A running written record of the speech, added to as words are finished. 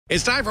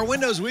It's time for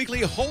Windows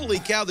Weekly. Holy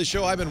cow, the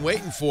show I've been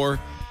waiting for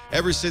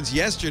ever since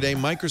yesterday,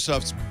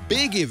 Microsoft's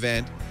big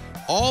event,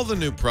 all the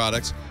new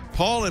products.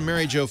 Paul and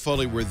Mary Jo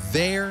Foley were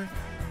there.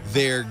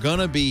 They're going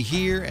to be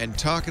here and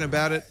talking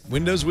about it.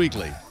 Windows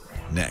Weekly,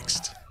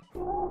 next.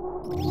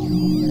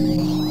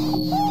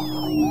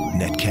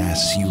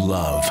 Netcasts you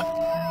love.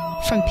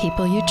 From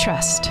people you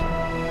trust.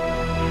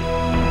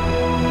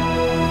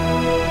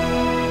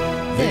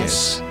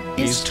 This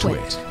is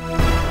Twit.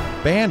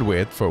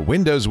 Bandwidth for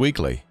Windows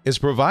Weekly is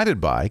provided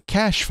by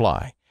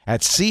CacheFly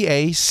at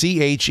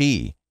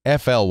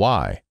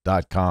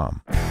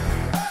CacheFly.com.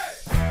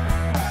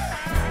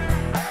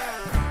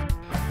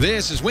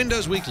 This is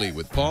Windows Weekly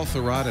with Paul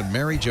Thurrott and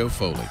Mary Jo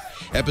Foley,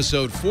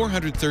 episode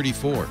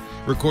 434,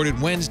 recorded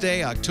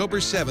Wednesday, October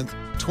 7th,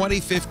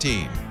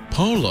 2015.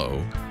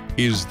 Polo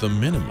is the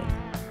minimum.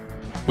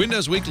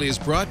 Windows Weekly is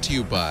brought to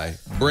you by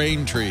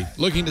Braintree.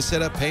 Looking to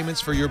set up payments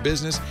for your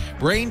business?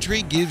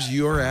 Braintree gives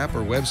your app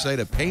or website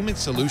a payment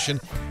solution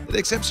that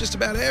accepts just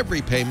about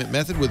every payment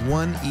method with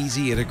one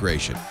easy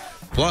integration.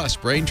 Plus,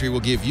 Braintree will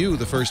give you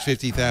the first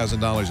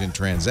 $50,000 in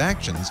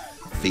transactions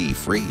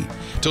fee-free.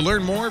 To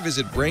learn more,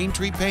 visit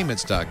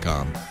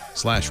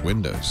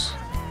BraintreePayments.com/Windows.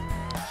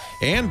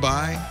 And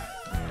by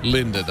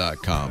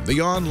Lynda.com,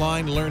 the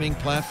online learning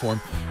platform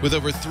with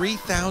over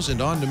 3,000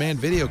 on-demand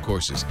video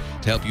courses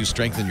to help you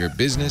strengthen your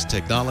business,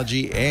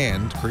 technology,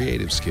 and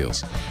creative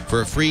skills.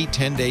 For a free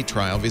 10-day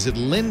trial, visit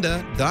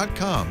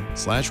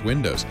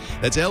Lynda.com/Windows.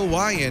 That's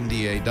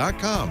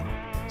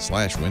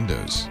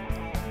LYNDA.com/Windows.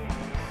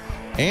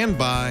 And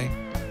by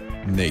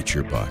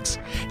NatureBox.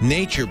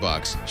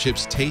 NatureBox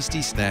ships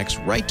tasty snacks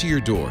right to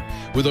your door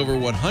with over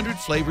 100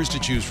 flavors to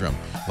choose from,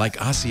 like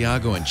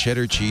Asiago and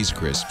cheddar cheese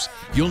crisps.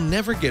 You'll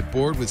never get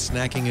bored with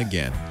snacking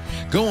again.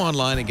 Go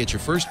online and get your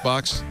first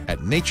box at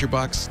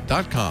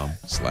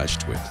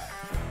naturebox.com/twit.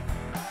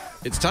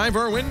 It's time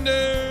for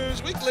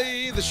Windows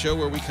Weekly, the show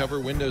where we cover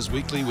Windows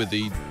Weekly with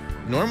the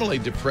normally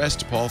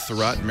depressed Paul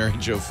Thurrott and Mary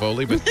Jo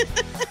Foley, but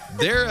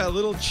they're a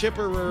little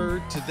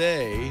chipperer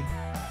today.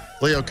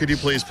 Leo, could you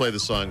please play the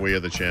song "We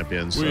Are the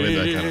Champions"?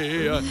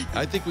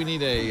 I think we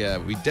need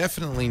we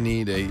definitely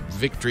need a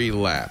victory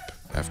lap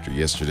after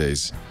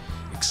yesterday's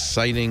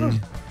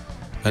exciting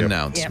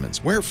announcements.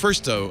 Yep. Where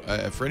first, though,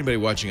 for anybody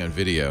watching on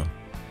video,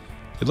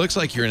 it looks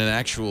like you're in an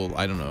actual,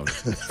 I don't know,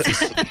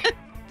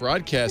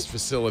 broadcast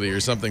facility or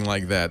something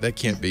like that. That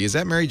can't be. Is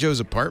that Mary Jo's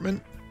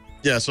apartment?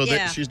 Yeah, so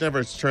she's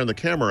never turned the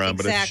camera on,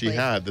 but if she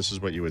had, this is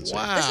what you would say.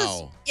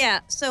 Wow.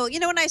 So you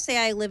know when I say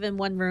I live in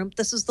one room,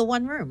 this is the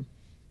one room.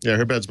 Yeah,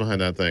 her bed's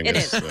behind that thing. It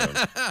is.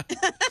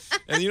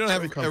 And you don't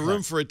have a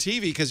room for a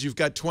TV because you've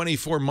got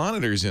 24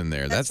 monitors in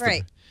there. That's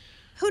right.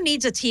 Who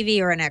needs a TV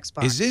or an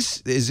Xbox? Is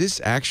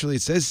this actually,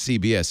 it says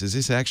CBS. Is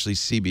this actually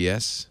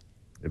CBS?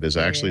 It is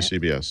actually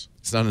CBS.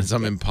 It's not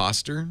some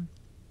imposter?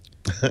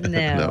 No.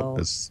 No,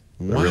 it's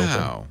the real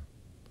thing.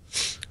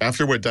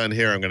 After we're done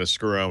here, I'm going to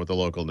screw around with the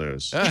local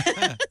news.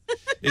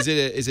 Is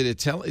it a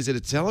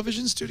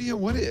television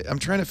studio? I'm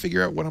trying to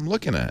figure out what I'm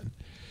looking at.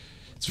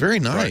 It's very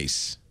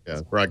nice. Right.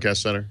 Yeah,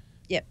 Broadcast Center.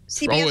 Yep,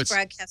 CBS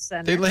Broadcast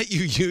Center. They let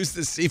you use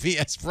the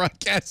CBS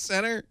Broadcast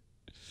Center?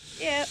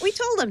 Yeah, we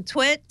told them,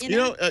 Twit. You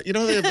know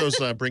they have those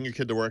bring your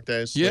kid to work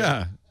days?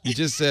 Yeah, you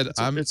just said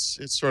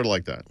it's sort of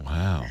like that.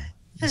 Wow,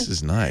 this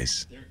is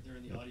nice. They're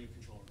in the audio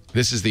control room.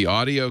 This is the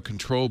audio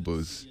control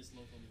booth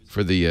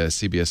for the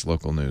CBS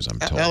Local News, I'm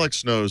told.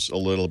 Alex knows a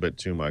little bit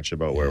too much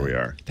about where we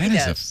are.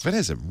 That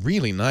is a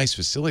really nice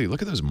facility.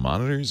 Look at those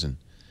monitors. And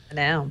I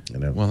know.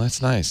 Well,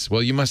 that's nice.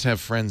 Well, you must have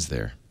friends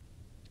there.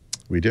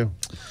 We do.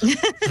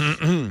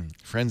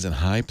 Friends in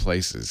high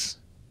places.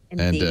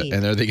 Indeed.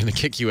 And are they going to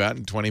kick you out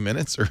in 20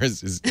 minutes, or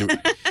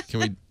can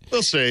we?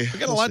 We'll see. We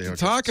got a lot to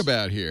talk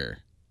about here.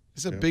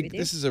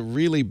 This is a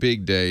really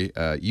big day.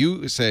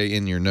 You say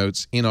in your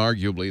notes,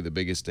 inarguably the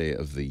biggest day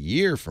of the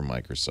year for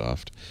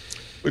Microsoft.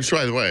 Which,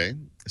 by the way,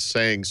 is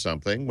saying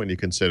something when you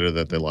consider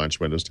that they launched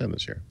Windows 10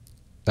 this year.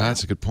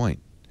 That's a good point.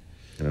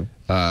 You know?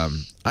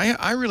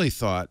 I really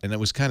thought, and it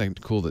was kind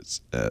of cool that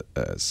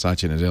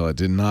Satya Nadella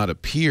did not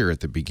appear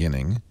at the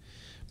beginning,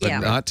 but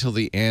not till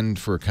the end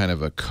for kind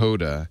of a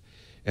coda.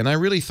 And I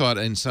really thought,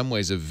 in some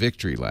ways, a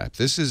victory lap.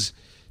 This is,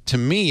 to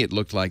me, it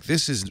looked like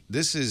this is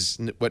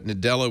what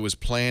Nadella was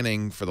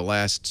planning for the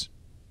last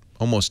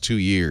almost 2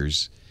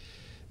 years.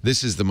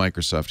 This is the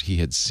Microsoft he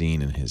had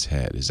seen in his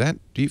head.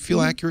 Do you feel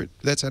accurate?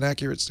 That's an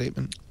accurate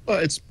statement? Well,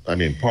 it's,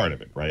 part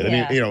of it, right?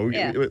 Yeah. I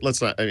mean,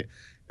 let's not,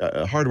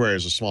 hardware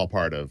is a small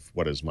part of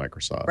what is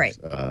Microsoft. Right.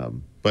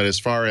 But as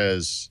far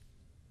as,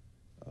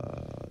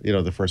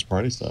 the first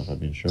party stuff,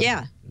 sure.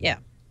 Yeah.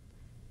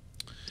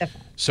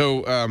 Definitely.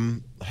 So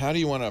how do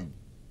you want to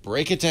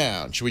break it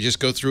down? Should we just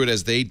go through it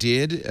as they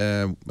did?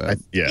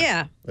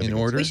 Yeah. In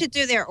order? We should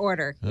do their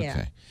order. Okay.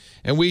 Yeah.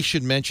 And we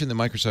should mention that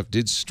Microsoft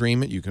did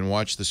stream it. You can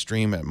watch the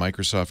stream at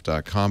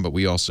Microsoft.com, but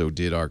we also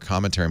did our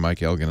commentary.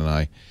 Mike Elgin and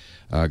I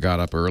got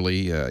up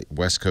early,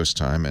 West Coast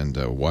time, and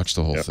watched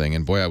the whole thing.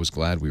 And boy, I was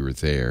glad we were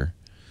there.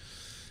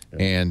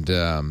 And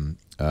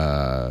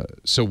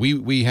So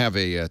we have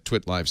a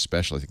Twit Live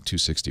special, I think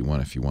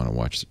 261, if you want to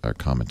watch our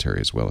commentary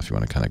as well, if you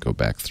want to kind of go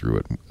back through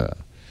it.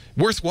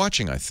 Worth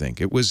watching, I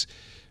think. It was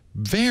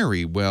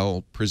very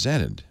well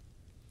presented.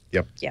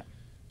 Yep. Yeah.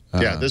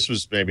 Yeah, this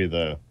was maybe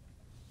the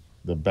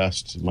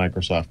best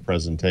Microsoft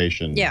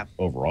presentation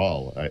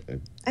overall.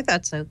 I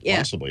thought so. Yeah.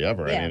 Possibly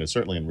ever. Yeah. I mean, it's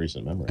certainly in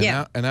recent memory.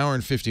 An hour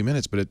and 50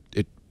 minutes, but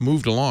it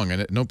moved along,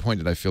 and at no point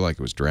did I feel like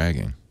it was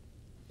dragging.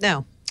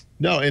 No.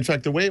 No, in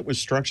fact, the way it was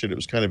structured, it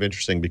was kind of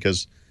interesting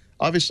because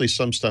obviously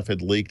some stuff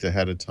had leaked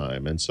ahead of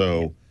time. And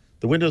so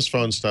the Windows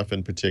Phone stuff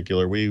in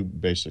particular, I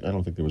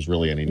don't think there was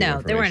really any new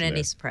information. No, there weren't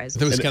any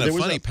surprises. It was kind of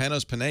funny.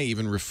 Panos Panay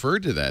even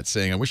referred to that,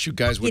 saying, I wish you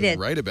guys wouldn't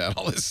write about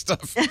all this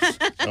stuff.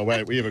 Oh,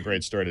 wait, we have a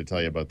great story to tell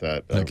you about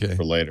that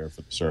for later,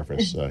 for the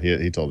Surface.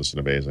 He told us an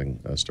amazing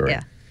story.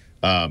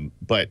 Yeah.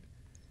 But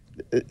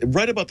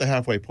right about the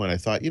halfway point, I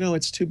thought,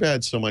 it's too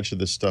bad so much of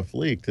this stuff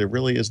leaked. There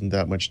really isn't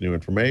that much new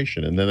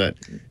information. And then that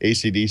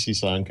AC/DC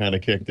song kind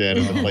of kicked in,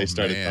 and the place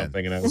started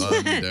thumping, and I was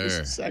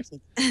like,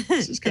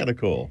 this is kind of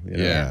cool.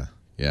 Yeah.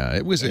 Yeah,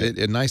 it was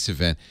a nice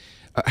event.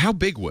 How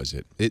big was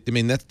it? I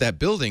mean, that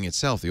building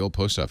itself, the old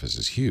post office,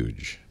 is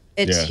huge.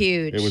 It's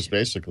huge. It was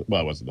basically,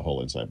 well, it wasn't the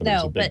whole inside, but it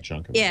was a big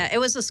chunk of it. Yeah, it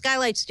was a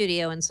skylight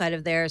studio inside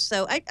of there.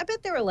 So I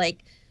bet there were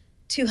like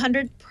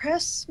 200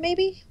 press,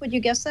 maybe? Would you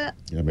guess that?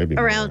 Yeah, maybe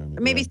around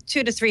more, maybe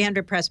 200 to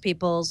 300 press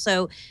people.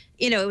 So,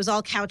 it was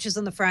all couches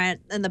in the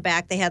front and the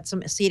back. They had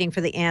some seating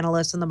for the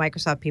analysts and the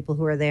Microsoft people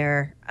who were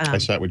there. I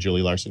sat with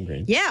Julie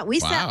Larson-Green. Yeah, we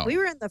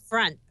were in the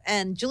front,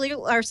 and Julie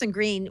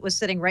Larson-Green was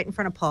sitting right in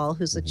front of Paul,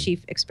 who's the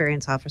chief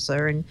experience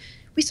officer, and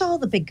we saw all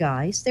the big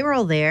guys. They were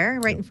all there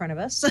right in front of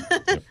us,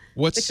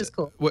 which is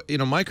cool.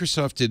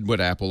 Microsoft did what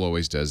Apple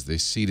always does. They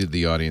seated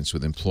the audience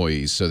with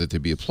employees so that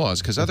there'd be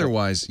applause, because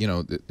otherwise,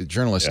 the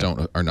journalists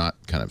are not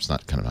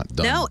not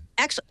done. No,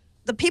 actually,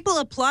 the people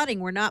applauding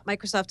were not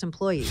Microsoft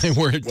employees. They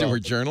were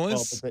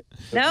journalists? But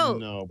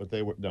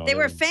they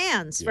were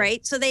fans,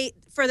 right? So this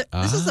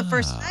is the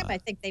first time I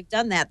think they've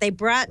done that. They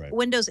brought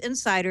Windows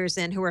insiders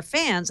in who were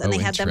fans, and they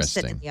had them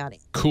sit in the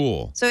audience.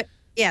 Cool. So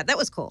yeah, that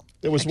was cool.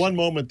 There was one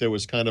moment there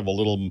was kind of a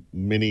little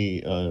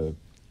mini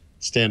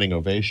standing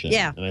ovation.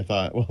 Yeah. And I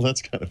thought, well,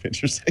 that's kind of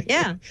interesting.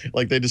 Yeah.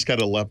 Like they just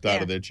kind of leapt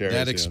out of their chairs.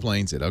 That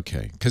explains it.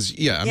 Okay. Because,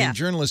 I mean,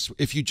 journalists,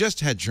 if you just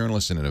had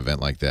journalists in an event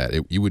like that,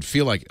 you would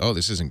feel like, oh,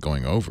 this isn't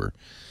going over.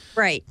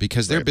 Right.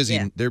 Because they're busy.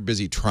 Yeah. They're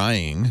busy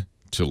trying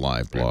to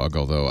live blog.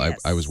 Although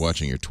I was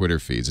watching your Twitter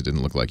feeds, it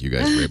didn't look like you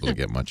guys were able to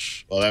get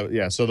much.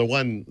 Well, so the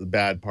one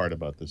bad part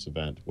about this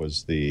event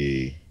was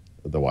the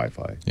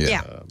Wi-Fi.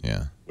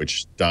 Yeah.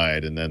 Which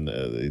died, and then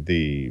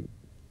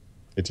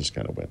it just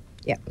kind of went.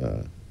 Yeah.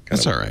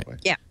 That's all right.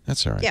 Yeah.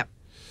 That's all right. Yeah.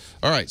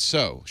 All right.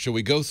 So, shall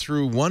we go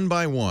through one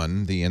by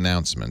one the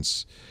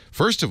announcements?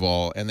 First of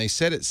all, and they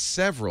said it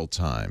several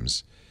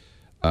times,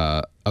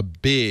 a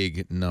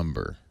big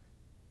number.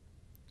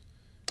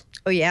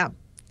 Oh, yeah.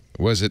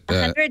 Was it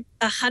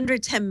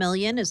 110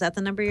 million? Is that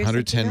the number you're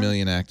 110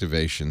 million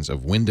activations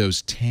of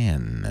Windows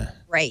 10.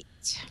 Right.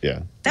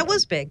 Yeah. That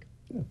was big.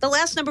 The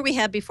last number we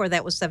had before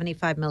that was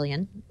 75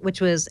 million,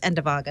 which was end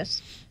of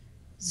August.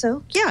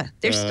 So, yeah,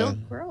 they're still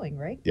growing,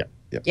 right? Yeah.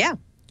 Yeah.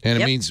 And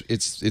it means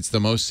it's the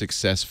most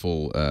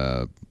successful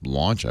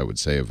launch, I would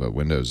say, of a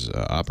Windows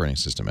operating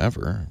system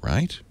ever,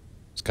 right?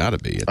 It's got to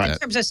be. In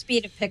terms of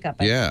speed of pickup,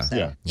 I think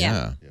so.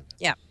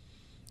 Yeah.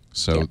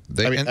 So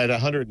at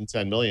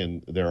 110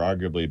 million, they're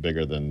arguably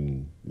bigger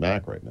than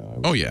Mac right now.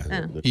 Oh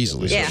yeah,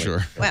 easily. Yeah.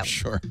 Sure. Well,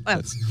 sure.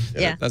 Well,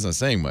 That's not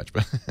saying much,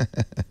 but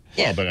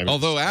yeah. But I mean,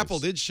 although Apple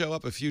did show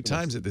up a few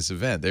times at this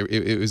event,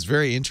 it was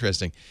very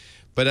interesting.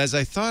 But as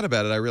I thought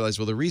about it, I realized,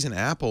 well, the reason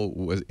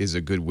Apple is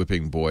a good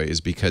whipping boy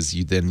is because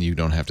you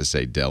don't have to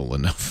say Dell,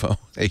 Lenovo,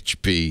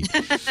 HP,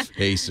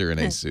 Acer, and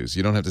Asus.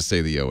 You don't have to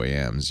say the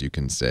OEMs. You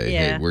can say,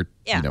 hey,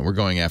 we're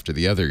going after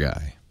the other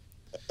guy.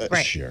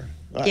 Right. Sure.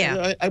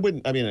 Yeah. I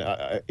wouldn't. I mean,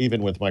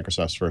 even with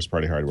Microsoft's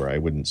first-party hardware, I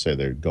wouldn't say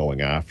they're going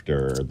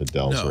after the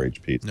Dells or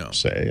HP. No.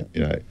 Say,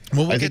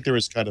 Well, I think there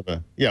is kind of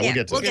a. Yeah,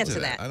 we'll get to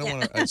that. I don't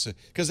want to,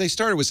 because they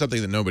started with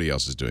something that nobody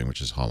else is doing, which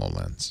is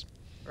HoloLens.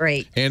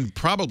 Right. And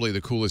probably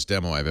the coolest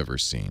demo I've ever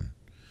seen.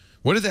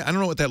 What did I don't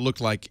know what that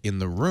looked like in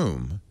the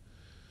room.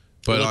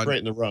 But it looked great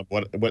in the room.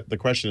 What the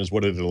question is,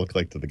 what did it look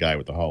like to the guy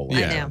with the HoloLens?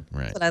 Yeah, I know.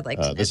 Right. That's what I'd like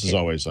to know. This is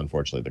always,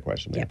 unfortunately, the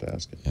question we have to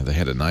ask. Yeah, they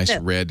had a nice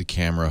red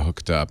camera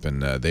hooked up,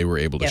 and they were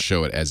able to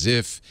show it as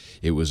if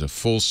it was a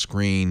full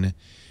screen,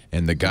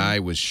 and the guy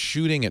was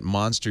shooting at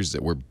monsters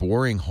that were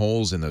boring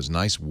holes in those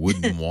nice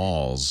wooden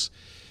walls.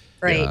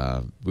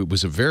 Right. It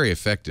was a very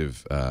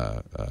effective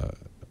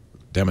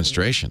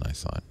demonstration, I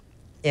thought.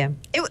 Yeah.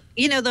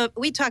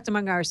 We talked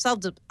among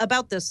ourselves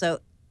about this, so,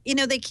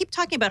 they keep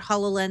talking about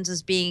HoloLens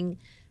as being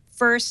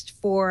first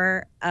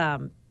for,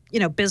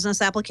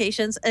 business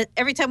applications.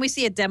 Every time we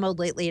see a demo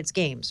lately, it's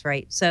games,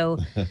 right? So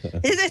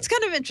it's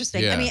kind of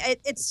interesting. Yeah. I mean,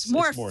 it's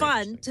more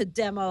fun to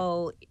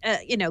demo,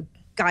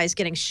 guys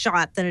getting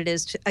shot than it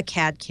is to a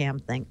CAD cam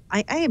thing.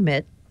 I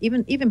admit.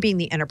 even being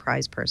the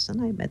enterprise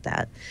person, I admit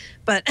that.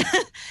 But,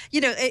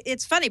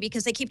 it's funny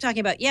because they keep talking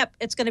about, yep,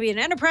 it's going to be an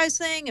enterprise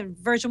thing and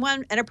version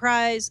 1,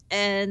 enterprise,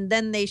 and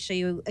then they show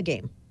you a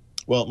game.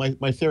 Well,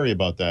 my theory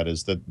about that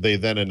is that they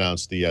then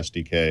announced the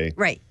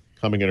SDK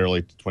coming in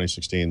early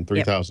 2016,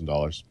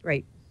 $3,000.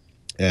 Right.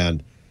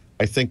 And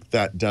I think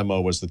that demo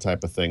was the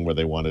type of thing where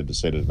they wanted to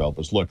say to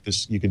developers, look,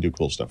 you can do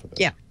cool stuff with this.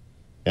 Yeah.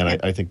 And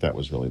I think that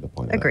was really the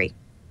point of Agree.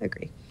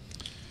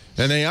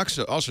 And they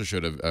also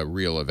showed a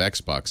reel of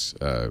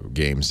Xbox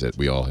games that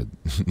we all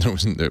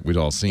that we'd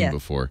all seen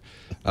before.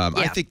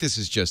 I think this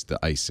is just the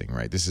icing,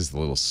 right? This is a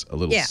little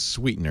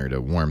sweetener to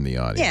warm the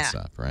audience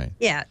up, right?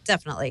 Yeah,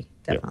 definitely.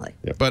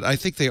 Yep. But I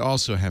think they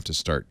also have to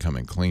start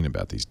coming clean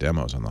about these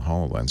demos on the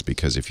HoloLens,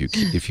 because if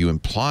you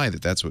imply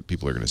that that's what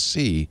people are going to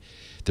see,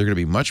 they're going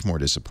to be much more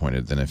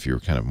disappointed than if you're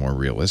kind of more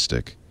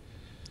realistic.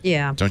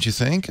 Yeah. Don't you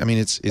think? I mean,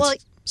 it's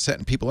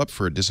setting people up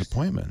for a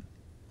disappointment.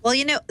 Well,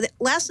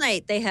 last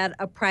night they had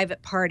a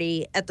private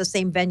party at the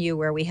same venue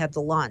where we had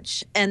the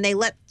launch, and they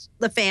let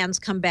the fans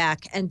come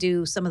back and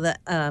do some of the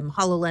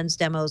HoloLens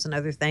demos and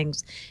other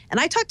things. And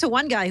I talked to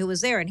one guy who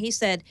was there, and he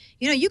said,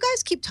 you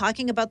guys keep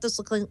talking about this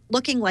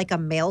looking like a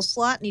mail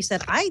slot. And he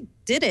said, I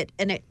did it,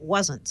 and it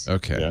wasn't.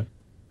 Okay.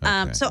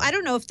 Yeah. So I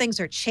don't know if things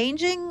are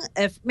changing.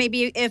 If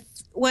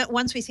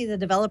once we see the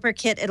developer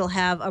kit, it'll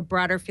have a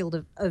broader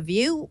field of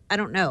view. I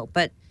don't know.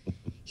 But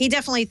he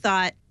definitely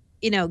thought,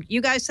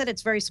 you guys said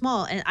it's very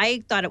small, and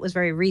I thought it was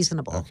very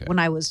reasonable when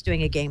I was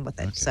doing a game with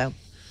it. Okay. So,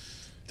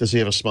 does he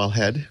have a small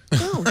head?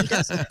 No, he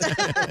doesn't.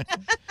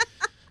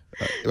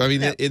 I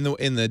mean, in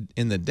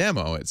the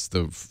demo, it's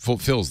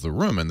fills the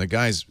room, and the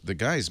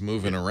guy's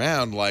moving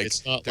around like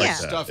it's not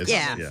there's like stuff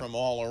that. coming from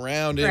all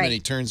around him, and he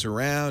turns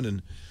around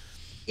and.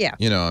 Yeah.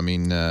 I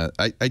mean,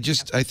 I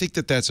think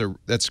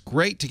that's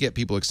great to get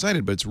people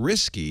excited, but it's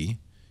risky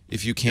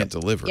if you can't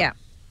deliver. Yeah.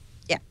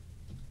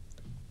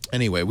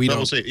 Anyway, we don't.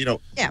 We'll say,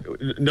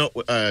 no,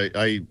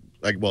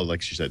 well,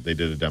 like she said, they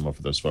did a demo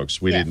for those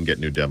folks. We didn't get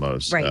new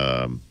demos. Right.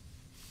 I'm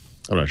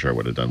not sure I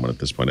would have done one at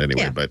this point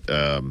anyway, but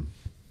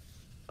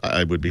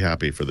I would be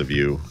happy for the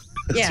view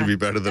to be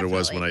better than it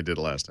was when I did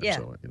last time. Yeah.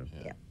 So,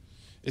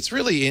 It's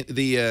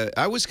really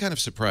I was kind of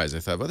surprised. I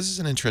thought, well, this is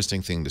an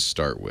interesting thing to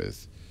start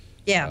with.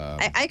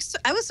 Yeah,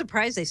 I was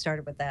surprised they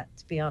started with that,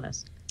 to be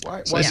honest.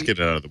 Why let's get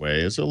it out of the way.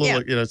 It's a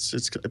little,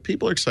 it's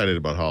people are excited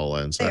about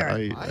HoloLens.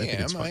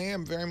 I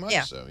am very much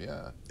so.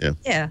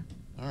 Yeah.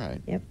 All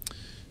right. Yep.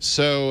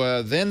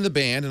 So then the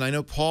band, and I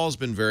know Paul's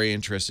been very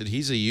interested.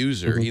 He's a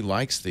user. He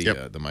likes the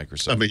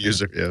Microsoft. I'm a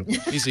user. Yeah.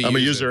 I'm a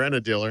user and a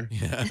dealer.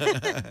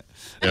 Yeah.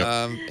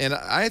 And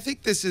I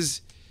think this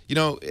is,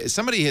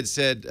 somebody had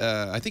said,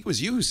 I think it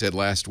was you who said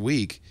last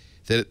week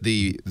that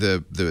the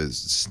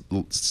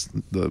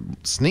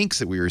sneaks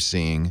that we were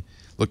seeing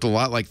looked a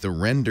lot like the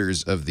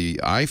renders of the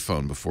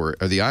iPhone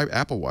or the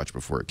Apple Watch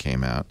before it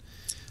came out.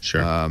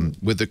 Sure.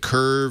 With the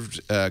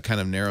curved kind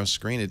of narrow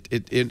screen,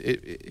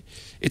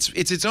 it's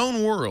its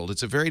own world.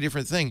 It's a very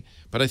different thing.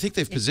 But I think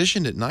they've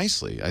positioned it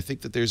nicely. I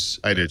think that there's.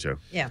 I do too.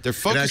 Yeah. They're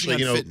focusing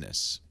on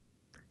fitness.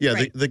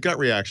 Yeah, the gut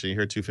reaction, you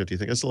hear 250,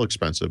 think it's a little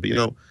expensive.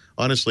 But,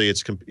 honestly,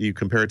 you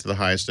compare it to the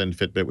highest end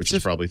Fitbit, which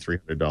is probably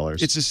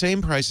 $300. It's the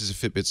same price as a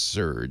Fitbit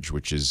Surge,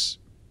 which is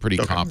pretty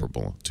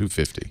comparable,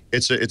 $250.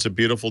 It's a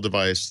beautiful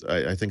device.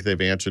 I think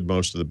they've answered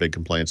most of the big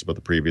complaints about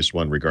the previous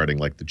one regarding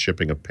like the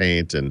chipping of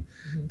paint and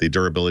the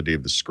durability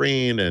of the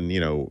screen, and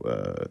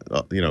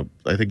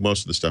I think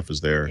most of the stuff is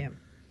there.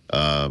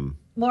 Yeah.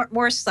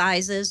 More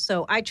sizes.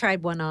 So I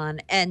tried one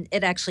on, and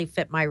it actually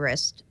fit my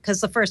wrist,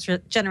 because the first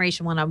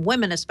generation one on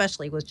women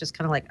especially was just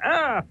kind of like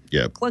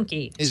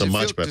clunky. Does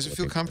it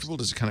feel comfortable?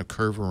 Does it kind of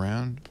curve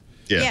around?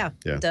 Yeah,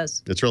 it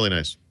does. It's really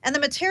nice. And the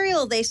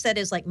material, they said,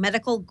 is like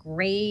medical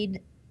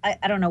grade.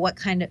 I don't know what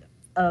kind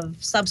of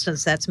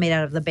substance that's made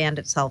out of the band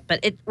itself, but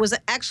it was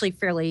actually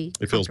fairly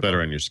It feels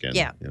better on your skin.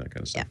 Yeah. That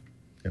kind of stuff.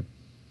 Yeah.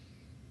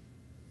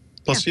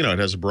 Plus, it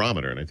has a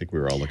barometer, and I think we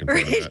were all looking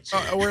forward to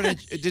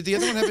that. Did the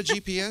other one have a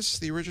GPS?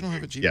 The original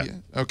have a GPS?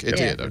 Yeah. Okay, it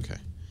did. Okay.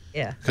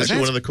 Yeah.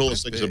 Actually, one of the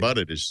coolest things about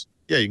it is,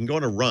 you can go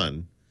on a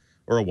run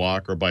or a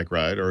walk or a bike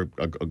ride or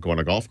go on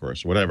a golf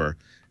course, whatever.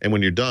 And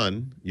when you're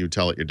done, you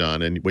tell it you're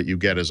done, and what you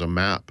get is a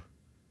map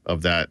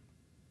of that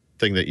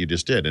thing that you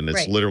just did, and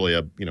it's literally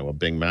a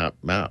Bing map.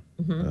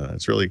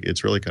 It's really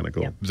kind of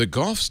cool. Yeah. The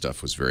golf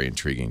stuff was very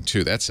intriguing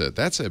too. That's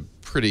a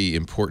pretty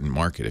important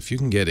market. If you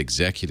can get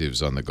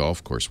executives on the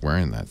golf course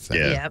wearing that thing.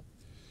 Yeah.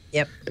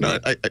 Yep.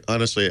 I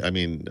honestly,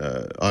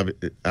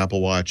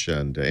 Apple Watch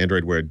and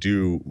Android Wear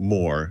do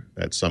more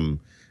at some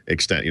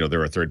extent.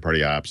 There are third-party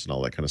apps and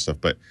all that kind of stuff.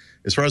 But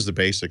as far as the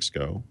basics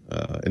go,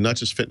 and not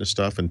just fitness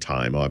stuff and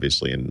time,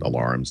 obviously, and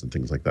alarms and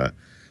things like that,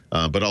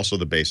 but also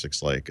the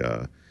basics like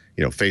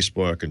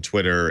Facebook and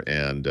Twitter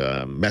and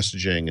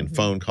messaging and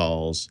phone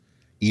calls,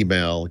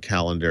 email,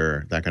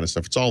 calendar, that kind of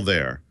stuff. It's all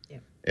there. Yeah.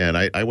 And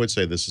I would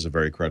say this is a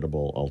very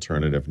credible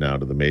alternative now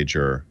to the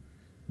major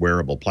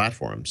wearable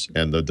platforms.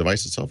 And the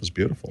device itself is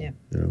beautiful. Yeah.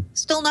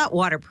 Still not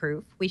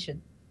waterproof, we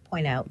should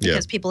point out,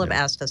 because people have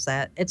asked us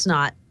that. It's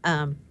not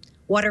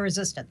water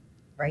resistant,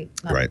 right?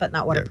 But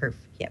not waterproof.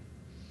 Yeah.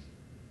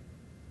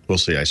 We'll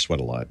see. I sweat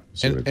a lot.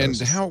 See what it And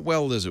does. how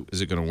well is it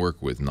going to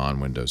work with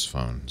non-Windows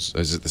phones?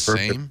 Is it the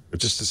Perfect. same?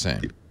 It's just the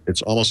same.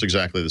 It's almost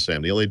exactly the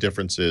same. The only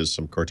difference is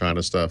some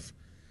Cortana stuff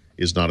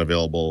is not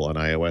available on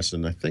iOS,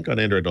 and I think on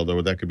Android,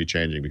 although that could be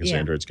changing because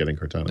Android's getting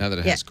Cortana. Now that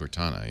it has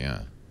Cortana,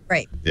 yeah.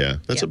 Right. Yeah,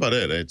 that's about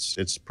it.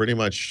 It's pretty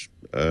much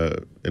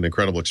an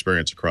incredible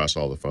experience across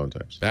all the phone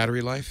types.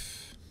 Battery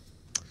life?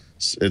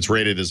 It's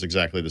rated as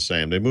exactly the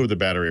same. They moved the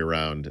battery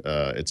around.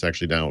 It's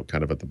actually now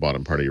kind of at the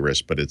bottom part of your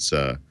wrist, but it's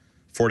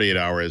 48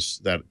 hours.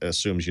 That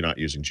assumes you're not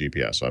using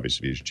GPS.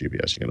 Obviously, if you use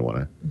GPS, you're going to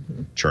want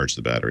to charge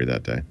the battery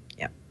that day.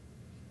 Yeah.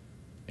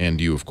 And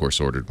you, of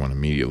course, ordered one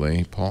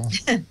immediately, Paul.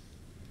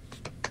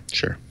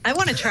 Sure. I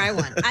want to try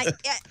one.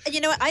 You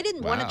know what? I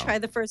didn't want Wow. to try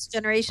the first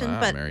generation, Wow,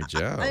 but Mary Jo,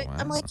 I'm wow.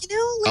 like,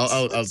 let's,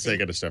 I'll let's take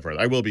it a step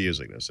further. I will be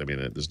using this. I mean,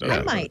 there's no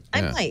doubt about it.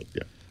 I might.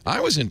 Yeah. I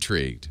was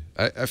intrigued.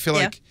 I feel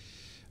like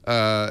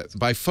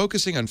by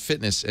focusing on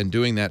fitness and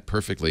doing that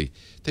perfectly,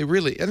 they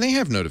really, and they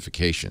have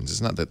notifications.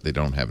 It's not that they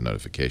don't have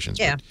notifications.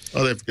 Yeah.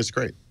 But It's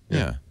great.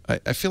 yeah.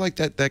 I feel like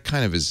that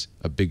kind of is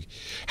a big,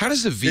 how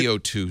does the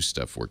VO2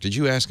 stuff work? Did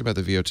you ask about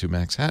the VO2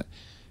 max?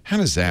 How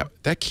does that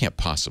can't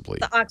possibly.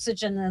 The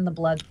oxygen and the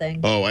blood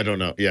thing. Oh, I don't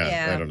know. Yeah,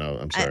 Yeah. I don't know.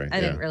 I'm sorry. I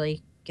didn't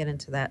really get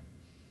into that.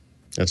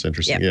 That's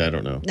interesting. Yeah, I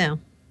don't know. No.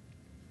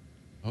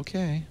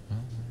 Okay.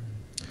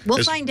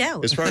 We'll find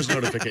out. As far as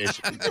notifications,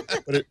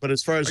 but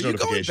as far as Are you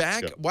going notifications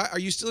back? go, Why are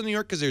you still in New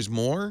York? Because there's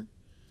more.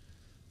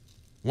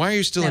 Why are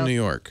you still in No. New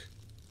York?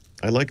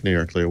 I like New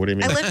York, Leah. What do you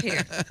mean? I live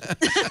here.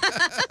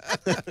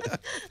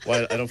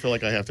 Why? I don't feel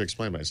like I have to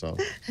explain myself.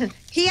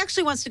 He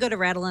actually wants to go to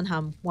Rattle and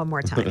Hum one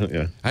more time.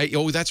 Yeah,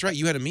 Oh, that's right.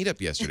 You had a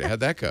meetup yesterday. How'd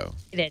that go?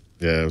 He did.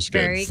 yeah, it was good.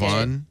 Very good.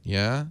 Fun.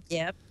 Yeah.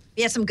 Yep.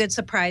 We had some good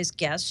surprise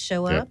guests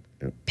show Yep, up.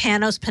 yep.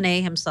 Panos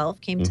Panay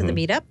himself came to the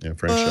meetup. Yeah,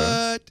 French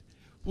show.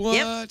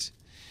 What?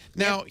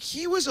 Now,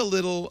 he was a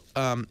little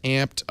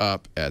amped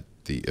up at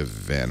the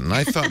event, and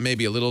I thought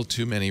maybe a little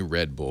too many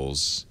Red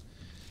Bulls.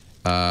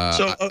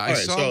 I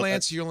saw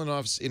Lance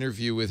Ulanoff's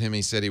interview with him.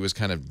 He said he was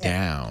kind of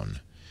down.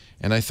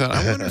 And I thought,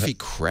 I wonder if he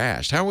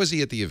crashed. How was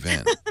he at the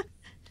event?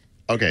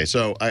 Okay,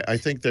 so I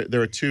think that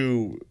there are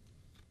two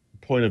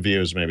point of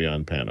views maybe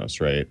on Panos,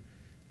 right?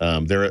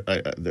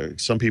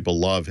 Some people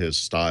love his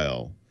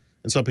style,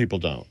 and some people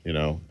don't, you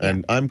know?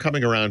 And I'm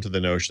coming around to the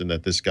notion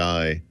that this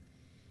guy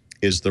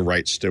is the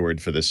right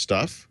steward for this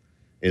stuff,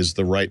 is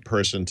the right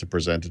person to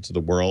present it to the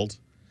world.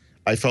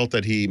 I felt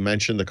that he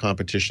mentioned the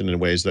competition in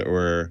ways that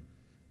were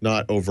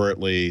not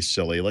overtly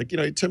silly. Like, you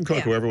know, Tim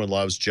Cook, who everyone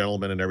loves,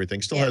 gentleman and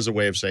everything, still has a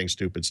way of saying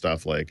stupid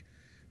stuff like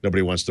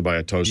nobody wants to buy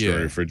a toaster or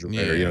a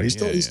refrigerator. You know, he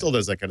still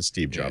does that kind of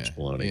Steve Jobs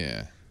baloney.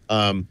 Yeah.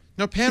 No,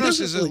 He Panos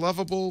doesn't is really- a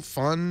lovable,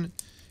 fun.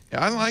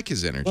 I like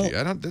his energy.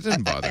 That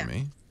doesn't bother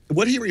me.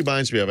 What he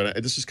reminds me of,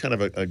 and this is kind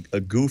of a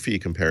goofy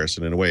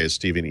comparison in a way, is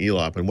Stephen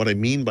Elop. And what I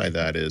mean by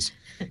that is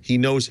he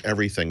knows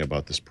everything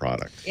about this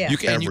product. Yeah. You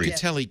can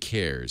tell he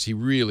cares. He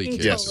really He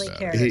cares totally about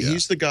cares. it.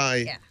 He's the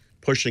guy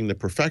pushing the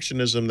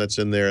perfectionism that's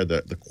in there,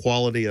 the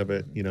quality of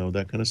it, you know,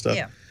 that kind of stuff.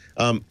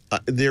 Yeah.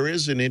 There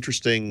is an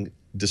interesting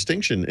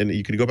distinction, and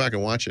you can go back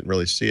and watch it and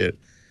really see it.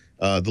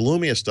 The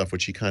Lumia stuff,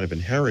 which he kind of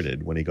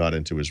inherited when he got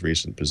into his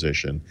recent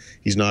position,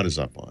 he's not as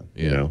up on,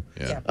 you know?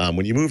 Yeah.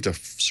 When you move to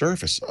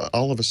Surface,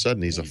 all of a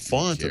sudden he's a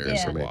font of Cares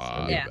a information.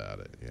 lot Yeah. about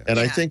it. Yeah. And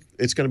I think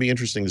it's going to be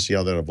interesting to see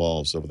how that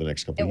evolves over the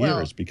next couple of It will,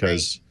 years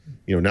because,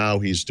 you know, now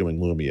he's doing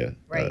Lumia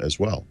as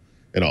well,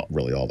 and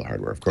really all the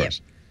hardware, of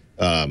course.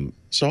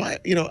 So I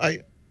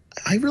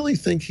really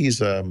think he's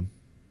there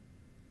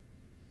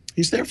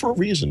for a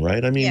reason,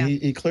 right? I mean,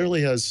 he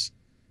clearly has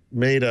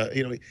made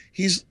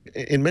he's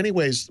in many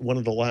ways one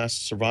of the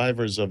last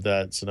survivors of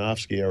that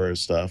Sinofsky era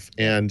stuff,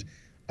 and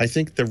I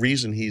think the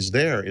reason he's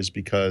there is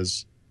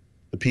because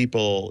the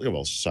people,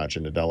 well,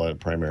 Satya Nadella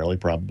primarily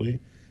probably,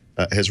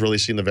 has really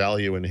seen the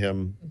value in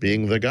him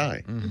being the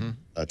guy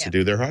to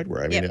do their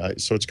hardware. I mean,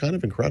 so it's kind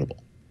of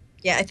incredible.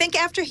 Yeah, I think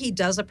after he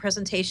does a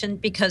presentation,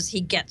 because he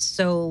gets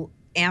so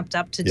amped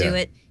up to do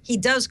it, he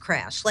does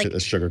crash. Like A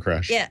sugar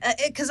crash. Yeah,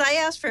 because I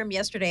asked for him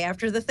yesterday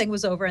after the thing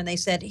was over, and they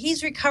said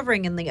he's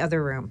recovering in the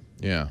other room.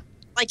 Yeah.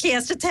 Like he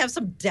has to have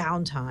some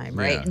downtime,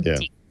 right? And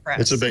decompress.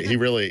 It's a big.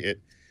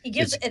 He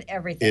gives it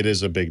everything. It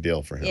is a big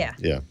deal for him.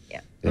 Yeah.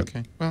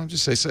 Okay. Well,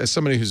 just say as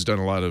somebody who's done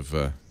a lot of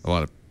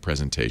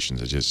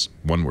presentations. It's just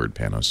one word,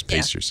 Panos.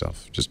 Pace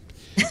yourself. Just.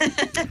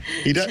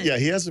 He does. Yeah,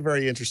 he has a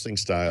very interesting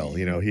style.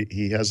 You know,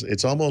 he has.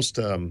 It's almost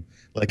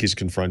like he's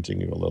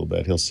confronting you a little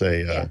bit. He'll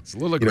say, It's a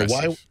little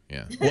aggressive.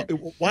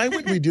 why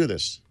would we do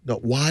this? No,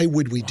 why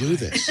would we do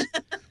this?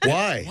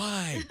 Why?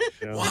 Why?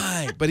 You know?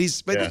 Why? But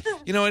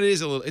you know, it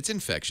is a little. It's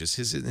infectious.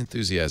 His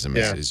enthusiasm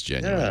is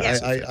genuine. Yeah,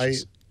 It's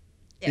infectious.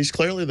 He's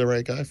clearly the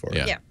right guy for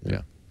it.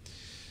 Yeah.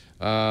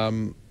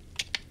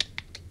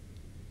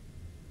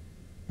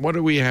 What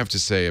do we have to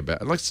say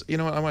about? You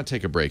know what? I want to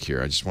take a break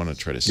here. I just want to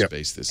try to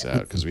space this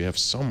out because we have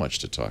so much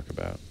to talk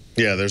about.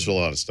 Yeah, there's a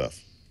lot of stuff.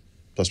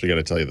 Plus, we got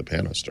to tell you the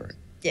Panos story.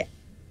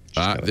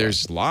 Yeah.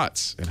 There's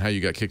lots, and how you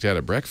got kicked out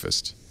of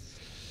breakfast.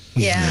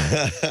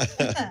 Yeah.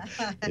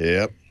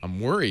 Yep. I'm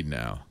worried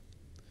now.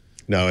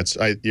 No,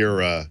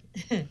 you're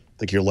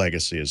think your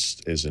legacy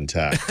is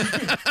intact.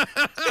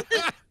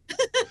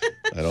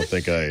 I don't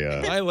think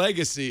my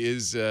legacy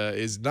is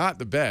not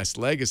the best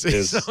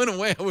legacy. So in a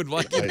way, I would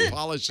like you to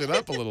polish it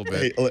up a little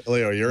bit. Hey,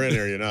 Leo, you're in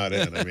or you're not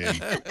in. I mean,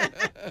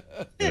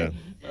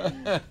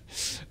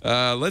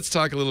 let's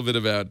talk a little bit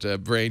about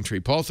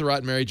Braintree. Paul Thurrott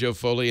and Mary Jo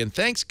Foley. And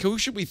thanks. Who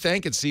should we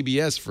thank at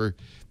CBS for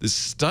this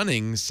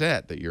stunning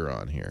set that you're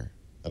on here?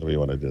 How do we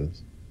want to do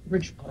this?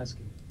 Rich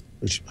Pileski.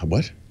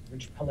 What?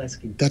 Rich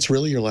Pileski. That's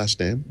really your last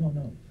name?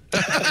 No.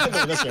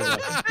 That's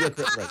right. You're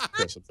right,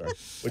 Chris, I'm sorry.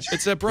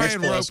 It's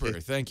Brian Roper.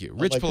 Thank you.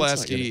 Rich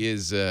Pileski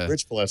is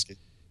Rich Pileski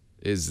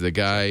is the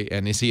guy,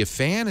 and is he a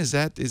fan? Is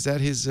that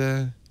his?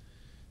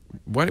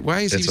 Why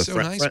is he so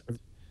nice?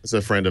 It's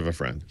a friend of a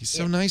friend. He's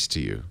so nice to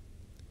you.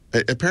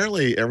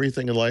 Apparently,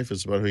 everything in life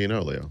is about who you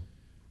know, Leo.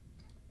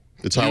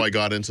 It's how I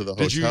got into the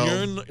hotel. Did you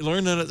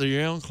learn that at the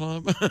Yale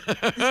Club?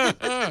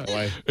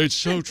 It's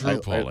so true,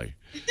 Paulie.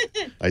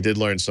 I did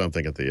learn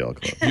something at the Yale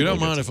Club. You don't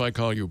mind if I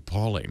call you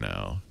Paulie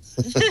now?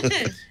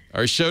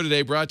 Our show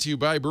today brought to you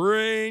by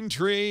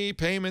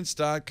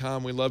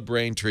BraintreePayments.com. We love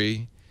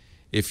Braintree.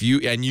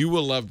 You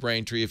will love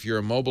Braintree if you're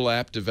a mobile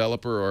app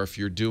developer or if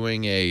you're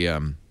doing a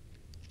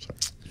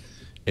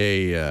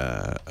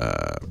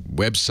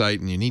website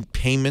and you need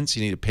payments,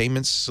 you need a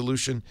payments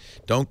solution.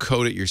 Don't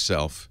code it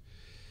yourself.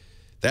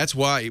 That's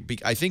why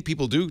I think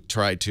people do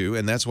try to,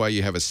 and that's why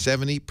you have a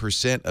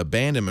 70%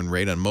 abandonment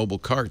rate on mobile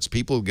carts.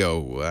 People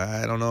go,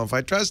 I don't know if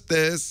I trust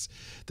this.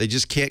 They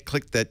just can't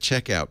click that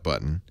checkout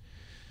button.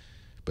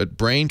 But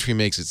Braintree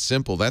makes it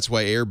simple. That's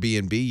why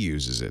Airbnb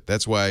uses it.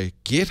 That's why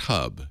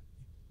GitHub,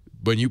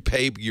 when you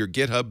pay your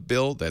GitHub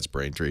bill, that's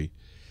Braintree.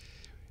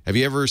 Have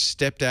you ever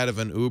stepped out of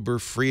an Uber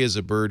free as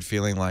a bird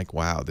feeling like,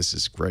 wow, this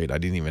is great. I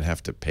didn't even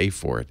have to pay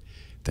for it.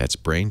 That's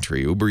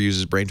Braintree. Uber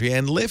uses Braintree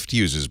and Lyft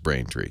uses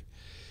Braintree.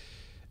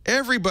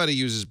 Everybody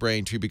uses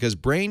Braintree because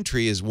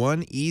Braintree is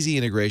one easy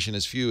integration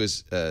as few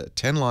as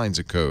 10 lines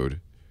of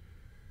code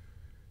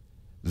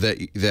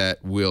that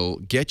will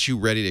get you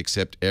ready to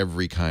accept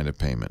every kind of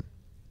payment.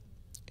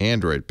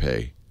 Android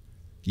Pay,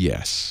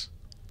 yes.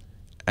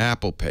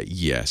 Apple Pay,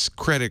 yes.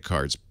 Credit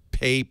cards,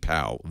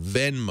 PayPal,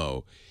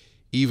 Venmo,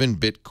 even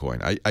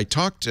Bitcoin. I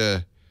talked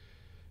a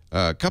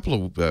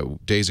couple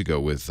of days ago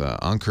with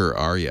Ankur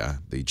Arya,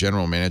 the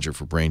general manager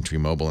for Braintree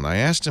Mobile, and I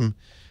asked him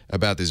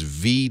about this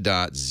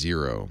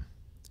V.0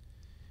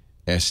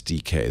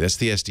 SDK. That's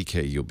the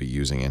SDK you'll be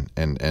using.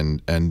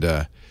 And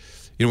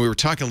we were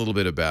talking a little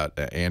bit about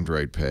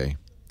Android Pay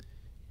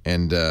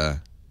and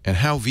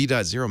how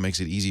V.0 makes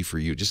it easy for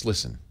you. Just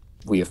listen.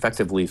 We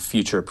effectively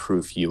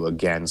future-proof you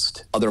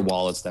against other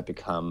wallets that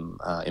become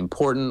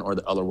important or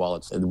the other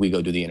wallets that we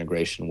go do the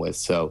integration with.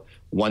 So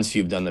once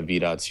you've done the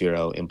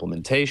V.0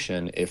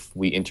 implementation, if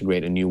we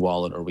integrate a new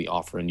wallet or we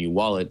offer a new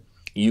wallet,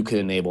 you could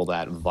enable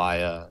that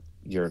via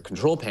your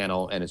control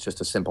panel, and it's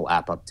just a simple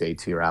app update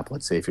to your app.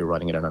 Let's say if you're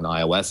running it on an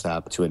iOS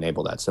app to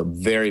enable that. So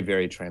very,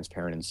 very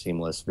transparent and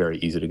seamless, very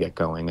easy to get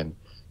going, and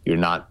you're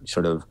not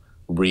sort of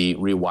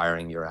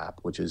rewiring your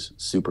app, which is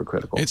super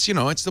critical. It's,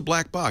 it's the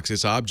black box.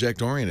 It's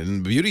object-oriented.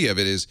 And the beauty of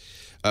it is,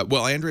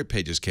 well, Android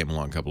Pay just came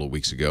along a couple of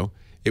weeks ago.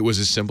 It was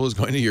as simple as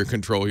going to your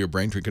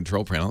Braintree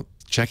control panel,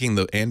 checking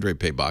the Android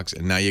Pay box,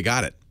 and now you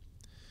got it.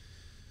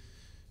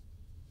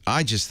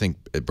 I just think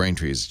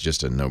Braintree is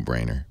just a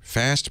no-brainer.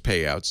 Fast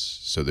payouts.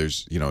 So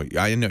there's,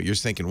 I know you're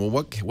thinking, well,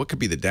 what could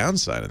be the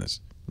downside of this?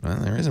 Well,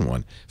 there isn't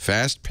one.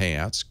 Fast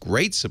payouts,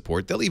 great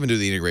support. They'll even do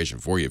the integration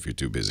for you if you're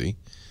too busy.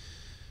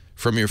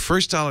 From your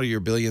first dollar to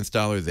your billionth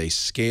dollar, they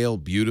scale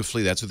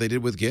beautifully. That's what they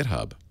did with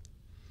GitHub.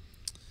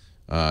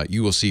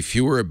 You will see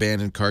fewer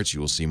abandoned carts.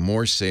 You will see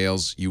more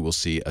sales. You will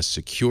see a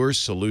secure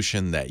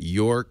solution that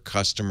your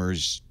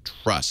customers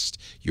trust,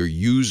 your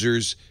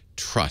users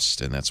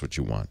trust, and that's what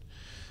you want.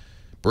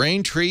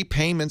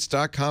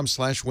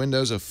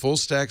 BraintreePayments.com/Windows, a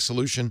full-stack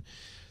solution.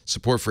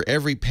 Support for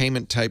every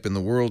payment type in the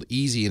world,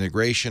 easy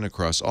integration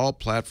across all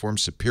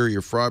platforms,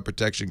 superior fraud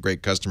protection,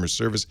 great customer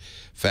service,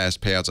 fast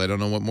payouts. I don't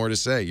know what more to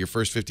say. Your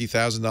first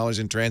 $50,000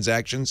 in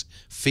transactions,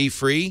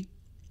 fee-free.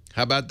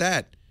 How about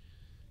that?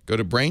 Go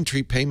to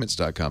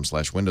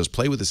BraintreePayments.com/Windows.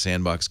 Play with the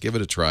sandbox. Give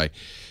it a try.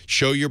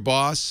 Show your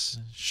boss,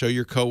 show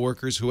your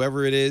coworkers,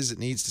 whoever it is that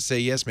needs to say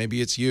yes, maybe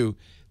it's you.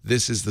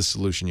 This is the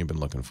solution you've been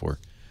looking for.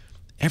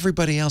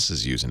 Everybody else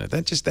is using it.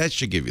 That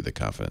should give you the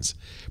confidence.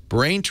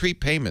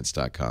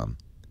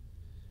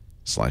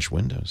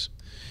 BraintreePayments.com/Windows.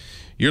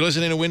 You're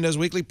listening to Windows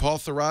Weekly. Paul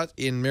Thurrott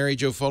and Mary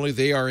Jo Foley.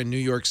 They are in New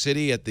York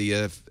City at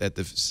the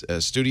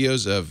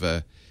studios of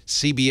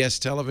CBS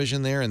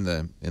Television there in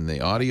the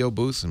audio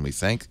booth, and we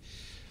thank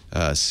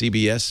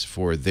CBS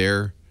for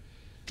their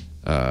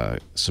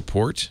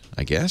support,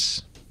 I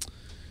guess.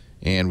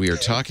 And we are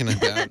talking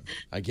about,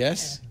 I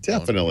guess,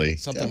 definitely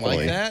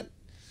like that.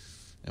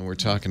 And we're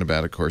talking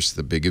about, of course,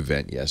 the big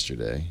event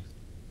yesterday.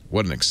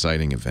 What an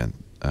exciting event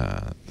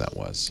that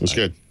was. It was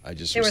good. I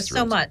just there was so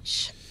thrilled.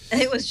 much.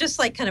 And it was just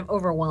like kind of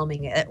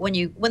overwhelming.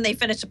 When they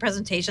finished the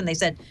presentation, they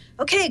said,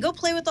 "Okay, go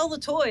play with all the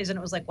toys," and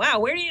it was like, "Wow,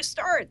 where do you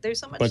start? There's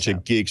so much." Bunch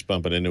of geeks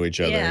bumping into each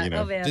other. Yeah, you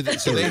know. oh, man.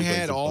 So they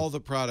had all the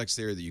products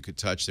there that you could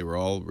touch. They were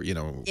all,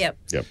 Yep.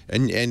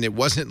 And it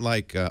wasn't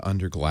like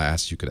under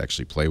glass. You could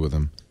actually play with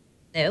them.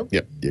 No.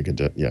 Yep, you could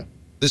do. Yeah.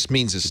 This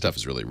means this stuff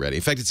is really ready.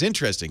 In fact, it's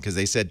interesting because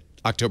they said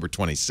October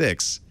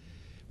 26th,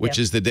 which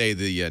is the day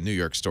the New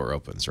York store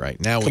opens. Right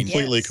now,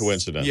 completely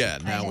coincidental. Yeah,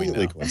 now we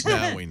know.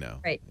 Now we know.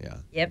 Right. Yeah.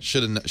 Yep.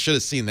 Should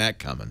have seen that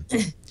coming.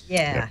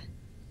 Yeah.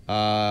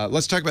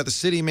 Let's talk about the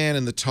City Man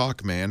and the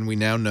Talk Man. We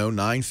now know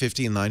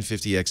 950 and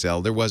 950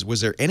 XL.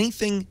 Was there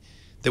anything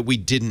that we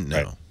didn't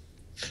know? Right.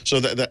 So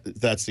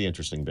that's the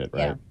interesting bit,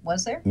 right? Yeah.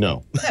 Was there?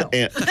 No. No.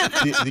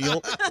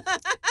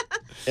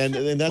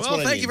 And that's well, what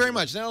I thank mean. you very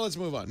much. Now let's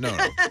move on. No,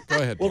 go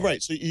ahead. Well,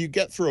 right. So you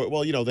get through it.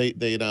 Well,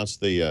 they announced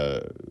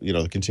the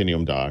the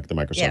Continuum dock, the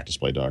Microsoft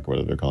Display dock,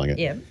 whatever they're calling it.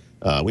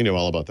 Yeah. We knew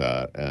all about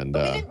that, and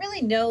but we didn't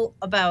really know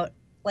about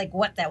like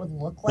what that would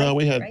look like. No,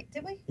 we had. Right?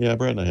 Did we? Yeah,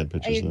 Brad and I had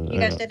pictures. You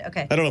guys did?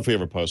 Okay. I don't know if we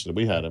ever posted it.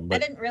 We had them. But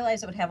I didn't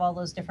realize it would have all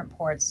those different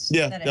ports.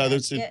 Yeah, that it no, had.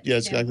 it's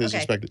exactly as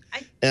expected.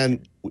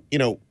 And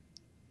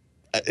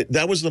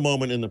that was the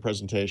moment in the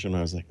presentation when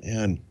I was like,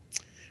 man,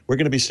 we're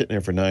going to be sitting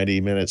there for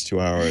 90 minutes, 2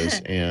 hours,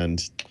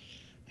 and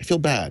I feel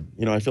bad.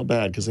 I feel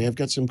bad because they have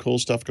got some cool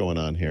stuff going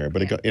on here.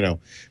 But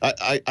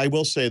I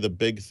will say the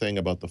big thing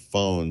about the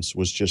phones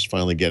was just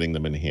finally getting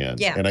them in hand.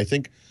 Yeah. And I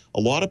think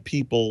a lot of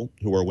people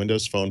who are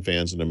Windows Phone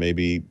fans and are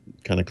maybe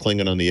kind of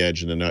clinging on the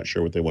edge and they're not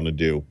sure what they want to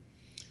do,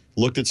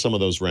 looked at some of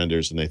those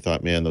renders and they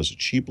thought, man, those are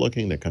cheap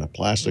looking. They're kind of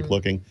plastic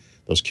looking.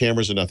 Those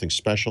cameras are nothing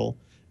special.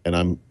 And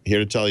I'm here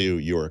to tell you,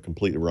 you are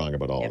completely wrong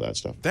about all of that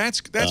stuff.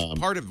 That's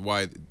part of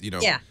why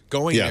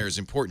going there is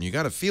important. You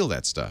got to feel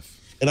that stuff.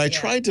 And I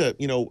tried to,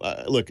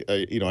 look,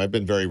 I've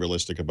been very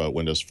realistic about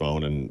Windows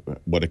Phone and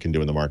what it can do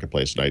in the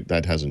marketplace, and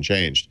that hasn't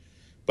changed.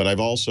 But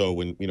I've also,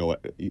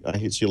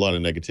 I see a lot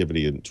of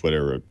negativity in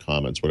Twitter or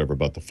comments, whatever,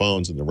 about the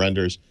phones and the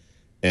renders.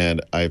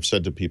 And I've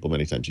said to people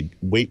many times, you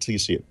wait till you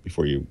see it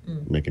before you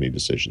make any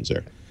decisions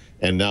there.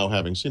 And now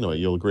having seen it,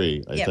 you'll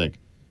agree, I think.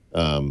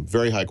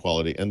 Very high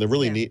quality, and they're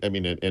really neat. I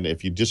mean, and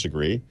if you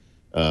disagree,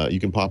 you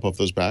can pop off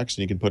those backs,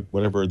 and you can put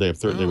whatever they have.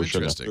 They were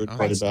showing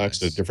third-party backs.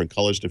 They're different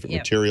colors, different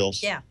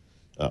materials. Yeah,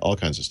 all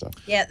kinds of stuff.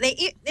 Yeah,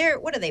 they're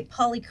what are they?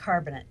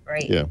 Polycarbonate,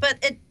 right? Yeah.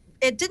 But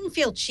it didn't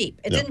feel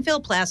cheap. It didn't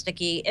feel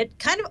plasticky. It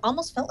kind of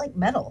almost felt like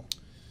metal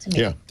to me.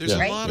 Yeah, there's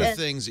a lot of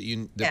things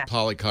that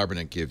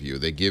polycarbonate give you.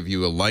 They give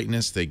you a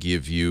lightness. They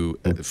give you,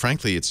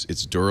 frankly,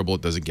 it's durable.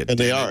 It doesn't get. And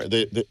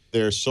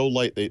they're so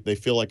light. They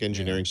feel like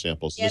engineering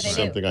samples. This is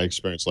something I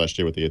experienced last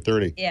year with the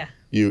A30. Yeah.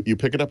 You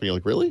pick it up and you're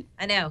like, really?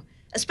 I know.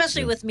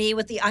 Especially with me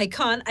with the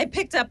Icon. I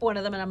picked up one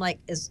of them and I'm like,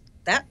 is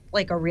that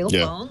like a real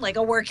phone, like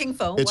a working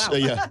phone? Wow.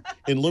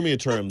 In Lumia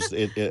terms,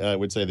 I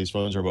would say these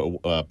phones are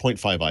about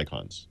 0.5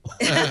 icons.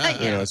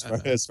 As far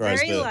as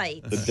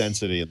the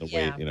density and the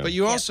weight. But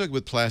you also,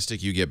 with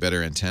plastic, you get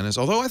better antennas.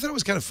 Although I thought it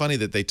was kind of funny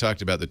that they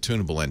talked about the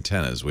tunable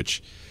antennas,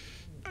 which,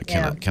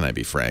 can I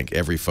be frank,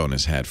 every phone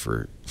has had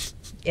for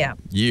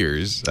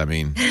years. I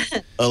mean.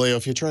 Leo,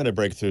 if you're trying to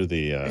break through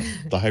the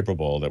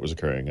hyperbole that was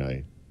occurring,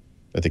 I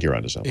think you're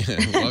onto something.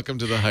 Welcome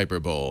to the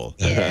hyperbole.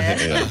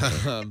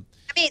 Yeah.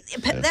 I mean,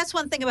 that's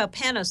one thing about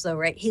Panos, though,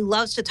 right? He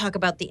loves to talk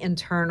about the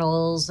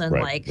internals and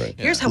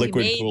here's how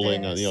liquid we made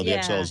cooling. this.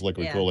 The XL is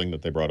liquid cooling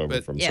that they brought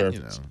over from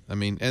Surface. I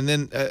mean, and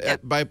then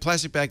by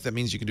plastic back, that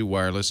means you can do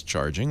wireless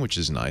charging, which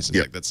is nice. In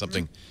fact, that's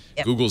something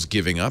Google's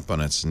giving up on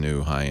its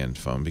new high-end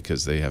phone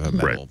because they have a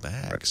metal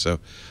back.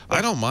 So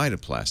I don't mind a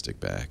plastic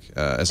back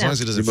as long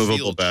as it doesn't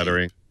feel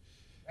battery. Cheap.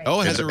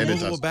 Oh, it has a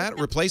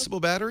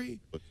replaceable battery?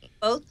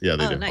 Both? Yeah,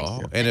 they do. Nice.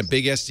 Oh, and a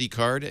big SD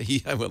card.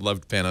 I would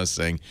love Panos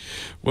saying,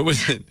 "What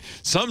was it?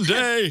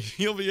 Someday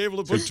you'll be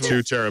able to put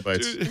 2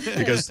 terabytes."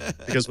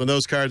 because when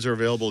those cards are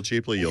available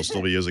cheaply, you'll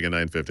still be using a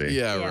 950.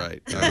 Yeah,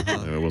 right.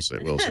 We'll see,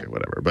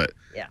 whatever. But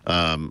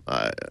I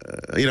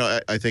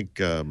think,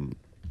 and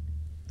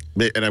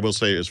I will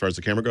say, as far as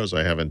the camera goes,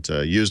 I haven't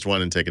used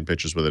one and taken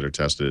pictures with it or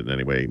tested it in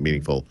any way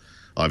meaningful,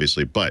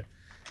 obviously. But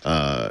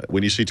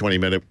when you see 20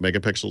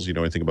 megapixels, you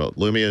know anything about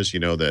Lumias,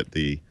 you know that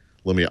the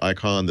Lumia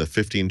Icon, the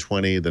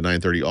 1520, the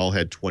 930 all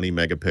had 20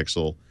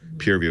 megapixel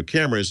peer view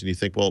cameras. And you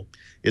think, well,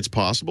 it's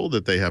possible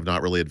that they have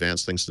not really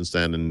advanced things since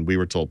then. And we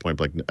were told point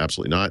blank,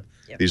 absolutely not.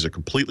 Yep. These are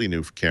completely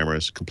new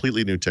cameras,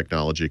 completely new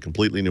technology,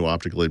 completely new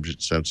optical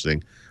image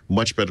sensing,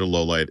 much better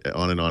low light,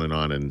 on and on and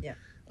on. And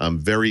I'm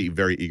very,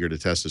 very eager to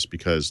test this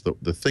because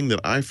the thing that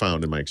I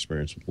found in my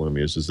experience with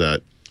Lumias is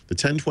that the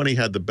 1020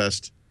 had the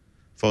best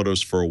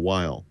photos for a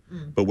while.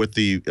 But with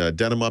the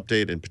denim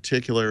update in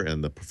particular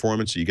and the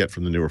performance that you get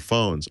from the newer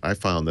phones, I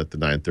found that the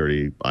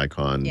 930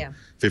 Icon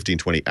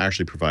 1520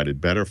 actually provided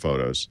better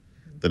photos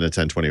than a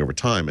 1020 over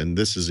time. And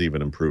this is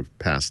even improved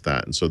past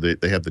that. And so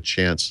they have the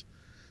chance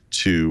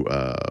to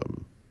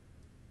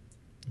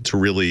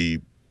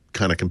really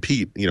kind of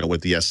compete,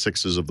 with the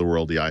S6s of the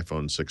world, the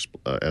iPhone 6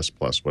 S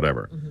Plus,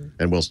 whatever.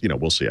 And we'll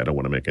see. I don't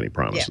want to make any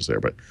promises there,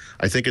 but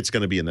I think it's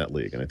going to be in that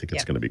league, and I think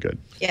it's going to be good.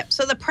 Yeah.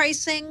 So the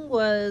pricing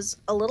was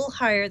a little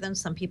higher than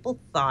some people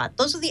thought.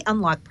 Those are the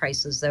unlocked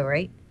prices, though,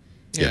 right?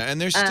 Yeah,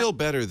 and they're still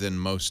better than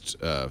most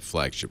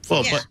flagship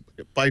phones. Well,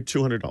 by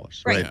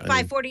 $200, right?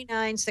 $549,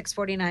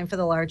 $649 for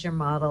the larger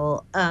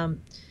model.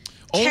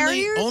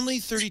 Only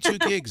 32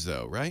 gigs,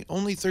 though, right?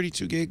 Only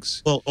 32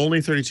 gigs? Well,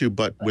 only 32,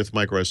 but with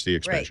micro SD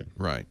expansion.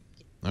 Right.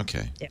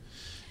 Okay. Yeah.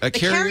 The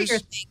carrier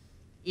thing,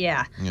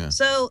 yeah.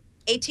 So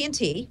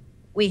AT&T,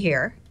 we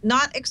hear,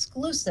 not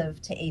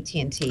exclusive to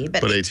AT&T,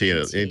 but AT&T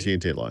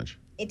at launch.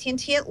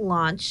 AT&T at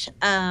launch.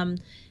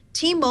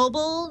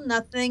 T-Mobile,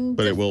 nothing.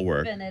 But it will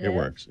work. Definitive. It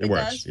works. It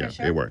works. Yeah,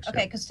 sure? it works.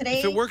 Okay, because today,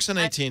 if it works on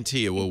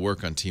AT&T, it will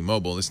work on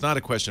T-Mobile. It's not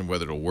a question of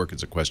whether it'll work.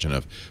 It's a question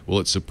of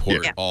will it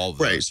support all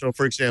the Right. So,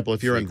 for example,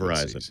 if you're on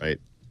Verizon, right?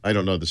 I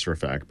don't know this for a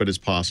fact, but it's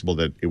possible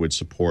that it would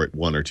support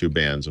 1 or 2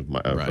 bands of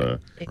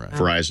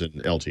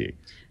Verizon LTE.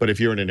 But if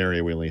you're in an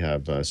area we only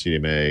have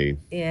CDMA,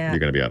 you're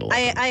going to be out of luck.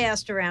 I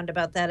asked around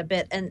about that a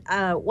bit, and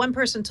one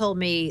person told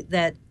me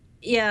that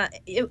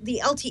the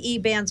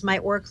LTE bands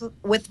might work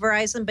with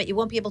Verizon, but you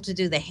won't be able to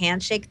do the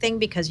handshake thing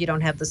because you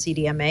don't have the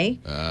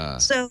CDMA.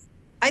 So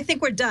I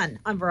think we're done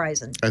on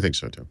Verizon. I think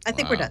so too. I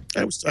think we're done.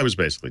 I was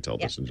basically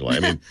told this in July. I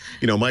mean,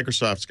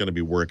 Microsoft's going to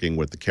be working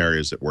with the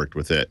carriers that worked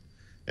with it,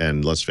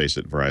 and let's face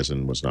it,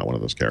 Verizon was not one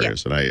of those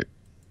carriers. And I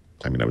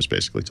was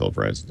basically told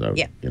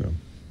Verizon.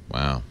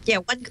 Wow. Yeah.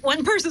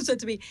 One person said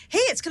to me, "Hey,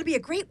 it's going to be a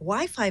great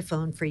Wi-Fi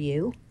phone for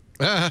you."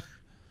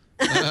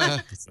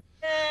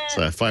 It's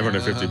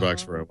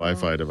 $550 for a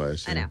Wi-Fi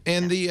device. I know.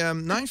 And the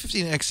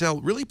 915 XL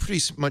really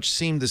pretty much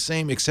seemed the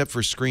same, except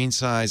for screen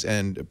size,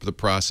 and the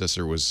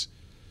processor was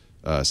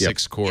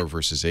 6-core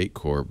versus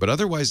 8-core, but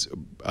otherwise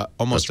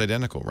almost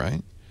identical,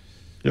 right?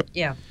 Yep.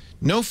 Yeah.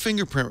 No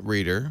fingerprint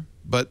reader,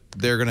 but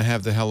they're going to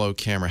have the Hello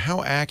camera.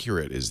 How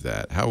accurate is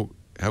that? How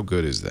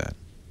good is that?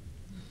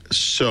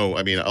 So,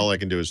 I mean, all I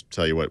can do is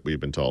tell you what we've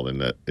been told, and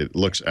that it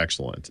looks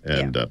excellent.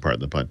 And pardon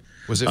the pun.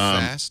 Was it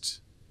fast?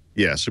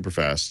 Yeah, super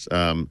fast.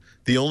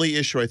 The only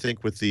issue I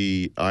think with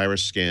the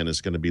iris scan is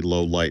going to be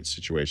low light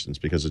situations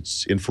because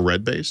it's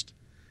infrared based.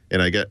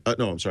 And I got that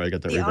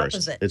reversed.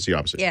 Opposite. It's the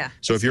opposite. Yeah.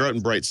 So if you're out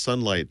in bright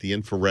sunlight, the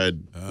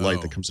infrared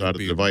light that comes out of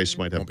the device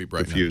might have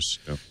diffuse.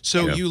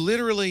 So you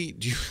literally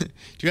do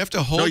you have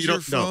to hold your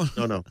phone?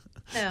 No.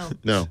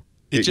 No.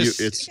 It's You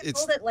can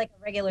hold it like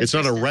a regular. It's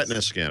not a distance.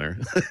 retina scanner.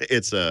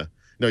 It's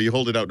you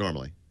hold it out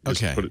normally.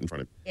 Just put it in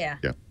front of you. Yeah.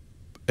 Yeah.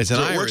 It's an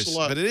So it iris, works a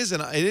lot. but it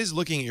is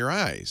looking at your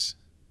eyes.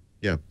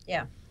 Yeah.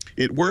 Yeah.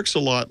 It works a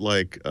lot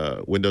like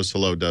Windows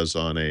Hello does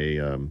on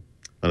a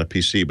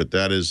PC, but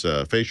that is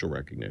facial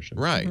recognition.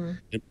 Right.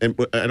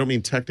 And I don't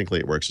mean technically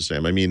it works the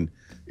same. I mean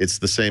it's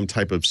the same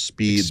type of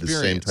speed, the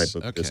same type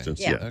of distance.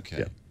 Yeah. Okay.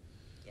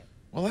 Yeah.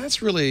 Well,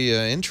 that's really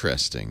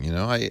interesting.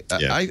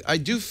 I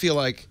do feel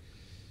like,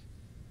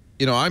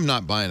 I'm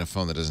not buying a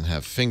phone that doesn't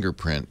have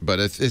fingerprint, but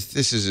if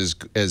this is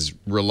as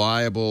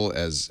reliable,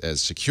 as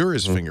secure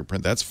as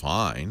fingerprint, that's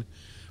fine.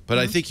 But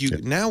I think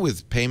now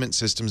with payment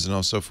systems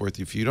and so forth,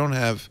 if you don't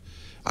have,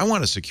 I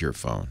want a secure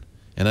phone,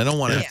 and I don't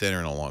want to have to enter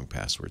in a long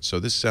password. So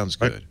this sounds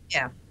good. Right.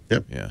 Yeah.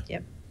 Yep. Yeah.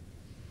 Yep.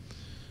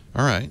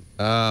 All right.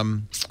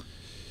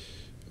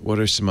 What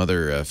are some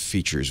other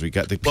features we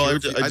got?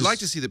 I'd like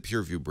to see the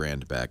PureView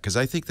brand back because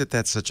I think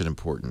that's such an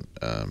important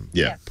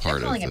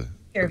part of the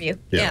PureView.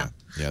 Yeah.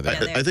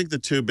 I think the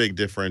two big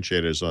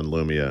differentiators on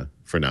Lumia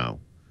for now,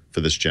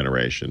 for this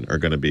generation, are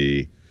going to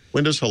be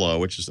Windows Hello,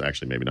 which is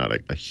actually maybe not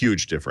a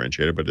huge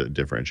differentiator, but a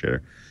differentiator,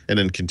 and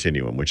then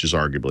Continuum, which is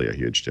arguably a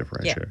huge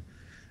differentiator.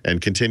 Yeah.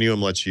 And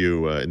Continuum lets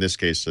you, in this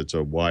case, it's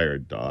a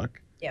wired dock.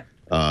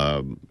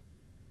 Yeah.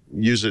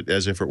 Use it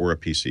as if it were a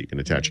PC. You can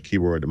attach a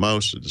keyboard, a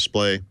mouse, a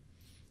display,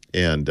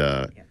 and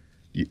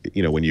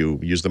when you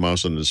use the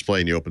mouse on the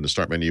display and you open the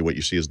start menu, what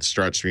you see is the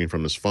start screen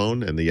from this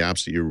phone, and the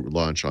apps that you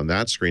launch on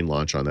that screen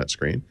launch on that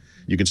screen.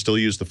 You can still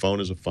use the phone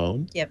as a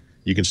phone. Yep.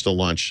 You can still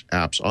launch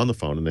apps on the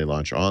phone, and they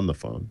launch on the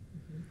phone.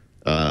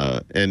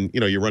 And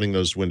you're running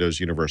those Windows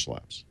Universal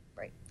apps.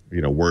 Right.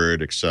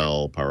 Word,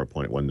 Excel,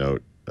 PowerPoint,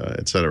 OneNote,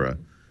 etc.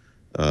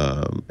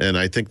 And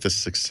I think the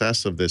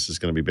success of this is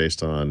going to be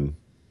based on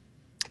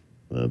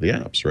the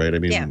apps, right? I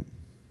mean,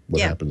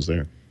 what happens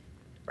there?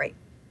 Right.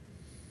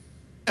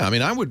 Yeah, I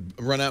mean, I would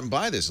run out and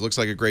buy this. It looks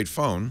like a great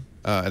phone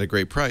at a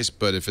great price,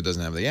 but if it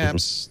doesn't have the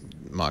apps,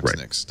 Mox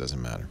Nix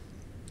doesn't matter.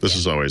 This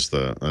is always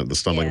the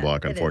stumbling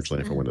block, it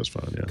unfortunately, for Windows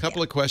Phone. Yeah. A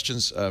couple of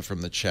questions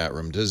from the chat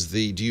room. Do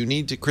you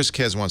need to? Chris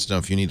Kez wants to know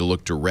if you need to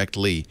look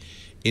directly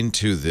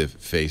into the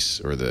face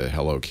or the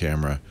Hello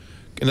camera.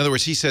 In other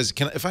words, he says,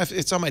 if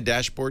it's on my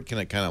dashboard, can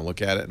I kind of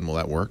look at it and will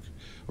that work?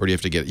 Or do you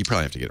have to you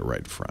probably have to get it right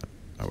in front,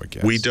 I would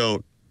guess. We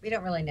don't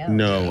really know.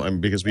 No,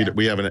 because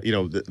we haven't.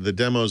 The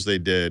demos they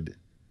did,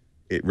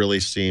 it really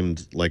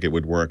seemed like it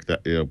would work.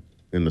 That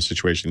in the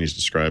situation he's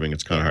describing,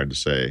 it's kind of hard to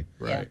say.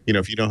 Right.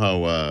 If you know how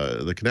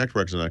the Kinect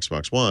works on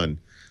Xbox One,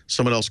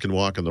 someone else can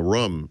walk in the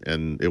room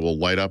and it will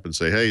light up and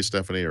say, "Hey,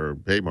 Stephanie," or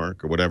 "Hey,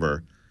 Mark," or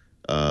whatever.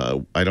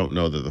 I don't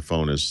know that the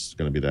phone is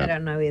going to be that I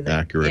don't know either.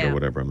 accurate Yeah. or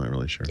whatever. I'm not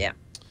really sure. Yeah.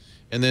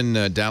 And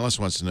then Dallas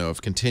wants to know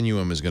if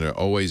Continuum is going to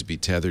always be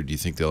tethered. Do you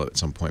think they'll at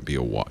some point be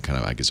a kind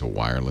of, I guess, a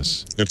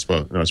wireless? It's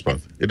both. No, it's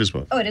both. It is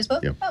both. Oh, it is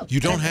both? Yeah. Oh, You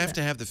don't have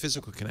to have the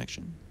physical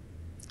connection?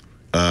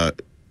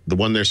 The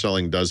one they're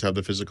selling does have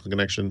the physical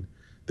connection.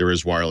 There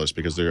is wireless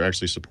because they're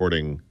actually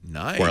supporting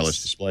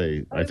wireless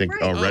display. Oh, I think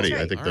right. already. Oh,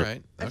 that's I think All they're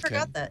right. I Okay.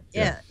 forgot that.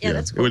 Yeah. Yeah,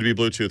 that's cool. It would be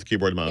Bluetooth,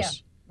 keyboard,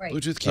 mouse. Right.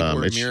 Bluetooth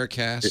keyboard, It's-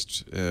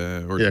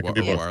 Miracast, or yeah, it could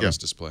be both, wireless yeah.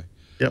 display.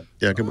 Yep.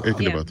 Yeah, it could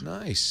do yeah. both.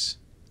 Nice.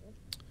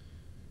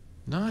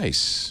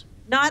 Nice.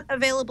 Not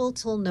available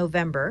till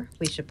November,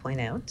 we should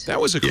point out. That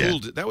was a Yeah. cool.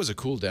 That was a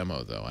cool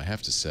demo, though. I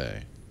have to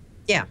say.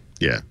 Yeah.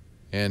 Yeah.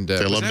 And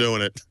They was love that-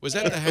 doing it. Was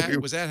that the hack?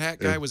 Was that hack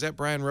guy? Was that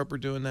Brian Roper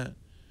doing that?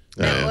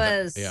 That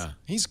was. Yeah,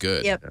 he's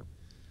good. Yep.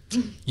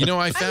 You know,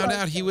 I found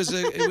love out he was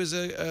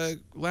a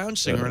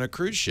lounge singer on a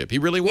cruise ship. He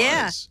really was.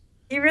 Yeah.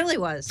 He really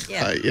was.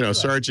 Yeah. You know,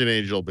 Sergeant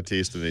Angel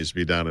Batista needs to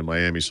be down in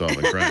Miami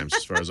solving crimes,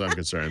 as far as I'm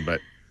concerned.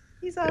 But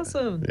He's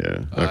awesome.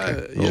 yeah,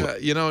 okay. Yeah,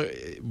 you know,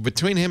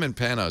 between him and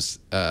Panos,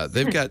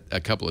 they've got a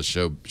couple of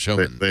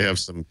showmen. They have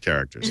some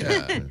characters.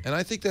 Yeah, and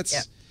I think that's,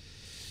 Yeah.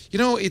 you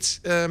know, it's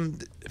there's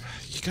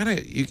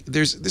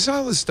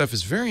all this stuff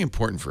is very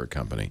important for a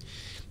company.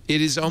 It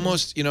is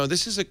almost, you know,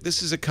 this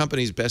is a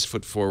company's best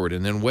foot forward,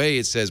 and in a way,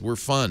 it says we're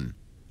fun.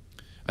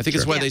 I think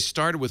it's why Yeah. they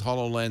started with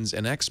HoloLens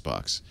and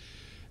Xbox.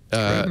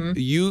 Mm-hmm.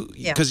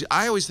 Because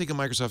I always think of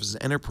Microsoft as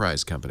an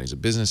enterprise company, as a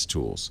business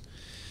tools.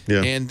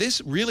 Yeah. And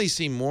this really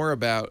seemed more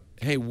about,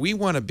 hey, we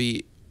want to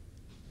be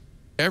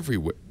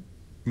everywhere.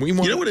 We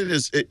want. You know what it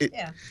is?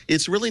 Yeah.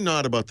 It's really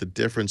not about the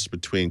difference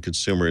between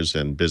consumers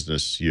and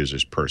business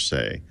users per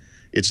se.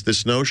 It's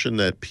this notion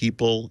that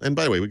people, and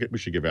by the way, we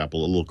should give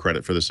Apple a little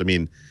credit for this. I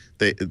mean,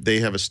 they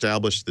have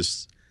established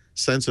this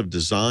sense of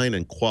design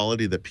and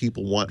quality that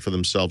people want for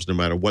themselves no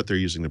matter what they're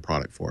using the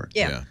product for.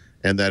 Yeah.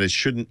 And that it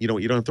shouldn't, you know,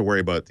 you don't have to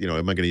worry about, you know,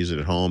 am I going to use it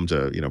at home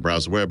to, you know,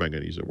 browse the web? Am I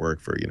going to use it at work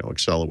for, you know,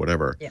 Excel or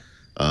whatever? Yeah.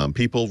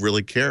 People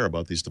really care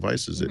about these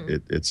devices.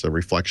 It's a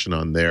reflection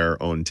on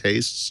their own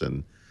tastes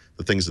and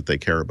the things that they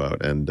care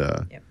about. And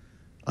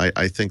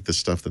I think the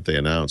stuff that they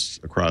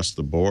announced across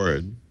the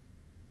board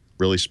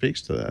really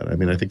speaks to that. I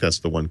mean, I think that's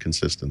the one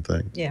consistent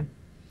thing. Yeah.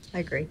 I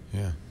agree.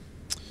 Yeah.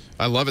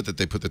 I love it that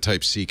they put the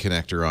Type-C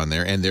connector on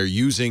there, and they're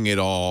using it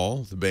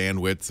all, the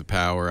bandwidth, the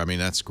power. I mean,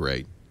 that's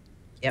great.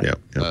 Yep.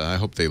 Yeah. I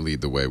hope they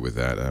lead the way with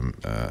that.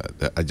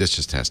 This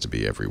just has to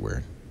be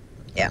everywhere.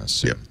 Yeah.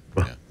 Soon.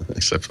 Well,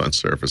 except on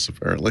Surface,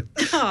 apparently.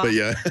 But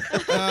yeah.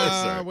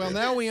 Well,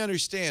 now we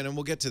understand, and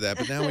we'll get to that.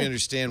 But now we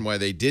understand why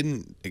they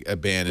didn't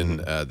abandon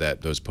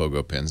those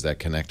pogo pins. That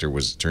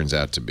connector turns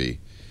out to be.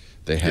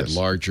 They had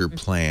larger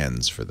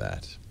plans for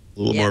that. A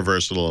little more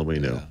versatile than we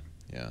knew.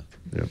 Yeah.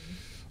 Yeah.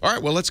 All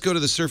right. Well, let's go to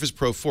the Surface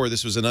Pro 4.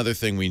 This was another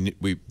thing we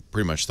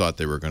pretty much thought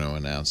they were going to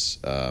announce.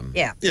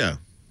 Yeah. Yeah.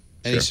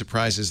 Any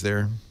surprises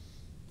there?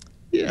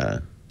 Yeah.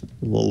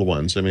 Little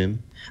ones. I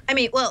mean,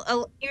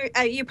 well,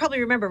 you probably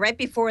remember right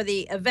before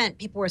the event,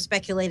 people were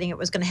speculating it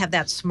was going to have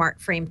that smart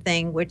frame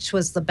thing, which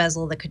was the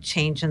bezel that could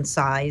change in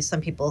size.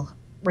 Some people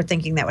were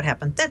thinking that would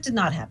happen. That did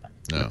not happen.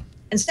 No.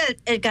 Instead,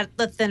 it got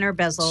the thinner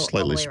bezel. all the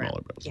slightly way smaller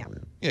around. bezel.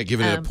 Yeah,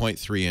 giving it a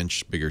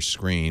 0.3-inch bigger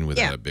screen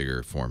without a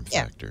bigger form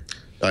factor.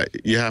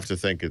 You have to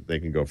think they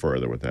can go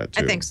further with that,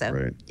 too. I think so.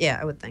 Right? Yeah,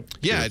 I would think.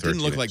 Yeah, it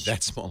didn't look 13 like inch.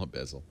 that small a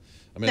bezel.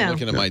 I mean, No. I'm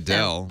looking at my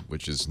Dell,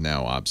 which is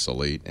now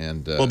obsolete,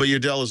 and Well, but your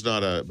Dell is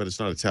not it's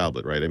not a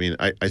tablet, right? I mean,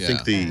 I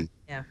think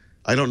Yeah.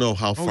 I don't know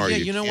how far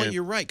you know what? can-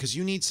 You're right, because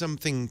you need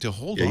something to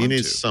hold Yeah, on you need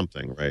to.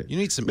 something, right? You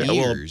need some Yeah, well,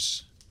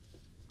 ears.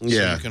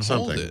 Yeah, you can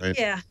something, hold it. right?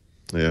 Yeah.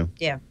 Yeah.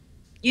 Yeah.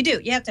 You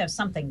do. You have to have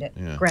something to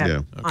Yeah. grab Yeah.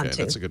 Okay, onto.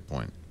 that's a good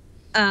point.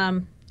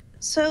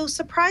 So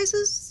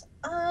surprises.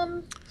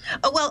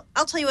 Well,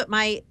 I'll tell you what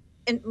my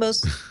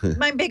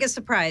biggest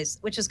surprise,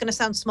 which is going to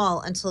sound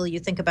small until you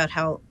think about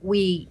how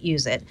we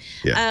use it.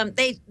 Yeah.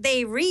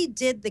 They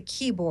redid the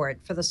keyboard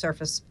for the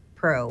Surface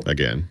Pro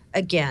Again.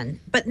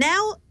 but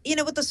now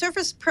with the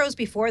Surface Pros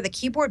before, the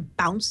keyboard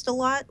bounced a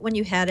lot when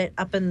you had it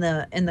up in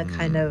the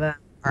kind of Well,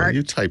 arc.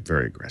 you type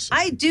very aggressive.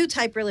 I do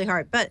type really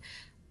hard, but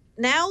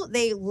now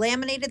they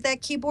laminated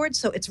that keyboard,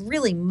 so it's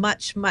really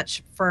much,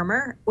 much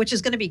firmer, which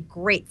is going to be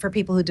great for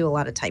people who do a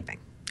lot of typing.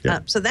 Yeah.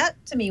 So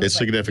that to me was It's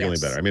significantly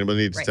yes. better. I mean, we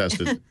need to Right.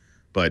 test it,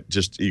 but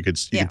just you could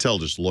tell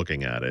just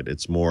looking at it,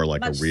 it's more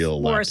like Much a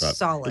real more laptop.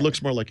 solid. It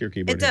looks more like your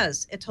keyboard. It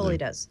does. It totally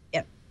does.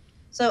 Yep.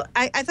 So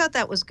I thought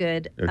that was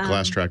good. A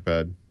glass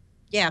trackpad.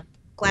 Yeah,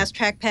 glass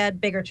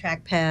trackpad, bigger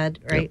trackpad,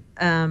 right?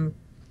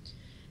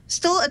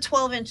 Still a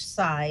 12-inch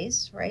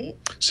size, right?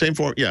 Same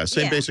form,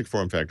 same Yeah. basic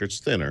form factor. It's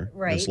thinner,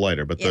 Right. it's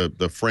lighter, but Yeah.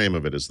 the frame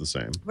of it is the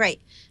same.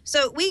 Right.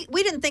 So we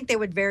didn't think they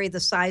would vary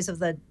the size of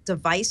the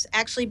device,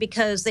 actually,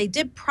 because they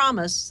did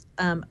promise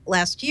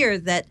last year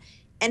that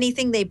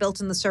anything they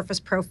built in the Surface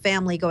Pro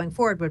family going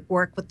forward would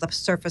work with the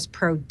Surface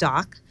Pro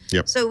dock.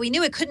 Yep. So we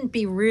knew it couldn't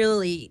be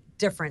really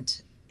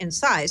different in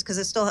size because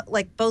it's still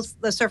like both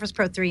the Surface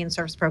Pro 3 and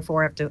Surface Pro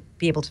 4 have to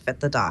be able to fit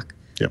the dock.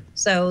 Yep.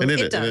 So And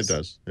it does. And it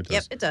does. It does.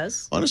 Yep, it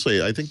does.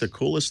 Honestly, I think the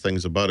coolest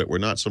things about it were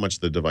not so much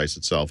the device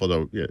itself,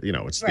 although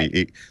it's Right.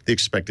 the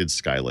expected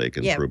Skylake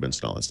Yep. improvements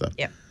and all that stuff.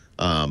 Yep.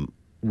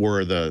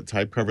 Were the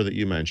type cover that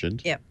you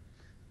mentioned. Yep.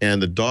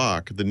 And the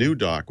dock, the new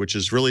dock, which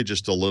is really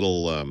just a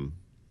little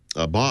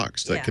a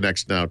box that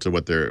connects now to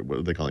what they're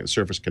calling it,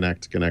 Surface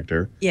Connect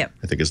connector. Yep.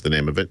 I think is the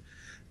name of it,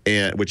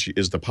 and which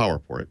is the power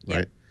port, right?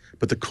 Yep.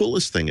 But the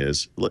coolest thing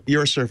is,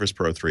 you're a Surface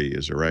Pro 3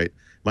 user, right?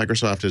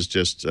 Microsoft has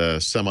just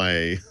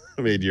semi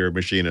made your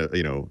machine,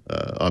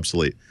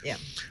 obsolete. Yeah.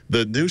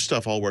 The new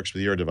stuff all works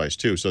with your device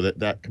too, so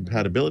that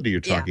compatibility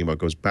you're talking about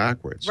goes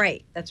backwards.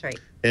 Right. That's right.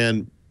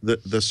 And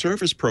the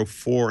Surface Pro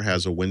 4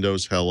 has a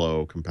Windows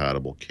Hello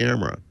compatible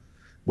camera.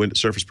 When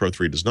Surface Pro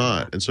 3 does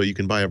not. And so you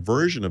can buy a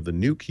version of the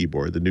new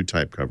keyboard, the new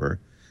type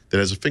cover, that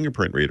has a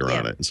fingerprint reader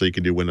on it. And so you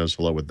can do Windows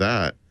Hello with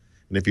that.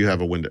 And if you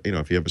have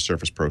if you have a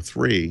Surface Pro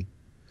 3,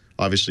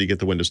 obviously you get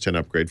the Windows 10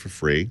 upgrade for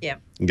free. Yeah.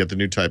 And get the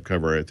new type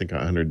cover, I think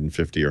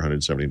 $150 or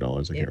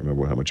 $170. I can't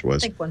remember how much it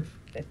was. I think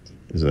 150.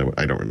 Is that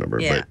I don't remember.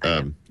 Yeah,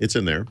 but it's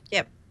in there.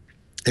 Yep.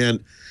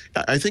 And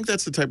I think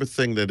that's the type of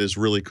thing that is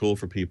really cool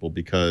for people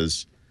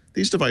because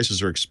these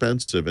devices are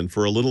expensive. And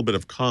for a little bit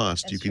of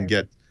cost, you can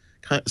get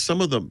some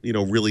of the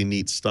really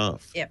neat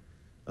stuff. Yep.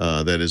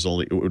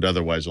 That would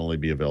otherwise only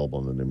be available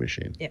in the new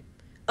machine. Yep.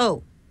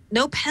 Oh,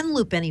 no pen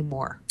loop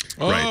anymore.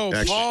 Oh,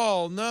 right.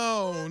 Paul,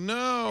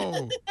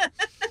 no.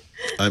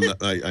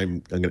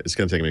 It's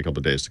gonna take me a couple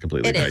of days to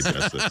completely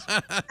digest this.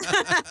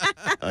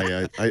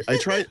 I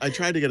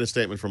tried to get a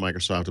statement from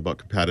Microsoft about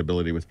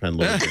compatibility with pen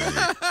loop.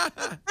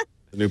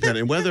 The new pen,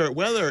 and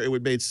whether it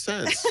would make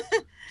sense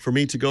for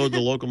me to go to the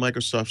local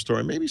Microsoft store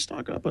and maybe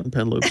stock up on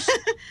pen loops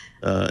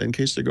in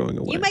case they're going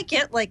away. You might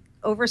get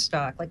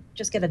overstock,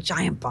 just get a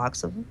giant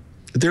box of them.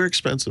 They're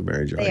expensive,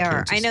 Mary Jo. They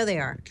are. I know they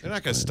are. They're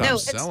not going to stop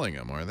selling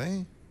them, are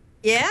they?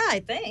 Yeah, I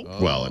think.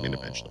 Oh. Well, I mean,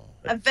 eventually.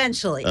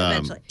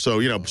 Eventually.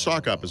 So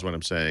stock up is what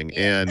I'm saying,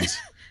 and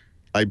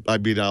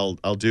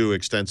I'll do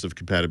extensive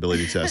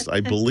compatibility tests. I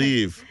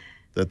believe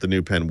that the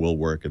new pen will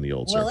work in the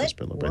old Surface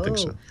pen loop. I think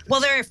so. Well,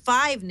 there are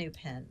 5 new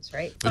pens,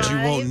 right? But you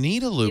won't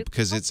need a loop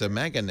because it's a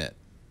magnet.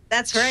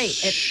 That's right.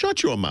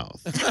 Shut your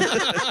mouth.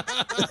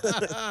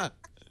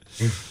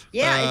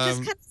 Yeah,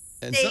 it just kind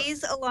of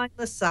stays along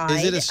the side.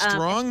 Is it a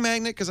strong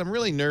magnet? Because I'm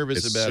really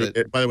nervous about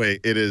it. By the way,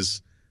 it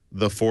is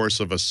the force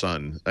of a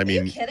sun. I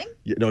mean, are you kidding?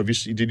 No,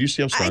 did you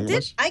see how strong it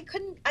was? I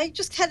couldn't. I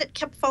just had it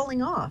kept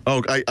falling off.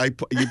 Oh, I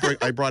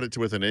brought it to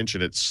within an inch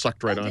and it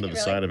sucked right onto the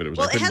side of it. It was.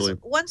 Well,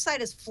 one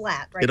side is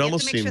flat, right? It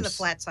almost seems. Sure the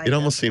flat side. It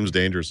almost seems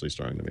dangerously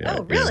strong to me.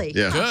 Oh, really?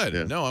 Yeah. Good.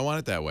 Yeah. No, I want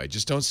it that way.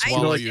 Just don't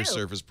swallow your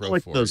Surface Pro 4.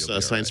 Like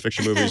those science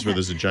fiction movies where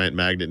there's a giant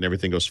magnet and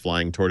everything goes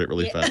flying toward it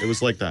really fast. It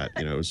was like that.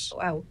 It was.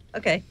 Wow.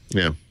 Okay.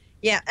 Yeah.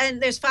 Yeah,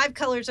 and there's 5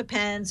 colors of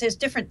pens. There's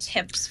different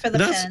tips for the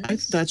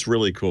pens. That's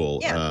really cool.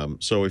 Yeah.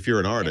 So if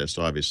you're an artist,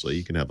 obviously,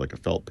 you can have like a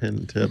felt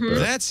pen tip.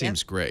 That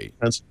seems great.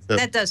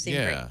 That does seem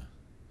great.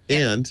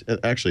 And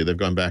actually, they've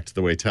gone back to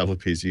the way tablet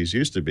PCs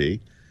used to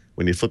be.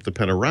 When you flip the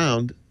pen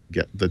around,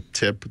 get the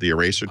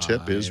eraser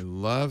tip is an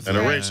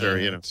eraser,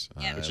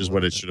 which is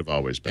what it should have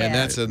always been. And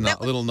that's a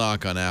little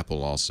knock on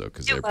Apple also,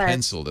 because their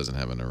pencil doesn't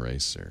have an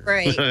eraser.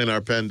 Right. And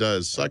our pen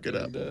does. Suck it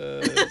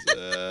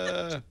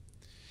up.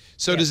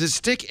 So does it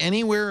stick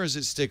anywhere, or does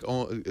it stick?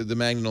 The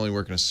magnet only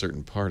work in a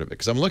certain part of it?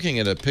 Because I'm looking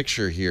at a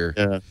picture here.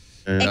 Yeah.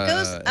 It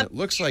goes up. It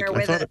looks like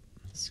I thought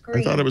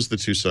it was the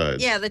 2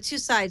 sides. Yeah, the 2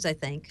 sides, I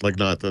think. Like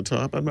not the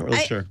top. I'm not really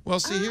sure. Well,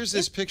 see, here's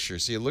this picture.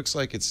 See, it looks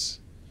like it's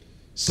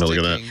sticking.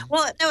 sticking. Look at that.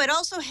 Well, no, it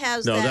also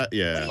has that.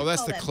 Yeah. Oh,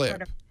 that's the clip.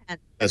 Sort of pen?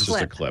 That's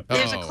just a clip.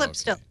 There's a clip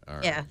still.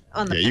 Right. Yeah,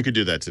 on the pen. You could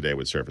do that today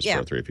with Surface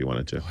Pro 3 if you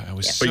wanted to. Oh, I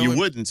was but you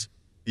wouldn't.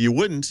 You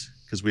wouldn't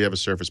because we have a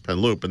Surface Pen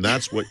Loop, and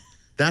that's what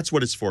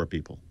it's for,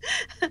 people.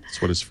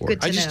 That's what it's for.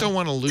 I just don't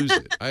want to lose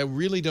it. I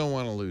really don't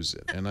want to lose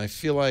it, and I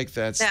feel like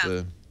that's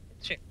the.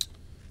 True.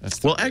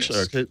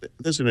 Actually,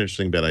 there's an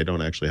interesting bit I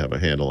don't actually have a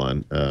handle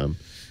on.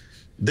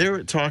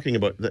 They're talking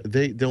about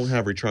they don't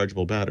have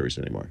rechargeable batteries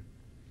anymore.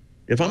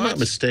 If I'm not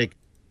mistaken,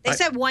 they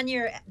said 1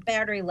 year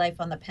battery life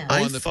on the pen.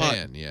 On the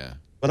pen, yeah.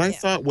 But I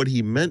thought what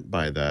he meant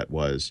by that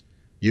was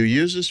you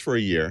use this for a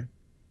year,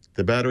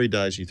 the battery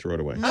dies, you throw it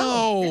away.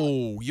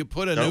 No, you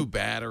put a new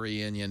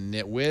battery in, you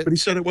nitwit. But he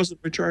said it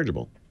wasn't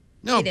rechargeable.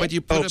 No, but you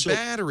put a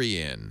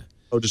battery in.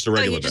 Oh, just a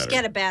regular battery. You just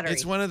get a battery.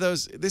 It's one of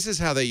those. This is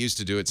how they used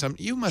to do it.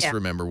 You must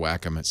remember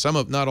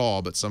Wacom. Not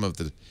all, but some of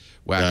the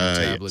Wacom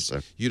tablets.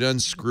 Yes, you'd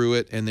unscrew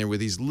it, and there were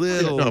these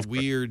little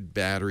weird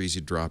batteries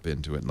you'd drop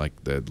into it,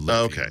 like the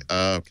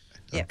lithium.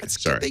 Yeah.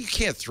 Sorry. You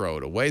can't throw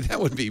it away.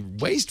 That would be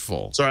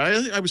wasteful.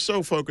 Sorry, I was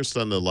so focused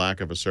on the lack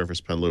of a Surface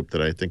Pen Loop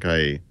that I think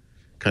I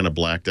kind of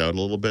blacked out a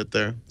little bit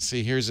there.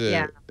 See, here's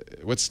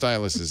what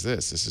stylus is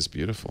this? This is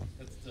beautiful.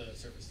 That's the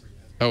Surface 3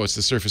 pen. Oh, it's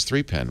the Surface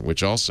 3 pen,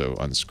 which also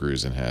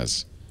unscrews and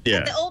has.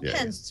 Yeah, the old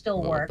pens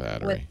still work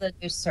battery. with the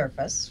new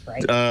Surface,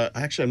 right?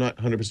 Actually, I'm not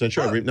 100%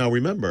 sure. Now,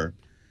 remember,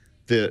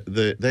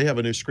 they have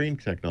a new screen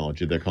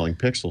technology they're calling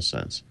Pixel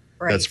Sense.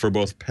 Right. That's for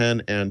both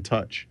pen and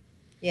touch.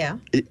 Yeah.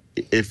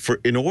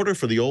 In order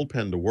for the old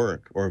pen to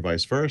work, or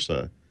vice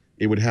versa,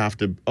 it would have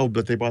to. Oh,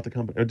 but they bought the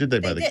company. Or did they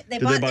buy the? Did. They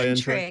did bought they buy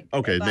Intrig.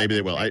 Okay, maybe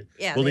they will. Intrig.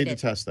 Yeah, we'll they need did.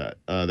 to test that.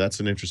 That's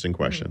an interesting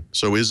question.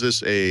 So, is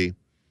this an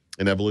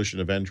evolution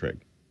of Intrig?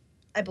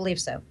 I believe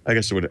so. I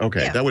guess it would.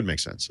 Okay, Yeah. that would make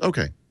sense.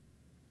 Okay.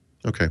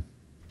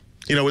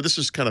 You know, this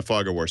is kind of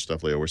fog of war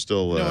stuff, Leo. We're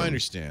still. No, I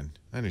understand.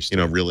 You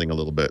know, reeling a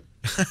little bit.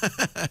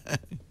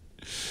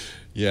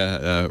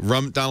 Yeah,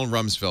 Donald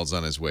Rumsfeld's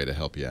on his way to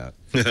help you out.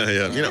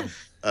 Yeah, you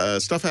know,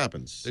 stuff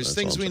happens. There's That's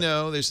things all I'm we saying.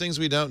 know, there's things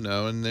we don't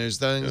know, and there's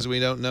things we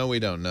don't know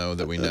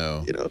that we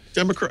know. You know,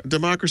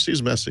 democracy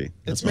is messy.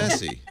 It's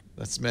messy.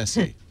 That's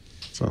messy.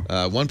 So.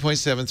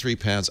 1.73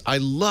 pounds. I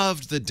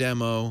loved the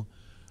demo,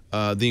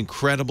 the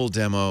incredible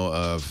demo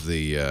of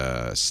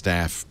the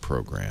staff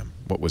program.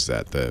 What was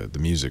that? The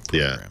music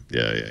program.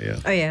 Yeah.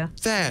 Oh yeah.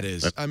 That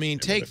is, I mean,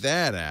 take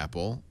that,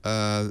 Apple.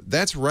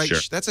 That's right. Sure.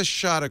 That's a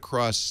shot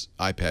across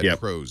iPad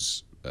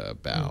Pro's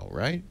bow,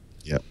 right?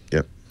 Yep.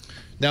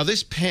 Now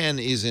this pen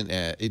isn't.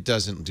 It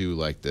doesn't do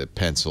like the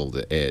pencil,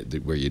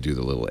 where you do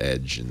the little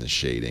edge and the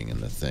shading and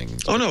the thing.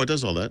 Oh no, it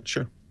does all that.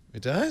 Sure.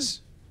 It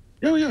does.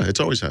 Oh yeah, it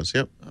always has.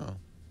 Yep. Oh.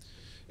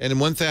 And in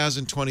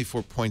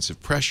 1,024 points of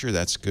pressure.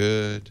 That's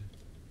good.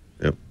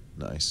 Yep.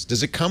 Nice.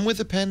 Does it come with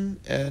a pen?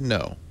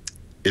 No.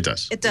 It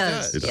does. It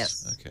does. It does.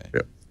 Yes. Okay.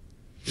 Yep.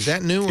 Is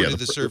that new, or Yeah, did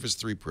the Surface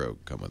 3 Pro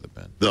come with a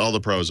pen? All the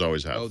pros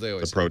always have. Oh, they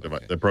always the pro have, device.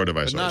 okay. The pro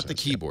device, But not always the has,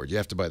 keyboard. You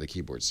have to buy the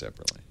keyboard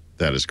separately.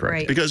 Yeah. That is correct.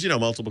 Right. Because you know,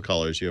 multiple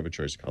colors. You have a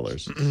choice of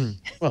colors.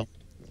 Well,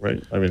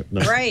 right. I mean,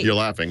 no, Right. You're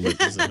laughing, but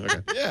this is,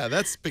 okay. Yeah,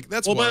 that's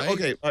Well, why. but,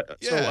 okay.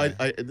 So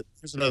Yeah.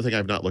 here's another thing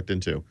I've not looked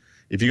into.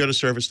 If you go to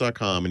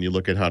Surface.com and you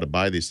look at how to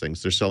buy these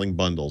things, they're selling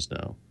bundles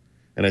now,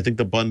 and I think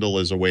the bundle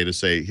is a way to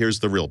say, here's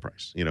the real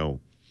price. You know,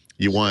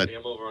 you want.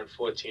 I'm over on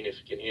 14 if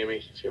you can hear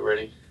me, if you're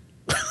ready.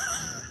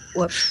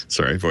 Whoops.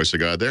 Sorry, voice of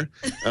God there.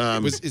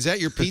 Is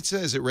that your pizza?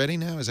 Is it ready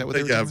now? Is that what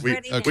they're Yeah, doing?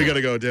 Ready we now. got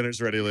to go.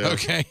 Dinner's ready, Leo.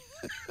 Okay.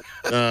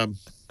 I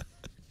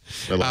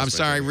lost I'm my sorry, train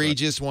of thought.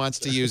 Regis wants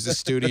to use the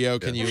studio.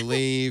 Can you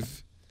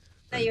leave?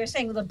 No, you're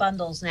saying the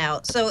bundles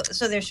now. So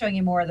they're showing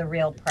you more of the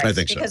real price. I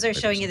think so. Because they're I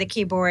think showing so. you the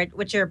keyboard,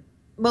 which you're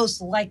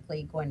most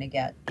likely going to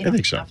get. You I don't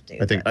think so. have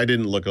to, I think but- I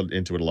didn't look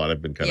into it a lot.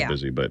 I've been kind Yeah. of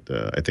busy, but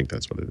I think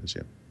that's what it is.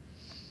 Yeah.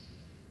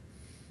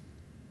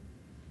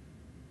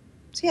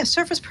 So yeah,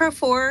 Surface Pro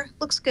 4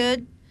 looks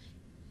good.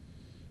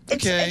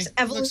 Okay, It's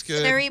looks good.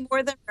 evolutionary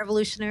more than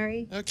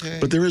revolutionary. Okay.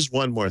 But there is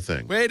one more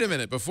thing. Wait a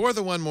minute. Before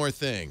the one more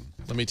thing,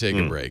 let me take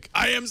a break.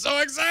 I am so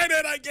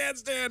excited. I can't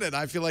stand it.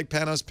 I feel like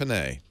Panos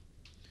Panay.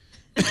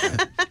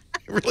 I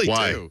really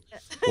Why? do.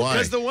 Why?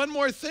 Because the one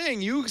more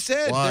thing you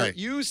said, Why?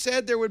 you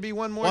said there would be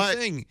one more Why?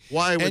 thing.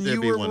 Why would and there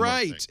you be were one more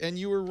right. thing? And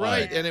you were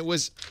Why? right. And it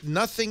was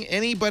nothing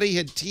anybody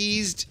had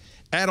teased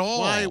at all.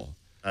 Why?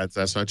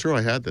 That's not true.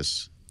 I had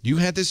this. You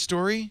had this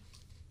story?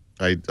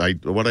 I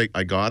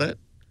got it.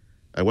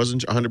 I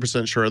wasn't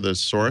 100% sure of the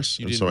source,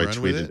 You and so I didn't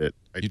run with tweeted it.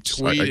 You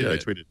I tweeted did. I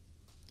it. tweeted.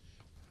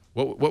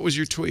 What was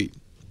your tweet?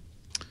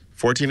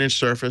 14-inch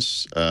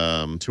Surface,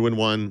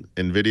 2-in-1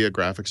 NVIDIA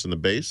graphics in the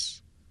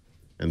base,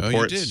 and Oh, you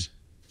ports. did.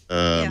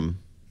 Um,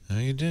 Oh,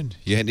 you did.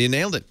 You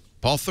nailed it.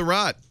 Paul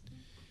Thurrott.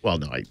 Well,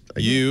 no, I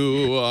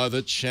You are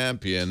the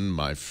champion,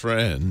 my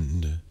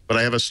friend. but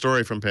I have a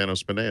story from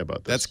Panos Panay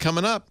about this. That's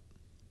coming up.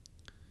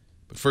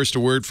 But first, a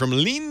word from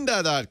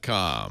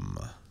Lynda.com.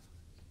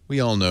 We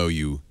all know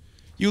you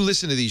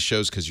listen to these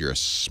shows because you're a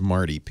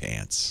smarty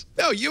pants.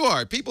 No, you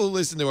are. People who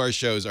listen to our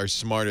shows are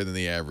smarter than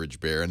the average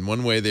bear. And one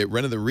of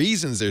the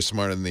reasons they're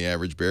smarter than the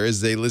average bear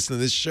is they listen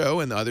to this show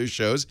and other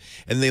shows,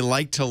 and they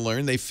like to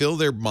learn. They fill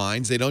their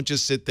minds. They don't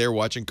just sit there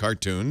watching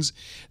cartoons.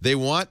 They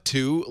want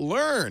to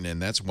learn.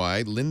 And that's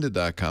why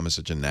Lynda.com is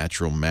such a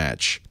natural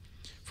match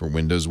for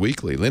Windows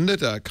Weekly.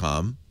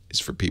 Lynda.com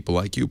is for people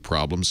like you,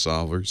 problem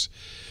solvers,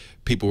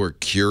 people who are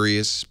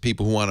curious,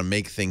 people who want to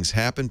make things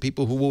happen,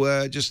 people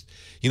who just,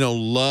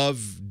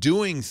 love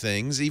doing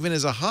things, even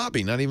as a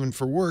hobby, not even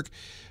for work.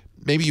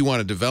 Maybe you want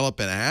to develop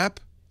an app.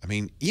 I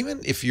mean,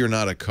 even if you're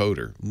not a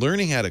coder,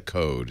 learning how to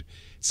code,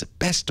 it's the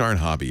best darn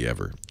hobby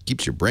ever. It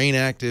keeps your brain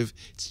active,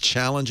 it's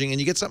challenging, and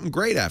you get something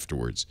great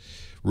afterwards.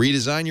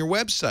 Redesign your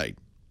website,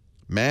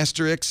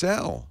 master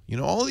Excel.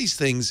 All these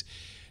things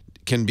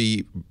can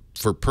be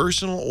for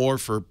personal or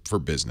for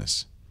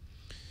business.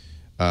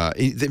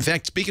 In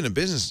fact, speaking of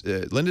business,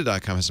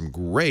 Lynda.com has some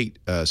great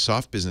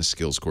soft business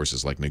skills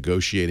courses like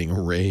negotiating a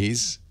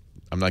raise.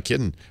 I'm not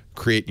kidding.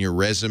 Creating your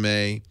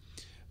resume,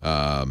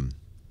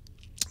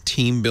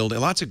 team building,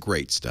 lots of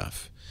great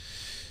stuff.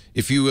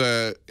 If you,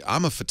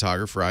 I'm a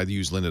photographer. I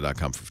use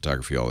Lynda.com for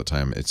photography all the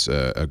time. It's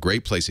a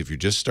great place if you're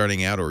just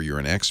starting out or you're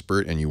an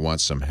expert and you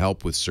want some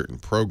help with certain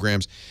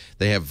programs.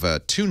 They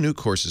have 2 new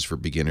courses for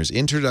beginners,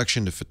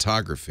 Introduction to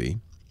Photography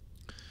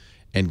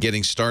and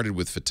Getting Started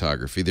with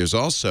Photography. There's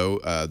also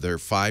their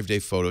 5-day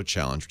photo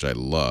challenge, which I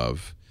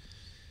love.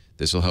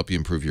 This will help you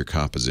improve your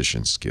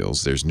composition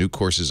skills. There's new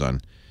courses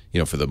on,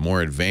 for the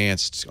more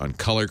advanced, on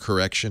color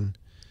correction,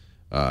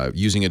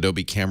 using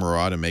Adobe Camera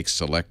Raw to make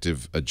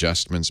selective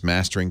adjustments,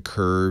 mastering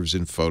curves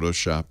in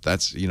Photoshop.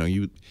 That's,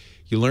 you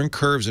learn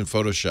curves in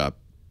Photoshop,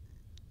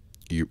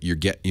 you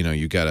got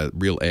a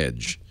real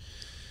edge.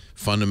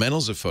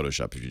 fundamentals of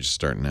Photoshop if you're just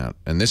starting out.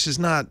 And this is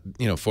not,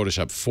 you know,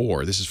 Photoshop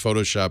 4. This is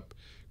Photoshop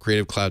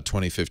Creative Cloud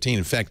 2015.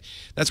 In fact,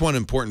 that's one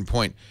important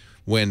point.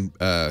 When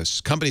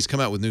companies come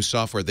out with new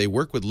software, they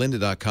work with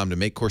lynda.com to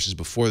make courses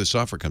before the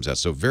software comes out.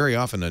 So very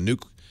often the new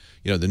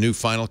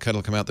Final Cut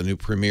will come out, the new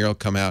Premiere will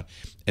come out,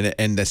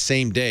 and the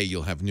same day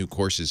you'll have new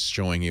courses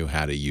showing you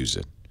how to use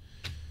it.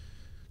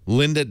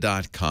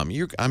 Lynda.com.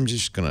 You're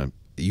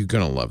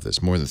gonna love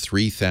this. More than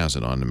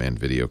 3,000 on-demand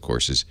video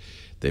courses.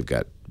 They've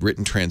got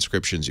written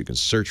transcriptions. You can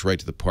search right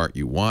to the part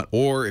you want.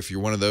 Or if you're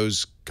one of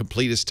those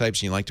completist types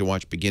and you like to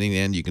watch beginning to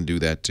end, you can do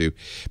that too.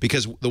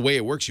 Because the way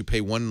it works, you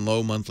pay one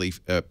low monthly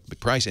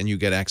price and you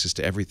get access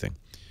to everything.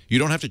 You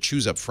don't have to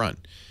choose up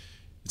front.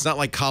 It's not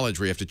like college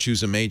where you have to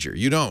choose a major.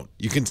 You don't.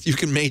 You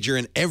can major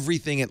in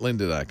everything at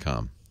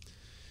lynda.com.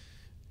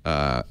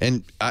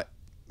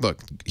 Look,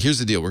 here's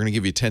the deal. We're going to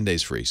give you 10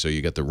 days free. So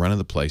you get the run of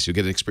the place. You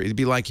get an experience. It'd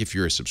be like if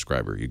you're a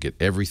subscriber. You get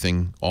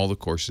everything, all the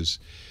courses.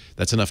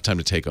 That's enough time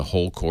to take a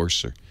whole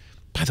course. Or,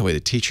 by the way, the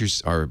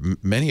teachers are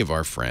many of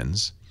our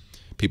friends,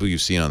 people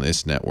you've seen on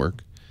this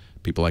network,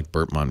 people like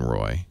Burt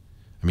Monroy.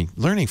 I mean,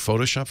 learning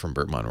Photoshop from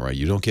Burt Monroy,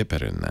 you don't get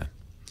better than that.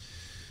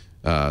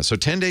 So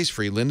 10 days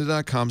free,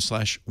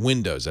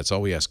 lynda.com/windows. That's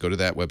all we ask. Go to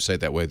that website.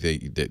 That way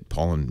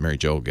Paul and Mary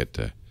Jo will get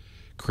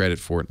credit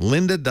for it.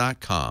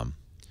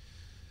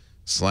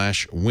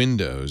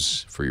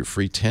 lynda.com/windows for your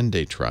free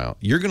 10-day trial.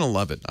 You're going to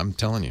love it. I'm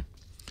telling you.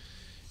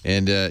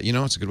 And, you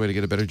know, it's a good way to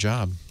get a better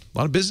job. A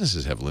lot of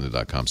businesses have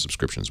lynda.com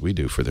subscriptions. We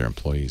do for their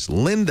employees.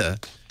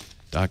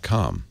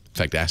 Lynda.com. In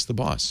fact, ask the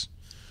boss.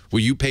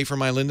 Will you pay for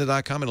my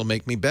lynda.com? It'll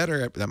make me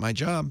better at my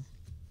job.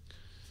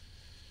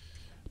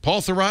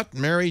 Paul Thurrott,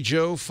 Mary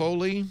Jo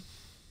Foley.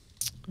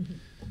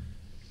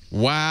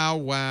 Wow,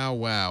 wow,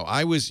 wow.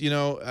 I was, you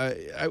know,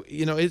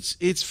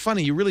 it's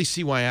funny. You really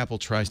see why Apple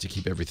tries to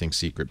keep everything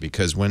secret,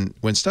 because when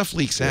stuff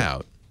leaks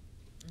out,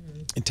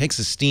 it takes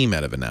the steam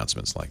out of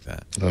announcements like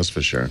that. That's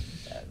for sure.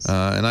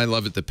 And I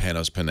love it that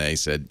Panos Panay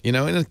said, you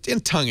know,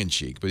 in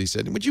tongue-in-cheek, but he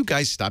said, would you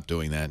guys stop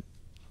doing that?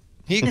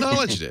 He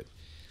acknowledged it,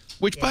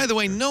 which, by the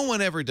way, no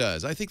one ever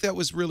does. I think that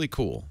was really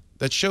cool.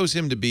 That shows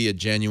him to be a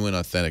genuine,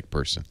 authentic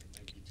person.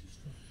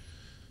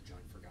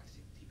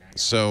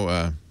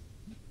 So,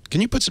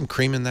 can you put some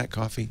cream in that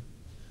coffee?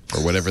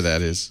 Or whatever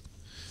that is?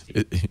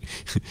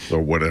 Or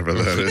whatever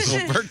that is.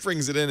 Well, Bert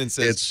brings it in and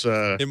says,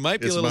 it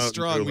might be a little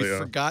strong. We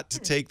forgot to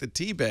take the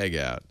tea bag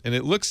out. And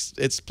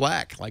it's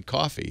black, like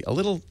coffee. A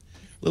little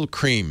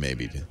cream,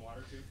 maybe.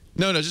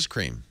 No, just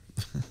cream.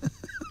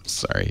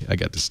 Sorry, I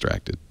got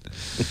distracted.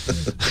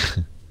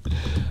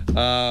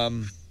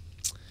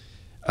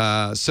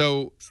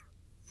 So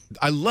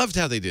I loved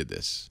how they did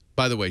this.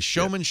 By the way,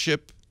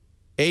 showmanship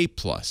A+.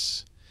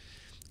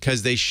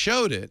 Because they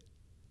showed it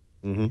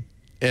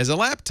as a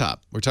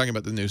laptop. We're talking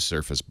about the new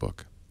Surface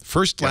Book.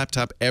 First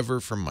laptop ever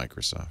from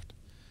Microsoft.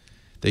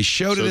 They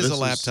showed it as a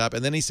laptop,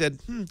 and then he said,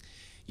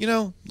 you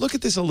know, look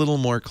at this a little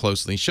more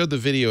closely. He showed the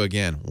video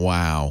again.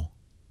 Wow.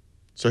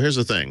 So here's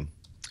the thing.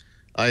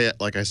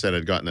 Like I said,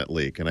 I'd gotten that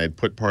leak, and I'd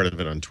put part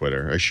of it on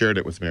Twitter. I shared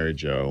it with Mary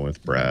Jo and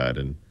with Brad,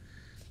 and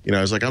you know,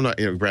 I was like, I'm not.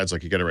 You know, Brad's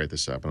like, you got to write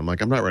this up, and I'm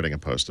like, I'm not writing a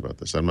post about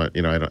this. I'm not.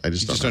 You know, I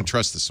just don't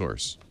trust the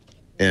source.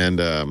 And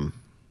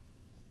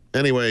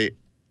anyway,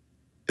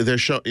 they're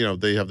you know,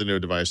 they have the new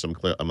device. I'm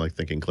like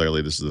thinking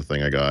clearly this is the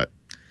thing I got,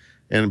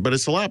 but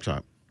it's a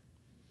laptop.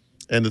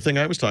 And the thing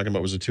I was talking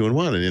about was a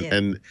 2-in-1,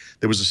 and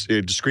there was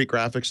a discrete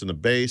graphics in the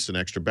base, an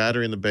extra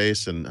battery in the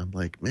base, and I'm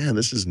like, man,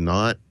 this is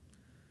not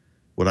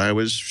what I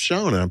was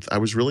shown. And I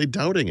was really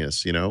doubting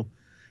this, you know.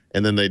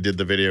 And then they did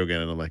the video again,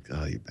 and I'm like,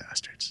 oh, you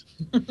bastards.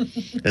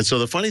 And so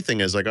the funny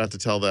thing is, I got to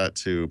tell that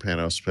to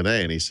Panos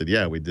Panay, and he said,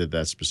 yeah, we did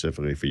that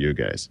specifically for you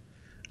guys.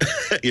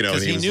 You know,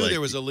 because he knew like,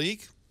 there was a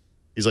leak.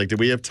 He's like, did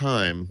we have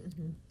time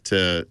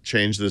to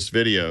change this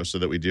video so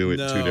that we do it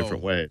 2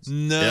 different ways?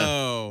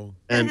 No.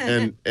 Yeah.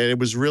 And it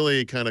was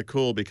really kind of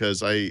cool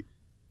because it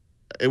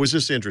was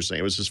just interesting.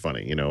 It was just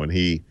funny, you know. And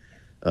we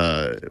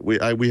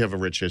have a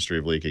rich history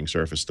of leaking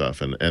Surface stuff,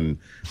 and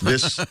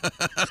this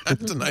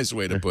that's a nice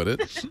way to put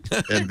it.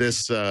 And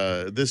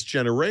this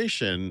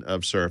generation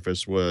of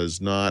Surface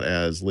was not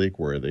as leak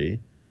worthy,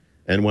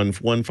 and when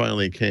one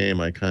finally came,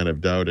 I kind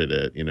of doubted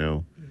it, you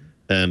know.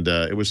 And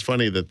it was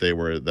funny that they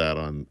were that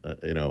on,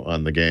 you know,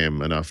 on the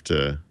game enough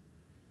to,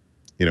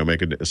 you know,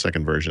 make a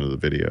second version of the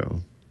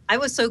video. I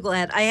was so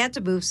glad. I had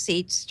to move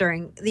seats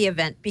during the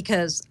event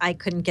because I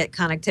couldn't get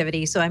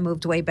connectivity, so I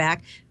moved way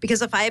back.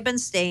 Because if I had been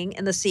staying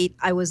in the seat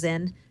I was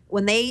in,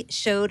 when they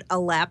showed a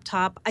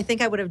laptop, I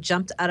think I would have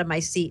jumped out of my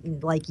seat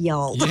and like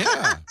yelled.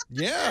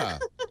 Yeah.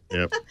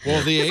 Yep.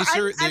 Well, the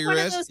Acer, I'm your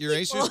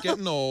Acer's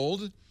getting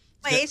old.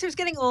 My Acer's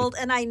getting old,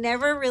 and I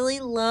never really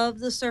loved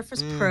the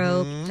Surface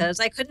Pro because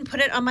I couldn't put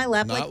it on my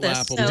lap like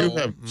this.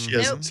 Lappable. She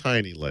has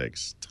tiny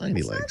legs.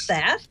 Tiny legs. Not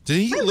that. Did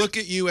he look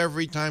at you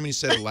every time he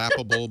said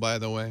lappable, by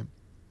the way?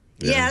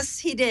 Yeah. Yes,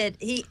 he did.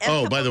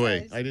 Oh, by the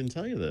way, I didn't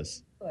tell you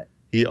this. What?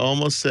 He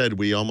almost said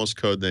we almost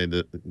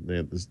codenamed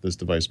this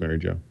device Mary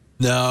Jo.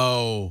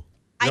 No.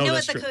 I know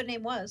what the code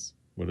name was.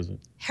 What is it?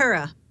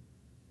 Hera.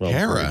 Well,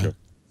 Hera?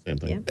 Same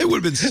thing. Yeah. It would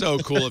have been so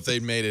cool if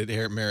they'd made it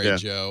here, Mary Yeah.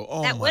 Jo.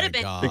 Oh, That would my have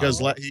been God. Because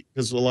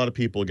a lot of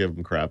people give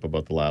him crap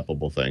about the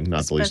lappable thing,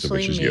 not the least of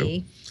which is Especially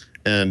you. me.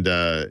 And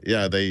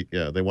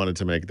they wanted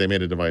to they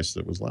made a device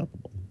that was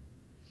lappable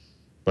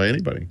by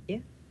anybody, Yeah,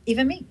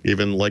 even me.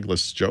 even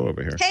legless Joe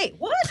over here. Hey,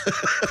 what?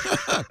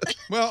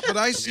 Well, but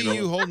I see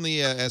you holding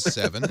the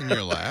S7 in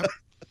your lap.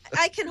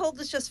 I can hold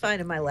this just fine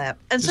in my lap.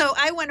 And so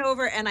I went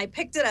over and I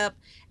picked it up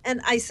and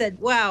I said,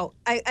 wow.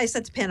 I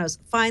said to Panos,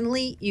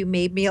 finally, you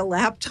made me a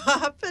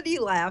laptop. And he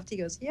laughed. He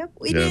goes, yep,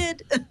 we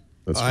did.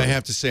 That's I funny.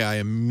 have to say, I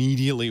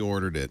immediately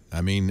ordered it.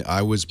 I mean,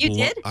 I was You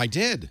did? I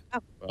did.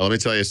 Well, let me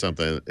tell you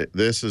something.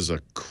 This is a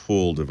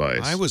cool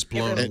device. I was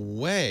blown And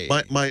away.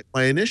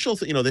 My initial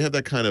thing, they have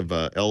that kind of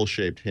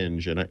L-shaped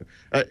hinge, and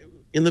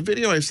in the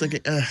video I was thinking,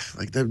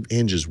 like that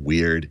hinge is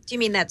weird. Do you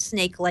mean that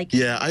snake-like?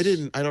 Yeah, I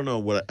don't know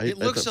what it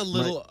looks a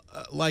little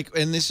like,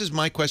 and this is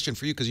my question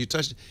for you because you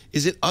touched.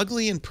 Is it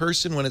ugly in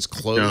person when it's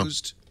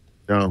closed?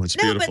 No, it's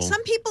beautiful. But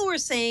some people were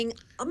saying,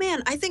 oh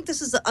man, I think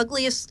this is the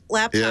ugliest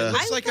laptop. Yeah. It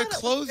looks like a thought it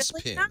looked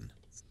clothespin. nice.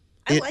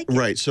 I like it.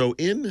 Right. So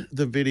in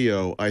the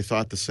video, I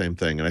thought the same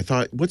thing, and I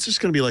thought, what's this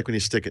going to be like when you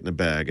stick it in a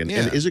bag? And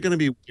is it going to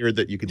be weird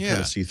that you can kind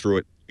of see through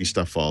it?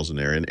 Stuff falls in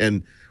there,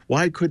 and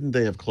why couldn't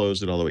they have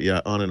closed it all the way?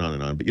 Yeah, on and on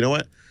and on. But you know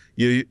what?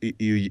 You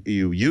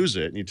use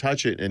it and you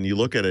touch it and you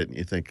look at it and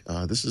you think,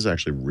 this is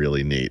actually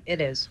really neat. It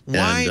is.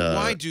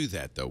 Why do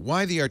that though?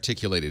 Why the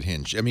articulated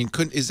hinge? I mean,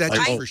 is that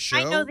just for show?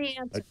 I know the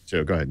answer.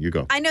 So go ahead, you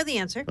go. I know the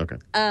answer. Okay.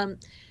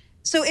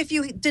 So if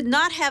you did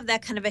not have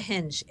that kind of a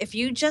hinge, if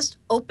you just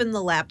open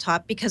the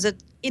laptop because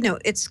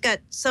it's got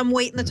some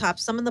weight in the top,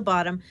 some in the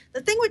bottom,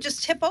 the thing would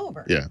just tip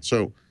over. Yeah.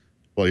 So,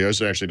 well,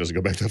 yours actually doesn't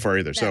go back that far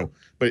either. No. So,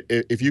 but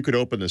if you could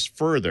open this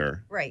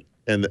further, Right.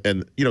 and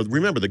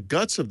remember the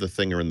guts of the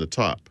thing are in the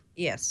top.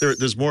 Yes.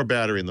 There's more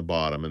battery in the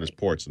bottom and there's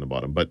ports in the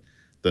bottom, but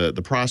the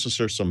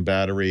processor, some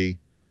battery,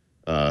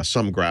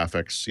 some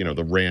graphics,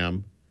 the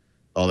RAM,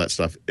 all that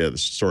stuff, the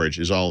storage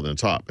is all in the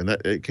top, and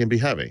that it can be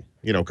heavy,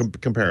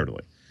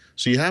 comparatively.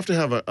 So you have to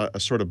have a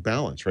sort of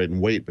balance, right,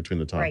 and weight between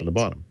the top and the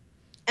bottom.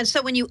 And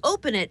so when you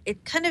open it,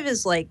 it kind of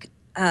is like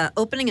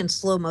opening in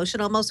slow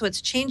motion almost. So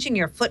it's changing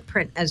your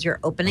footprint as you're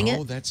opening it.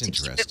 Oh, that's to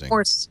interesting. keep it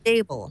more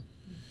stable.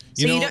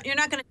 So you're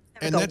not going to.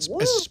 And that's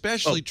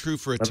especially true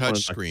for a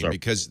touch screen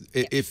because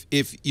if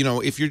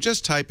you're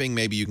just typing,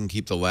 maybe you can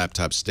keep the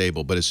laptop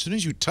stable. But as soon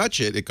as you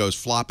touch it, it goes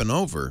flopping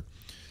over.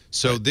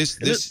 So this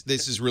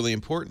is really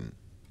important.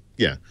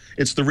 Yeah,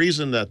 it's the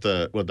reason that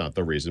not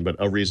the reason, but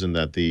a reason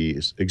that the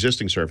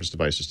existing Surface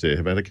devices today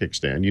have had a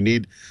kickstand. You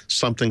need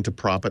something to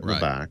prop it in the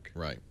back.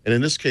 Right. And in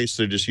this case,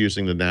 they're just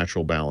using the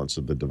natural balance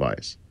of the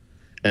device.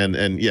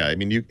 And yeah, I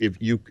mean, if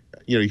you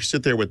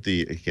sit there with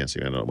the, you can't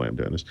see me, I don't know why I'm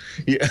doing this.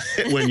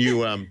 When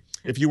you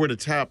if you were to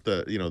tap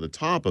the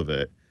top of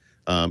it,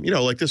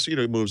 like this,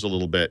 it moves a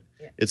little bit.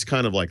 Yeah. It's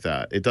kind of like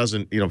that. It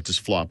doesn't, just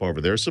flop over.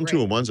 There's some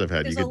 2-in-1s I've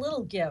had. There's a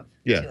little give.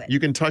 Yeah, to it. you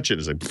can touch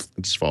it, it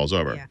just falls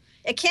over. Yeah.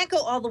 It can't go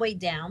all the way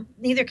down.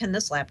 Neither can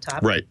this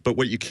laptop. Right, but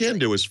what you can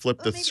do is flip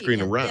the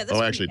screen around. Yeah,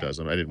 oh, actually, it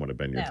doesn't. I didn't want to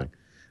bend your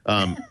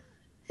thing.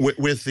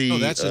 With the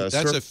that's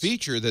a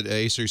feature that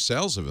Acer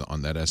sells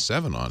on that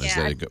S7 on.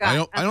 Yeah, is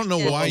that I don't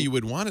know why you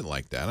would want it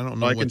like that. I don't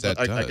know what that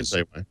does. I can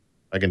say why.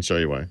 I can show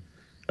you why.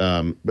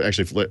 But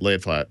actually, lay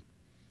it flat.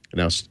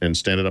 And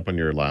stand it up on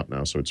your lap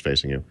now so it's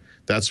facing you.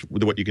 That's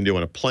what you can do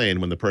on a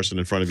plane when the person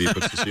in front of you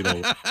puts the seat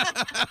over.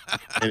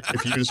 And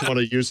if you just want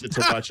to use it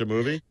to watch a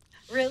movie.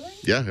 Really?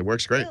 Yeah, it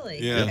works great. Really?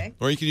 Yeah. Okay.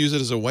 Or you can use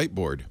it as a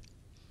whiteboard.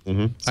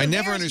 Mm-hmm. I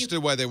never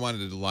understood why they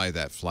wanted to lie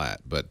that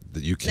flat, but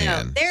you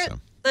can. No,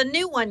 the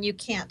new one you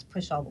can't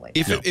push all the way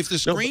back. If the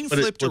screen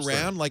flipped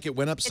around like it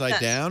went upside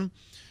down.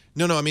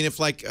 No, I mean if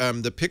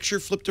the picture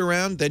flipped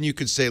around, then you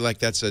could say like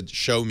that's a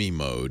show me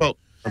mode. Well,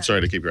 I'm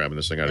sorry to keep grabbing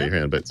this thing out of your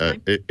hand, but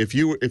if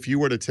you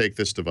were to take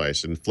this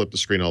device and flip the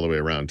screen all the way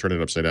around, turn it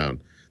upside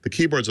down, the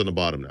keyboard's on the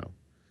bottom now.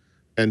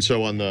 And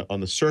so on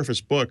the Surface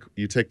Book,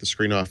 you take the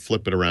screen off,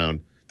 flip it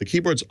around. The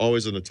keyboard's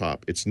always on the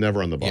top. It's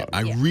never on the bottom.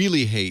 I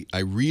really hate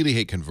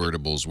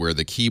convertibles where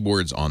the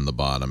keyboard's on the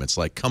bottom. It's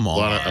like, come on.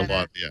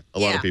 A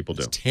lot of people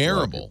do. It's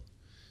terrible.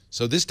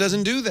 So this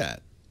doesn't do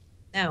that.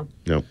 No.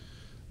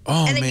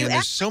 Oh man,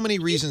 there's so many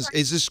reasons.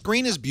 Is the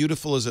screen as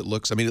beautiful as it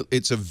looks? I mean,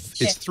 it's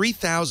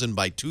 3,000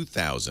 by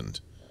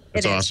 2,000.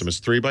 It's awesome. It's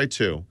 3 by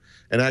 2,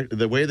 and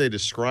the way they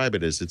describe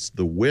it is it's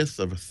the width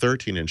of a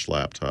 13-inch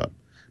laptop,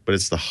 but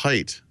it's the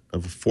height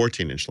of a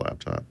 14-inch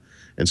laptop,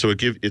 and so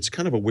it's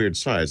kind of a weird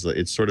size.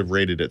 It's sort of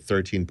rated at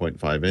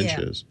 13.5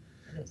 inches,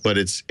 but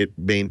it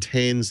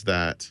maintains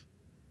that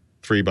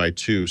 3 by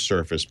 2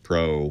 Surface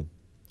Pro.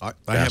 I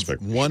have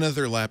one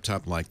other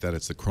laptop like that.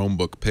 It's the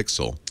Chromebook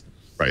Pixel.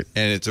 Right.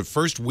 And it's at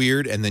first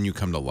weird, and then you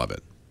come to love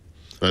it.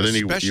 Especially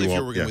if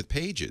you're working with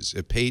pages.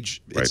 A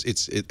page,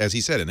 it's as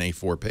he said, an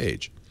A4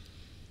 page.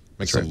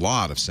 Makes a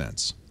lot of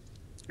sense.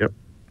 Yep.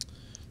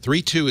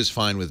 3.2 is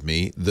fine with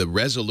me. The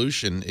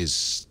resolution is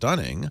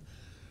stunning.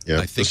 Yeah.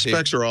 I think the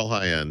specs are all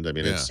high end. I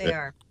mean, they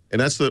are. And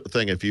that's the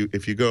thing. If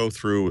you go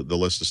through the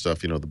list of stuff,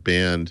 the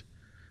band,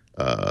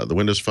 the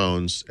Windows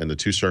phones, and the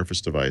 2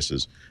 Surface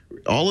devices,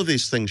 all of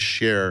these things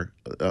share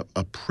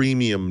a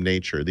premium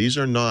nature. These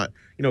are not,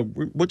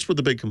 what's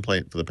the big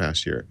complaint for the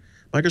past year?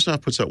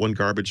 Microsoft puts out one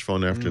garbage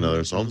phone after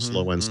another. It's all this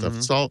low-end stuff.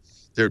 It's all,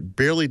 they're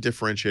barely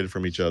differentiated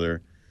from each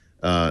other.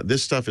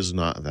 This stuff is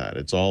not that.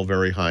 It's all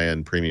very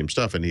high-end premium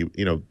stuff. And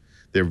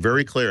they're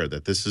very clear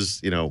that this is,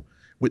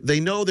 they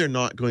know they're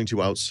not going to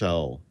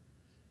outsell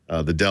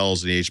the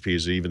Dells and the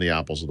HPs, even the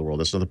Apples of the world.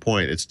 That's not the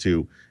point. It's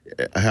to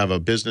have a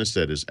business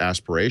that is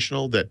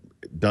aspirational, that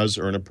does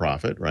earn a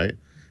profit, right?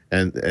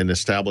 And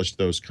establish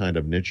those kind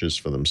of niches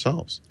for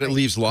themselves. It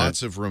leaves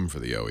lots of room for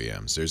the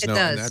OEMs. There's no,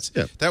 and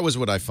that was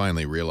what I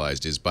finally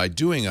realized is by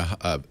doing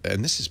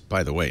and this is,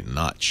 by the way,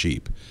 not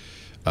cheap.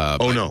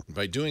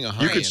 By doing a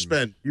high you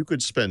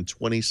could spend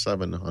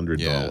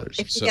 $2,700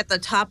 if you get the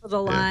top of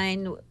the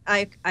line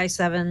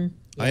i7.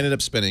 I ended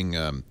up spending.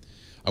 I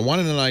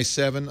wanted an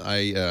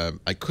i7.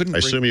 I couldn't. I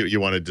assume you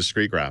wanted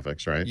discrete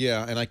graphics, right?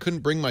 Yeah, and I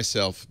couldn't bring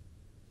myself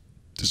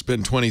to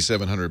spend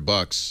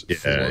 $2,700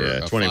 for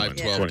a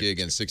 512 gig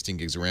and 16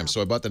 gigs of RAM.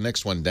 So I bought the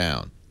next one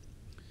down.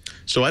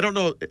 So I don't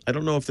know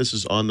if this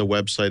is on the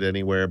website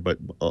anywhere, but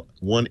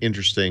one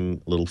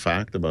interesting little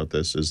fact about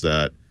this is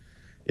that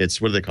it's,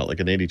 what do they call it,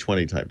 like an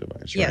 80/20 type device,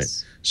 right?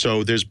 Yes.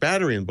 So there's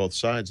battery in both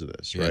sides of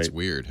this, right? It's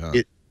weird, huh?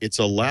 It's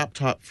a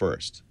laptop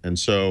first, and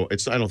so I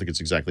don't think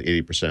it's exactly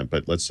 80%,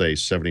 but let's say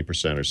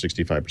 70% or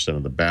 65%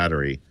 of the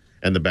battery,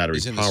 and the battery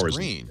power is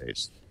in the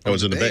base. Oh,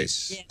 it's in the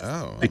base. Yes.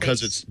 Oh,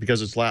 because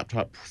it's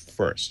laptop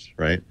first,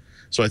 right?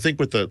 So I think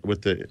with the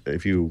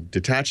if you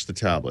detach the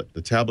tablet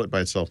by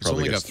itself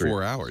probably only gets got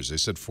 4 hours. They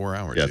said 4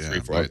 hours. Yeah,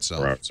 by 4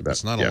 itself. hours.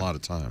 That's not a lot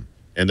of time.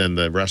 And then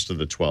the rest of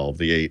the 12,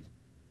 the 8,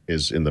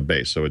 is in the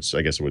base. So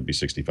I guess it would be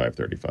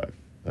 65/35,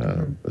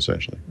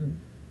 essentially.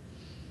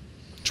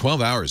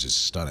 12 hours is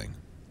stunning.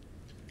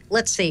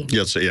 Let's see.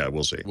 Yeah,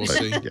 we'll see. We'll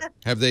see.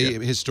 Have they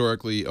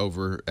historically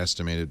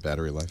overestimated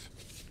battery life?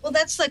 Well,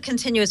 that's the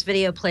continuous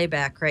video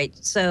playback, right?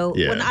 So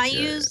when I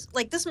use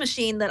like this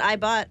machine that I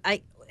bought,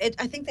 I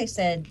think they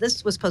said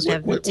this was supposed to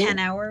have 10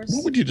 hours.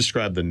 What would you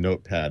describe the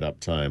notepad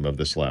uptime of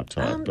this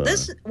laptop?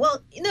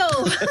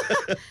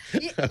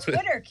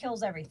 Twitter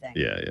kills everything.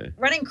 Yeah.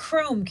 Running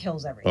Chrome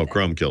kills everything. Oh,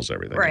 Chrome kills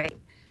everything. Right.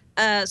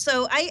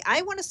 So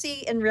I want to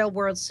see in real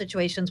world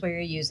situations where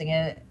you're using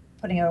it,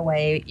 putting it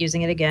away,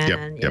 using it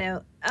again.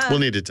 We'll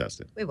need to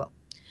test it. We will.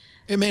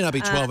 It may not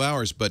be 12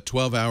 hours, but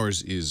 12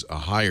 hours is a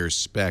higher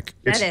spec.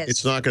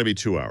 It's not going to be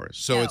 2 hours.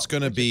 So it's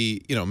going to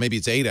be, maybe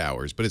it's 8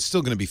 hours, but it's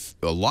still going to be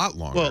a lot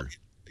longer. Well,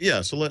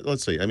 yeah, so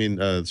let's see. I mean,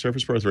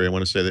 Surface Pro 3, I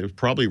want to say that it was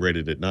probably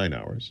rated at 9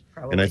 hours.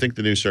 Probably. And I think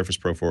the new Surface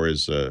Pro 4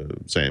 is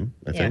same,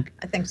 I think.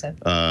 I think so.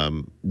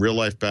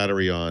 Real-life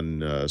battery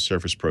on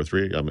Surface Pro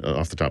 3,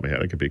 off the top of my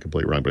head, I could be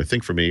completely wrong, but I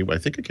think for me,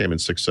 it came in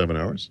 6-7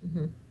 hours,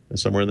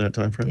 somewhere in that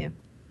time frame,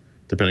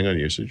 depending on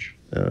usage.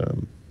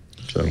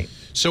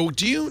 So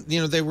do you,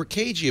 they were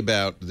cagey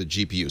about the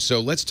GPU. So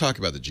let's talk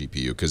about the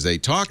GPU, because they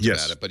talked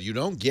about it, but you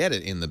don't get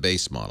it in the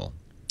base model.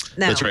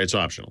 No. That's right. It's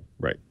optional,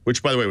 right?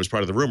 Which, by the way, was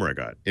part of the rumor I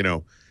got.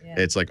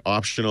 It's like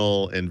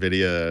optional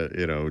NVIDIA,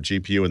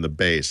 GPU in the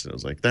base, and I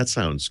was like, that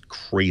sounds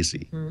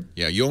crazy.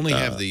 Yeah, you only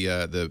have the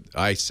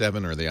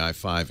i7 or the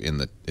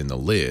i5 in the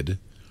lid.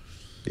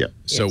 Yeah.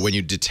 So when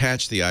you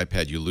detach the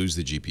iPad, you lose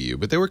the GPU.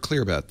 But they were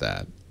clear about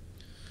that.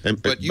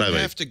 But you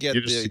have to get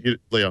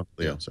Leo,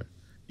 sorry,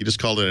 you just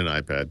called it an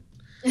iPad,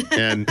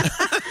 and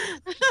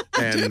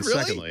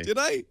secondly, did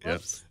I?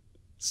 Yes.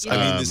 I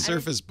mean, the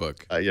Surface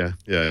Book. Yeah.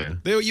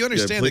 You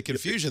understand the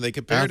confusion. They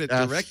compared it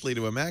directly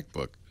to a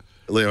MacBook.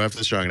 Leo, after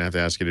the show, I'm going to have to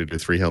ask you to do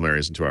 3 Hail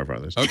Marys and 2 Our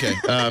Fathers. Okay,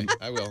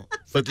 I will.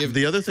 But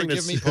the other thing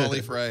forgive me,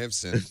 Paulie, for I have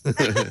sinned.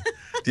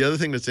 The other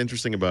thing that's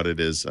interesting about it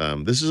is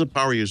this is a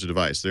power user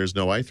device. There's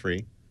no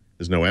i3.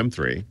 There's no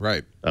M3.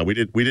 Right.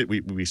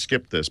 We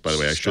skipped this, by the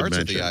way. I should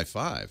mention. Starts at the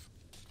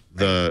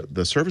i5.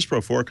 The Surface Pro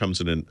 4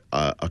 comes in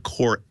a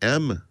Core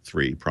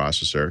M3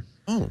 processor,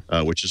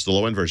 which is the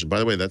low-end version. By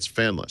the way, that's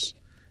fanless.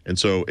 And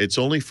so it's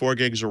only 4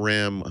 gigs of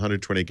RAM,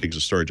 128 gigs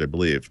of storage, I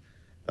believe.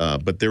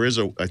 But there is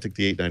I think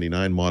the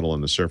 899 model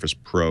on the Surface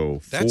Pro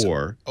 4. That's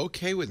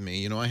okay with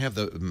me. I have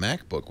the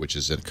MacBook, which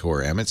is a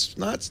Core M. It's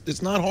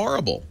not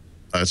horrible.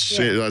 I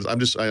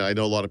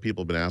know a lot of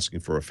people have been asking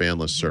for a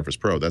fanless Surface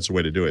Pro. That's the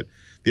way to do it.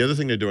 The other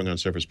thing they're doing on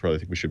Surface Pro, I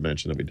think we should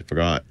mention that we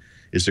forgot,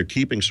 is they're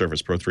keeping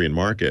Surface Pro 3 in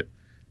market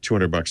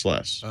 $200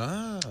 less.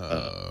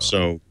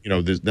 So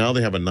now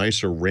they have a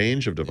nicer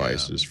range of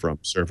devices from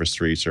Surface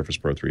 3, Surface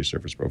Pro 3,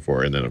 Surface Pro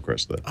 4, and then of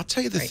course I'll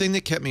tell you the thing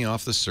that kept me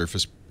off the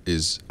Surface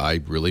is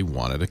I really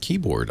wanted a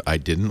keyboard. I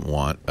didn't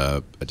want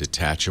a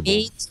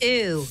detachable,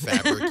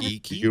 fabric-y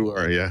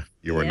keyboard.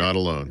 You are not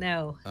alone.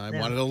 No, I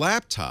wanted a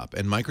laptop,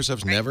 and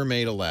Microsoft's never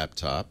made a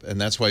laptop,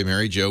 and that's why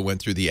Mary Jo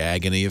went through the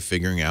agony of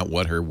figuring out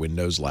what her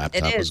Windows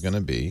laptop was going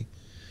to be.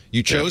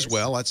 You chose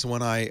well. That's the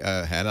one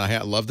I had. I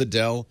love the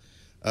Dell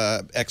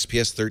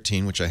XPS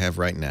 13, which I have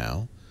right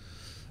now.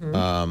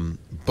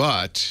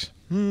 But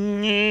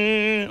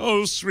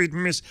oh, sweet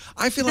miss,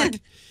 I feel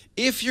like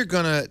if you're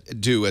gonna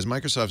do as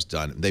Microsoft's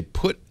done, they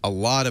put a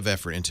lot of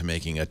effort into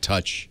making a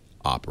touch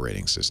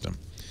operating system.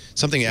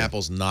 Something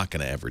Apple's not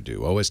going to ever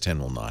do. OS 10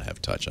 will not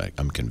have touch.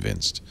 I'm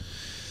convinced.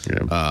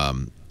 Yeah.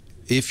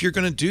 If you're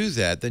going to do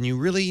that, then you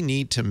really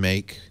need to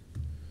make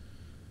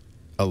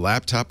a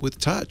laptop with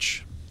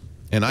touch.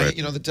 And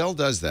the Dell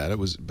does that.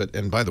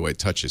 And by the way,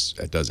 touch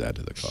does add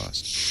to the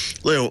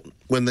cost. Leo,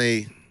 when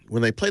they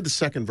played the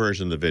second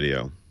version of the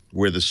video,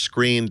 where the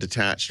screen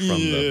detached from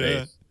the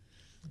base,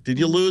 did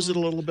you lose it a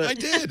little bit? I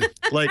did.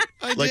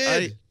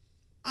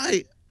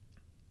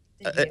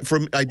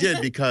 I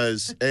did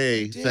because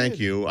thank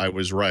you, I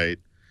was right.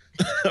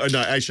 No,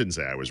 I shouldn't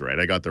say I was right.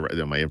 I got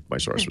my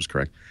source was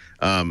correct.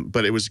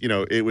 But it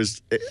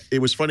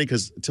was funny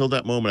because till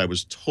that moment I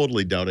was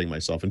totally doubting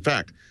myself. In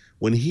fact,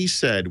 when he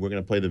said we're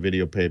going to play the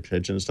video, pay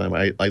attention this time,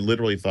 I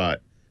literally thought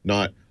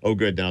not, oh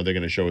good, now they're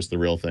going to show us the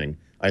real thing.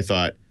 I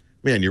thought,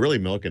 man, you're really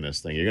milking this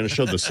thing. You're going to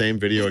show the same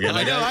video again.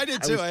 I know, I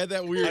did too. I had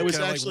that weird. I was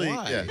actually,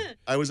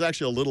 I was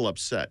actually a little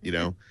upset,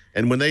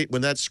 And when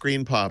that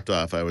screen popped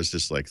off, I was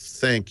just like,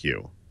 thank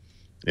you,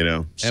 So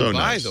and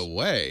by nice. the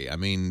way, I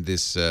mean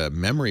this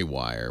memory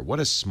wire. What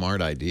a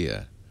smart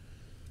idea.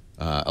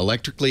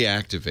 Electrically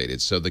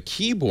activated, so the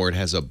keyboard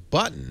has a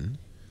button.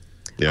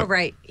 Yep. Oh,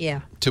 right.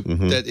 Yeah.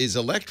 That is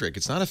electric.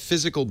 It's not a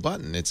physical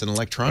button. It's an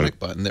electronic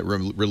button that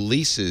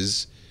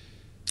releases.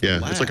 Yeah,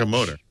 it's like a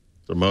motor.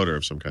 It's a motor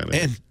of some kind.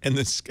 And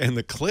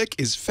the click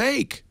is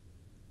fake.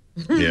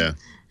 Yeah.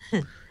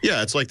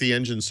 Yeah, it's like the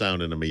engine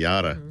sound in a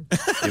Miata.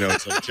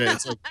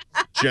 It's like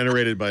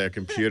generated by a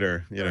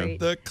computer. Right.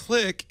 The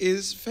click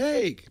is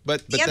fake,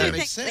 but that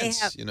makes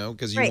sense.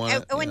 Because you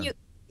want to.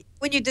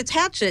 When you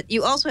detach it,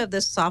 you also have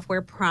this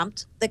software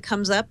prompt that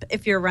comes up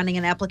if you're running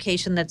an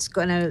application that's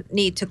going to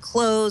need to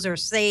close or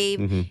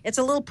save. It's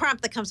a little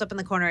prompt that comes up in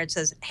the corner. It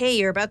says, hey,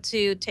 you're about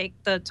to take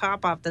the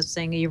top off this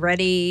thing. Are you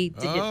ready?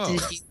 Did you?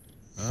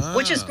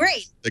 Which is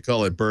great. They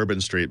call it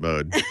Bourbon Street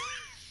mode.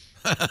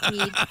 Because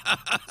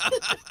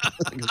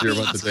you're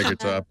about to take your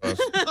top off.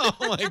 Oh,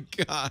 my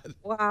God.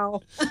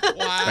 Wow.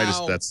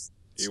 It's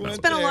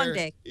been a long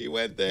day. He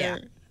went there. Yeah,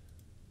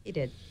 he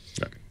did.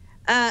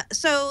 Okay.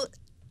 So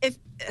if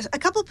a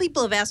couple of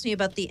people have asked me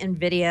about the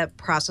NVIDIA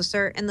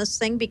processor in this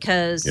thing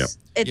because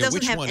it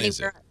doesn't have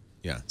anywhere.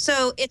 Yeah.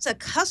 So it's a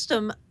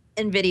custom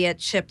NVIDIA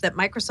chip that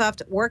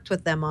Microsoft worked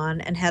with them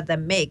on and had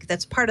them make.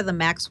 That's part of the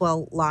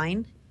Maxwell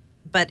line,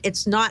 but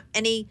it's not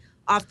any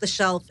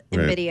off-the-shelf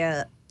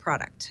NVIDIA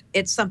product.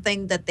 It's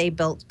something that they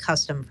built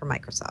custom for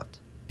Microsoft.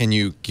 Can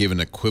you give an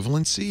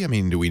equivalency? I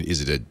mean,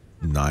 is it a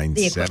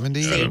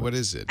 970? What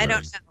is it? I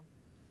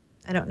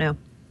don't know.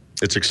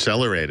 It's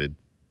accelerated.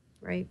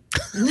 Right.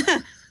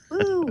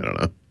 I don't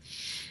know.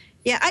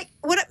 Yeah,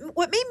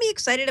 what made me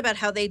excited about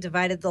how they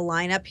divided the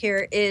lineup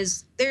here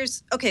is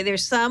there's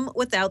some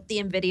without the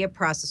NVIDIA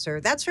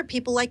processor. That's for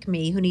people like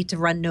me who need to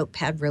run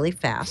Notepad really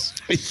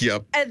fast.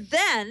 Yep. And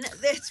then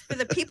it's for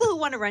the people who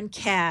want to run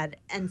CAD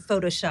and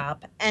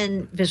Photoshop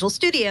and Visual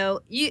Studio.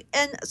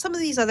 And some of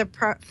these other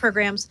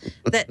programs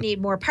that need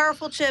more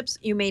powerful chips.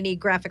 You may need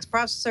graphics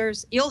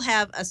processors. You'll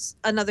have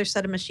another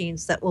set of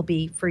machines that will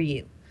be for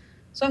you.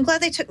 So I'm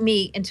glad they took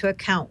me into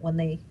account when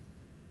they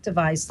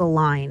devised the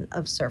line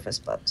of Surface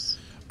Books.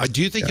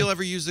 Do you think you'll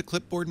ever use the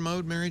clipboard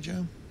mode, Mary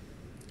Jo?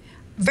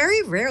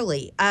 Very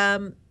rarely.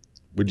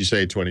 Would you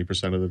say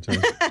 20% of the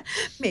time?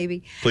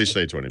 Maybe. Please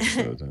say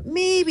 20% of the time.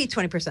 Maybe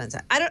 20% of the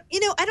time.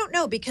 I don't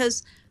know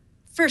because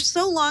for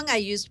so long I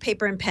used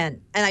paper and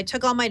pen and I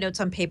took all my notes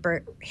on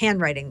paper,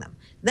 handwriting them.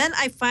 Then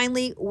I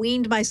finally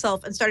weaned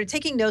myself and started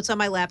taking notes on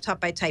my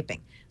laptop by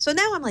typing. So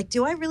now I'm like,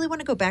 do I really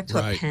want to go back to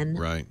a pen?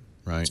 Right.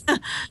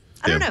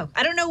 I don't know.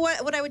 I don't know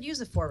what I would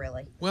use it for,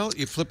 really. Well,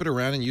 you flip it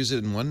around and use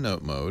it in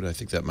OneNote mode. I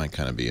think that might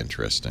kind of be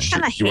interesting.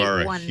 You are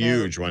a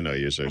huge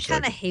OneNote user. I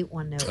kind of hate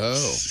OneNote.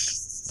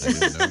 Oh, I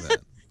didn't know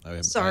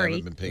that. Sorry. I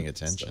haven't been paying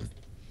attention.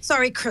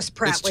 Sorry, Chris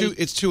Pratt.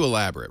 It's too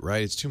elaborate,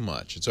 right? It's too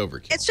much. It's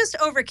overkill. It's just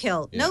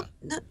overkill. Yeah.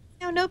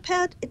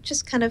 Notepad, it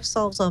just kind of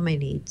solves all my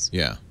needs.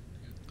 Yeah.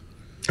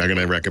 I'm going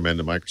to recommend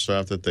to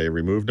Microsoft that they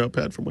remove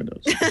Notepad from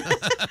Windows.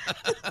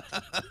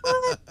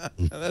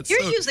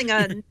 You're using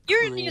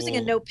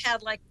a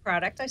Notepad-like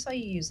product. I saw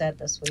you use that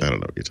this week. I don't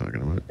know what you're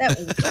talking about. That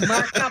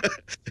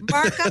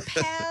markup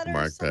pad or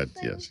Markpad,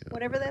 something? yes. Yeah.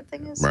 Whatever that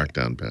thing is.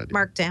 Markdown pad. Yeah.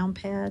 Markdown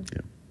pad.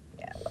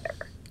 Yeah,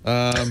 whatever.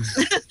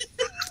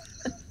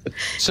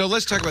 So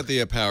let's talk about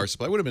the power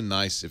supply. It would have been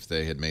nice if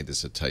they had made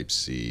this a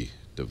Type-C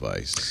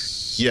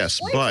device. Yes,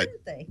 Why but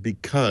didn't they?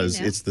 because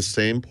it's the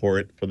same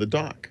port for the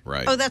dock.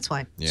 Right. Oh, that's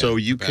why. Yeah, so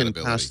you can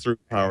pass through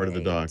power to the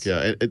dock.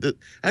 Yeah.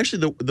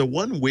 Actually, the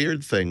one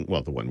weird thing,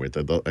 I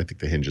think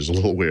the hinge is a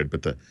little weird,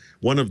 but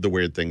one of the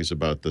weird things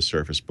about the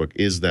Surface Book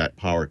is that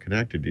power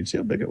connector. Did you see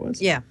how big it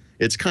was? Yeah.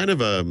 It's kind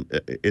of a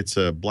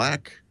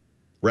black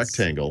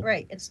rectangle.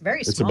 Right. It's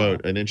very small. It's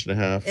about 1.5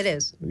 inches. It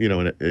is.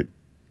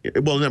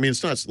 And well, I mean,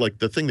 it's not like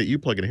the thing that you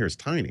plug in here is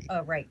tiny.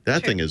 Oh, right.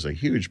 That thing is a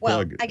huge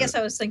plug. Well, I guess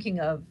I was thinking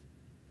of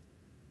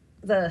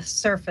the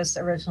Surface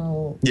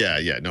original. Yeah.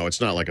 No, it's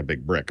not like a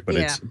big brick, but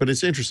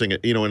it's interesting.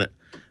 And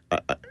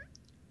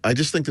I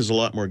just think there's a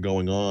lot more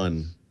going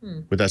on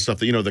with that stuff.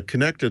 The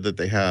connector that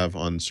they have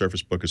on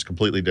Surface Book is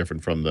completely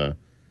different from the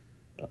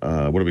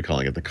what are we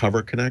calling it? The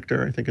cover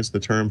connector, I think is the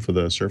term for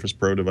the Surface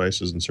Pro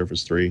devices and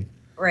Surface 3.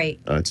 Right.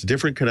 It's a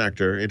different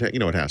connector.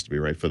 It has to be,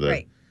 right, for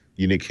the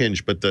unique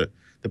hinge. But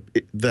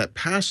that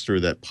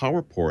pass-through, that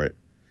power port,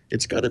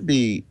 it's got to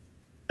be,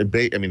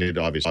 it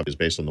obviously is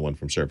based on the one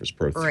from Surface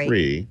Pro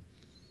 3,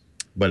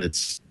 but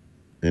it's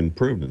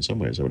improved in some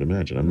ways, I would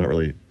imagine. I'm not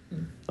really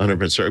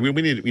 100% sure. We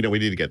need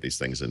to get these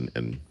things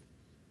and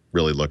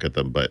really look at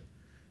them. But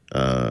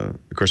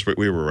of course,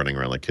 we were running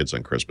around like kids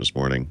on Christmas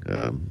morning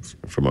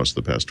for most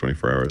of the past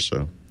 24 hours.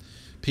 So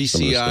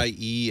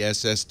PCIe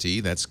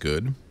SSD, that's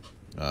good.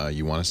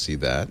 You want to see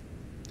that.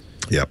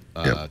 Yep.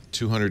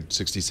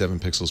 267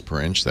 pixels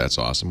per inch. That's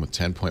awesome. With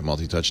 10-point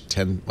multi-touch,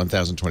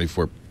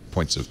 1,024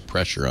 points of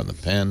pressure on the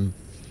pen.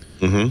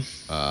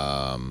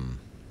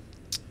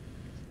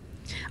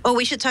 Oh,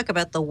 we should talk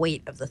about the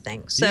weight of the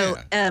thing. So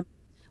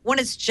when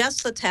it's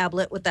just the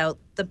tablet without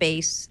the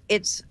base,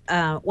 it's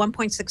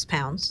 1.6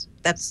 pounds.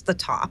 That's the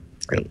top,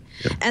 right?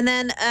 Yep. And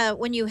then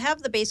when you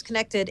have the base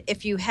connected,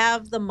 if you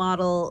have the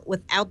model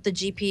without the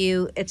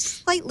GPU, it's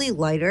slightly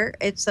lighter.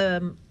 It's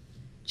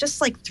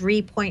just like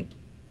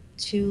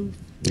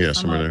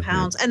 3.2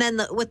 pounds. And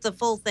then with the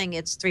full thing,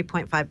 it's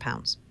 3.5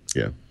 pounds.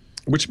 Yeah,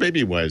 which may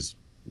be why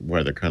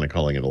they're kind of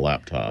calling it a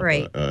laptop.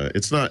 Right.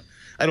 It's not.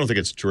 I don't think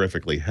it's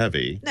terrifically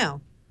heavy.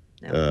 No.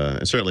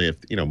 And certainly, if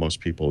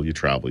most people, you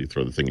travel, you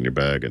throw the thing in your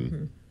bag,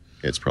 and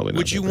it's probably not.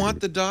 Would you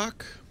want the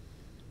dock?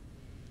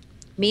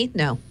 Me?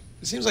 No.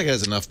 It seems like it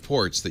has enough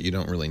ports that you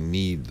don't really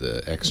need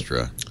the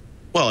extra.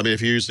 Well, I mean,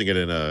 if you're using it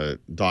in a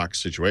dock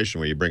situation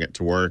where you bring it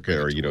to work,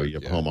 or you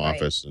have a home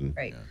office, and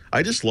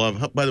I just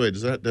love. By the way,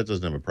 that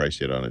doesn't have a price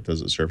yet on it,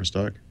 does it? Surface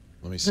Dock?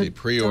 Let me see.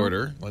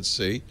 Pre-order. Let's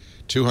see.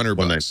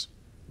 $200.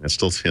 It's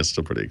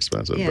still pretty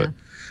expensive, but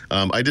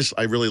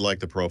I really like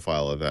the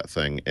profile of that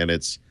thing, and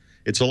it's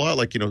a lot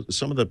like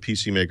some of the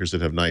PC makers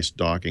that have nice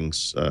docking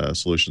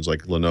solutions,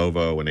 like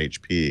Lenovo and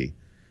HP,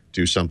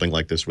 do something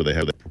like this where they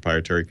have the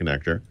proprietary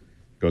connector,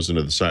 goes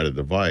into the side of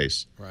the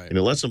device, and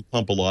it lets them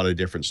pump a lot of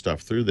different stuff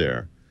through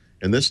there.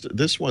 And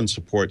this one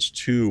supports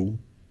 2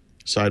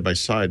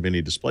 side-by-side mini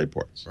display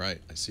ports. Right,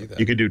 I see that.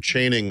 You could do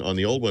chaining on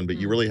the old one, but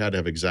you really had to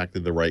have exactly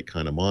the right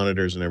kind of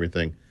monitors and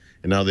everything.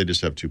 And now they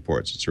just have 2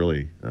 ports. It's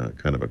really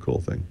kind of a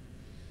cool thing.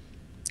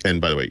 And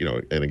by the way,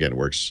 and again, it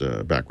works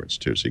backwards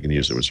too, so you can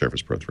use it with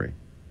Surface Pro 3.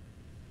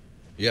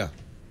 Yeah.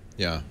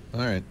 All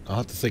right. I'll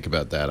have to think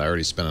about that. I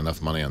already spent enough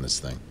money on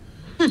this thing.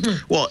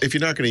 Well, if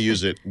you're not going to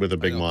use it with a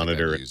big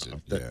monitor,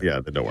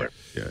 then don't worry.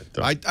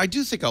 I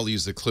do think I'll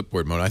use the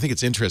clipboard mode. I think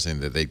it's interesting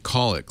that they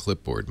call it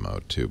clipboard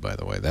mode too. By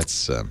the way,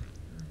 that's.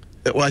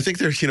 Well, I think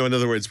there's, in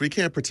other words, we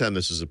can't pretend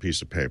this is a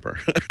piece of paper,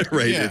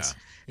 right?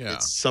 Yeah.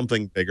 It's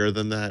something bigger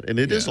than that, and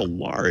it is a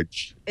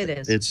large. It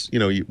is. It's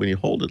when you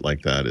hold it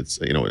like that, it's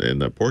in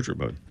the portrait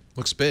mode.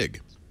 Looks big.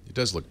 It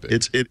does look big.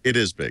 It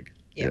is big.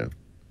 Yeah.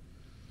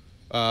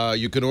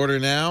 You can order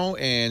now,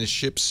 and it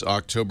ships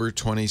October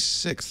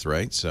 26th,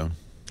 right? So.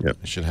 Yep.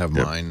 I should have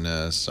mine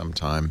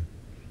sometime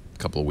a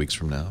couple of weeks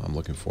from now. I'm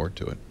looking forward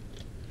to it.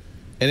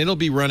 And it'll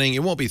be running,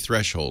 it won't be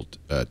Threshold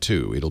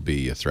 2. It'll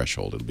be a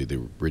Threshold. It'll be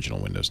the original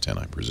Windows 10,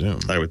 I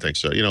presume. I would think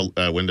so.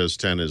 Windows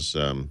 10 is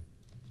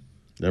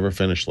never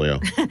finished,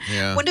 Leo.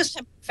 Yeah. Windows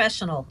 10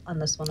 Professional on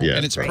this one.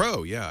 And it's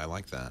Pro. Yeah, I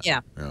like that.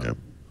 Yeah.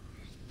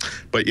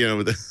 But,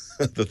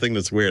 the thing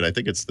that's weird, I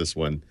think it's this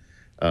one.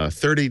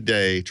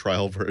 30-day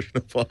trial version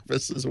of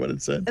Office is what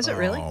it said. Is it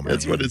really? Oh,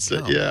 that's what it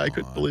said. I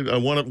couldn't believe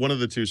it. One of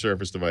the 2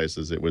 Surface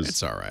devices. It was.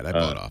 It's all right. I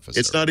bought Office.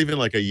 It's not even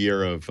like a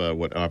year of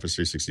Office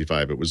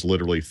 365. It was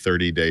literally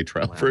 30-day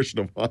trial version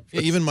of Office. Yeah,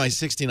 even my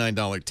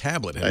 $69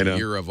 tablet had a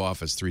year of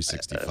Office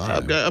 365.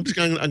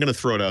 I'm going to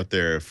throw it out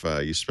there. If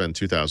you spend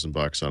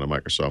 $2,000 on a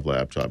Microsoft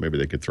laptop, maybe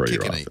they could throw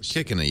your Office.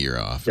 Kicking a year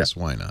of Office.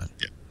 Why not?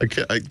 Yeah.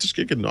 I just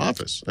kick it in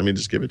Office. I mean,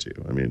 just give it to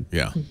you.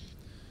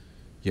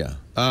 Yeah.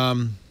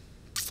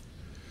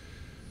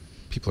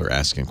 People are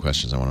asking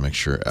questions. I want to make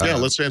sure.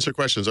 Let's answer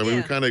questions. I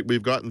mean,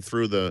 we've gotten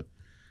through the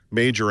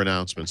major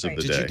announcements of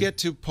the day. Did you get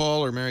to,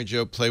 Paul or Mary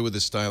Jo, play with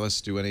the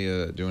stylus? Do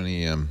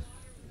any? No,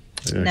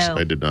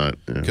 I did not.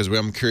 Because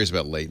I'm curious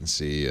about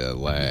latency,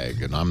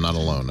 lag, and I'm not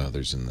alone.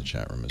 Others in the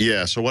chat room.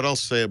 So what I'll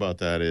say about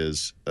that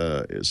is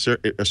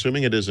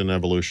assuming it is an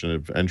evolution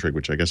of Entrig,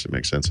 which I guess it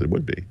makes sense it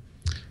would be.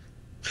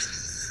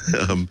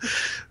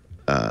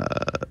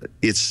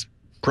 It's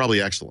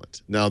probably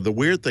excellent. Now, the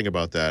weird thing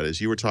about that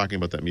is you were talking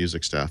about that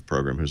music staff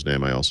program, whose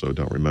name I also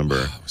don't remember.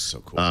 Oh, that was so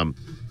cool.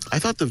 I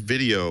thought the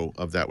video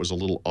of that was a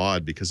little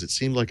odd because it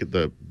seemed like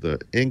the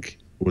ink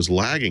was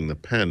lagging the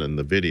pen in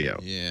the video.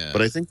 Yeah.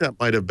 But I think that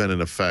might have been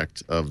an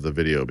effect of the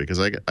video because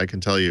I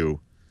can tell you,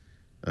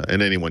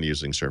 and anyone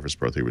using Surface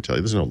Pro 3 would tell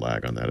you, there's no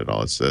lag on that at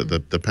all. It's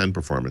the pen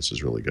performance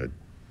is really good.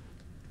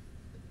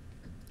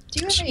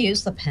 Do you ever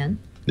use the pen?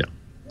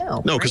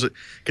 No. No,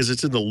 because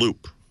it's in the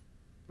loop.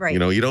 Right.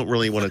 You don't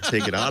really want to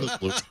take it out of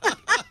the loop.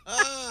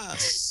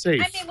 It's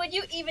safe. I mean, would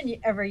you even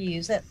ever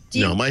use it?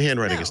 No, my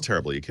handwriting is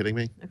terrible. Are you kidding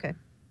me? Okay.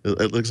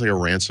 It looks like a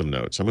ransom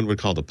note. Someone would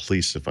call the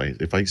police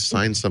if I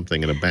signed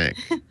something in a bank.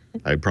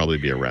 I'd probably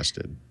be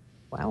arrested.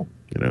 Wow.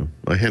 You know,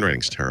 my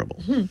handwriting's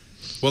terrible.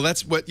 Well,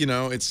 that's what, you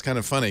know, it's kind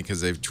of funny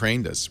because they've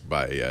trained us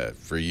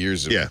for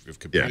years of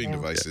computing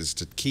devices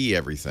to key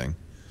everything.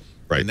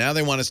 Right. And now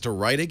they want us to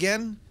write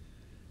again?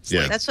 It's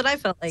Yeah. like, That's what I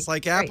felt like. it's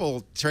like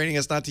Apple training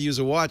us not to use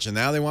a watch, and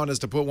now they want us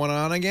to put one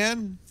on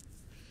again?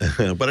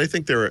 But I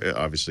think there are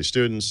obviously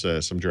students,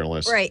 some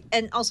journalists. Right.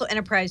 And also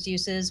enterprise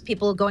uses,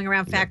 people going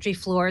around factory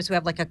floors who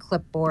have like a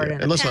clipboard Yeah.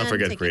 and And let's not pen,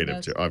 forget taking creative,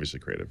 notes. too. Obviously,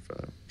 creative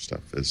stuff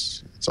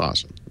it's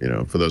awesome, you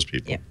know, for those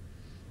people. Yeah.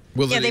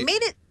 Well, Yeah, they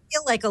made it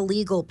feel like a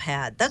legal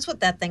pad. That's what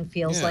that thing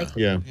feels like.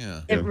 Yeah.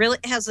 Yeah. It really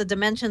has the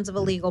dimensions of a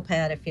legal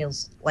pad. It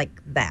feels like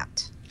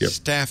that. Yep.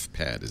 Staff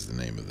Pad is the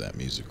name of that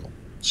musical.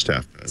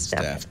 Staff.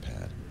 Staff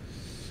Pad.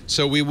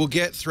 So we will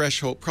get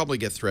Threshold, probably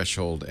get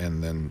Threshold,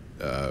 and then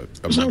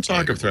There's no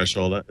talk of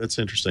Threshold. That's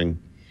interesting.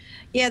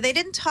 Yeah, they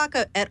didn't talk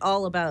at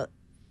all about.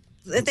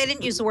 They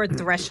didn't use the word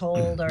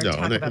threshold or No,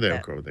 talk they about don't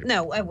that. go there.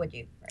 No, why would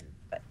you?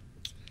 Right.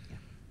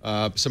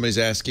 But Somebody's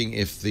asking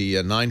if the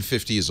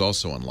 950 is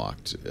also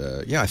unlocked.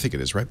 Yeah, I think it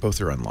is, right? Both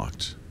are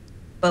unlocked.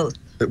 both.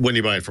 When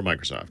you buy it from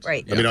Microsoft.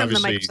 Right. I mean, From the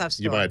obviously, Microsoft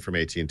you store. buy it from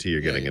AT&T, you're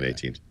getting an yeah.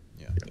 AT&T.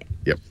 Yeah.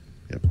 Yep.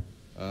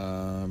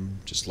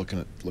 Just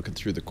looking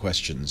through the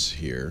questions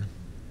here.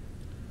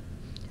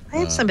 I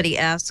had somebody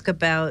ask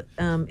about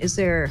where is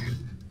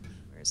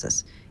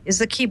this? Is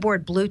the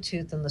keyboard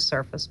Bluetooth in the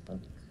Surface Book?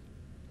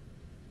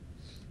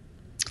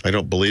 I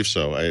don't believe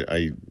so.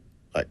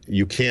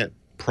 You can't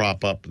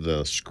prop up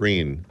the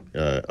screen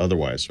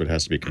otherwise, so it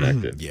has to be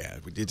connected. Yeah,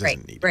 it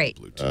doesn't need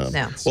Bluetooth.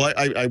 No. Well,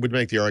 I would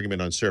make the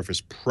argument on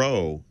Surface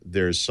Pro,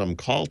 there's some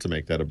call to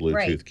make that a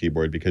Bluetooth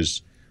keyboard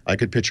because I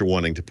could picture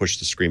wanting to push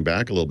the screen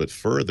back a little bit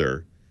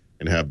further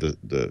and have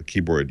the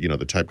keyboard, you know,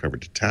 the type cover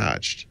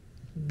detached,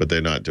 but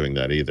they're not doing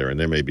that either. And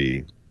there may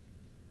be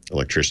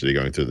electricity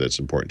going through that's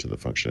important to the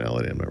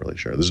functionality. I'm not really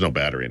sure. There's no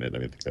battery in it. I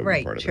think that would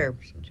be part of it. True.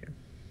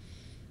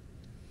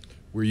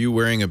 Were you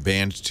wearing a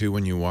band too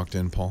when you walked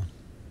in, Paul?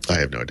 I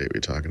have no idea what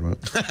you're talking about.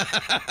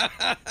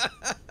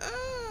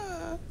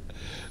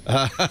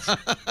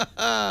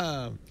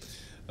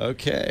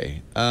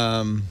 Okay.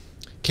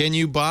 Can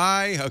you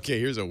buy? Okay,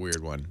 here's a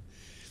weird one.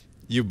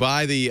 You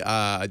buy the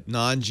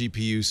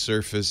non-GPU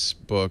Surface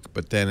Book,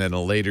 but then at a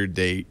later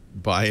date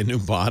buy a new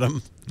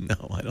bottom? No,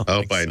 I don't.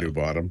 I'll buy a new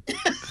bottom.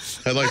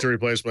 I'd like to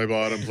replace my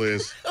bottom,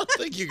 please. I don't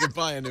think you could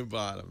buy a new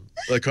bottom.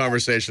 A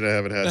conversation I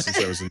haven't had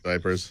since I was in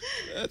diapers.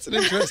 That's an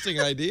interesting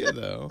idea,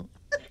 though.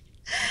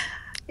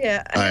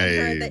 Yeah,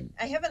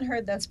 I haven't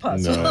heard that's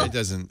possible. No, it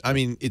doesn't. I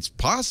mean, it's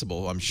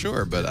possible, I'm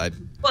sure, but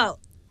Well,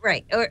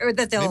 right, or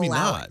that they'll maybe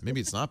allow not. it.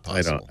 Maybe it's not I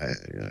possible.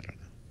 don't know.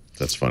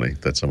 That's funny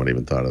that someone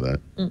even thought of that.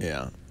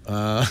 Yeah.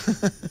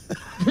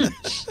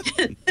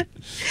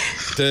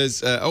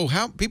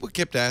 How people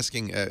kept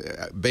asking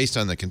based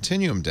on the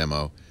Continuum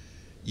demo,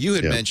 you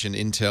had mentioned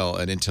an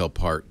Intel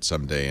part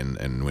someday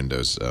in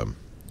Windows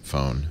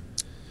Phone.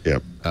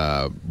 Yep.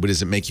 But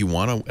does it make you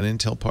want an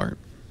Intel part?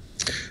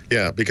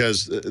 Yeah,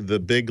 because the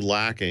big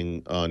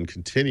lacking on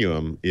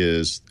Continuum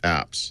is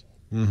apps.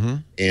 Mm-hmm.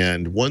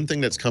 And one thing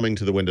that's coming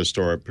to the Windows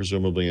Store,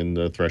 presumably in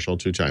the Threshold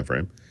 2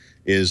 timeframe,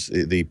 is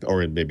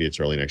or maybe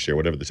it's early next year,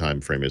 whatever the time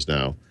frame is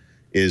now,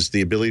 is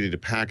the ability to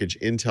package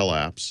Intel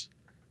apps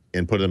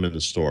and put them in the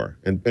store.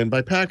 And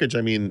by package,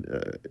 I mean,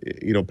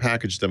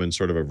 package them in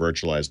sort of a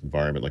virtualized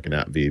environment, like an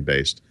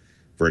AppV-based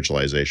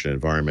virtualization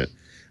environment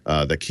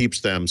that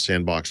keeps them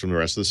sandboxed from the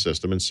rest of the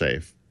system and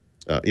safe,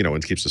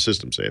 and keeps the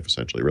system safe,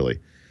 essentially, really.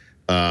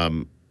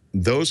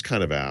 Those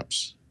kind of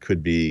apps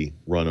could be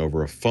run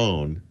over a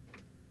phone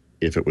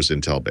if it was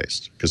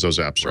Intel-based, because those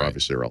apps are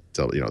obviously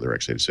they're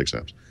x86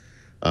 apps.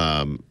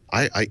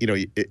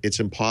 It's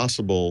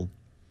impossible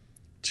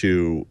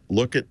to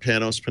look at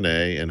Panos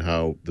Panay and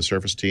how the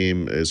Surface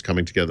team is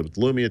coming together with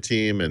the Lumia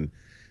team, and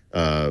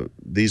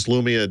these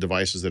Lumia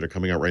devices that are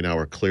coming out right now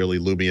are clearly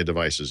Lumia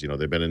devices. You know,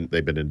 they've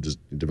been in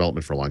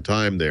development for a long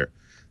time.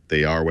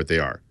 They are what they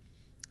are.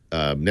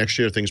 Next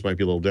year things might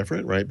be a little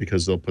different, right?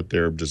 Because they'll put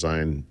their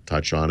design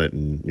touch on it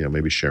and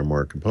maybe share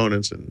more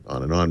components and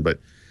on and on. But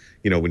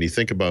when you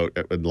think about,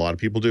 and a lot of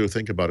people do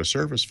think about a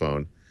Surface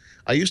phone,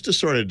 I used to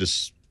sort of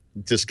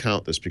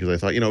discount this because I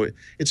thought,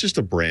 it's just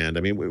a brand.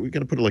 I mean, we're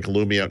going to put like a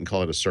Lumia out and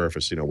call it a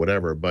Surface,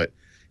 whatever. But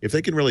if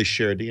they can really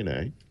share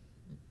DNA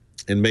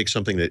and make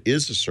something that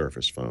is a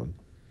Surface phone,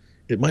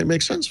 it might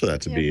make sense for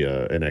that to be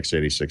an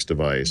x86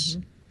 device.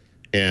 Mm-hmm.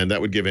 And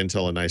that would give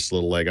Intel a nice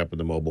little leg up in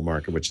the mobile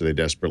market, which they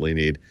desperately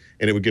need.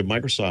 And it would give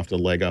Microsoft a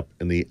leg up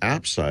in the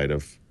app side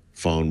of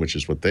phone, which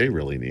is what they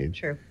really need.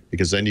 True.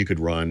 Because then you could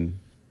run,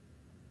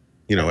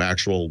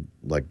 actual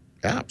like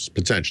apps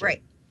potentially.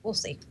 Right. We'll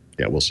see.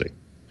 Yeah, we'll see.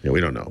 Yeah,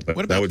 we don't know. But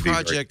what that about would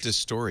Project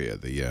Astoria,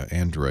 the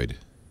Android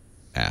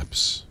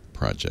apps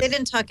project? They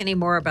didn't talk any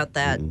more about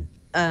that.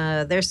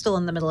 Mm-hmm. They're still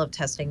in the middle of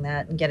testing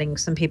that and getting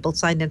some people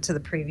signed into the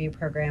preview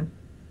program.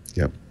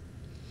 Yep.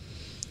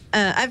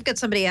 I've got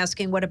somebody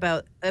asking, what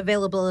about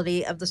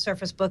availability of the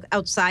Surface Book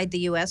outside the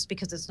U.S.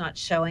 because it's not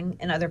showing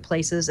in other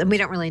places, and we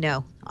don't really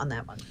know on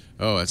that one.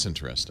 Oh, that's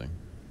interesting.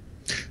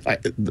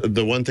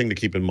 The one thing to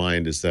keep in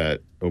mind is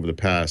that over the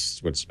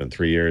past, what's been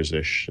 3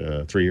 years-ish,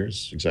 3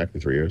 years, exactly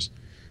 3 years,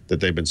 that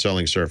they've been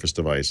selling Surface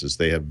devices.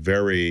 They have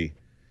very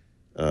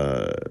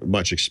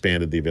much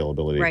expanded the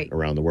availability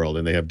around the world,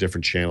 and they have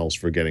different channels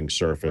for getting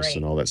Surface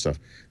and all that stuff.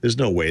 There's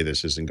no way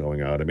this isn't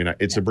going out. I mean,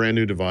 it's a brand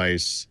new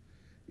device.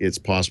 It's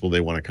possible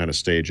they want to kind of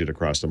stage it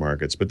across the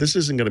markets, but this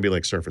isn't going to be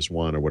like Surface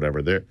One or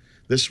whatever.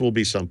 This will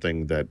be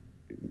something that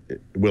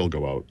will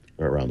go out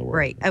around the world.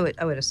 Right. I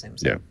would assume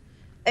so. Yeah.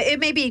 It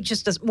may be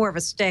just more of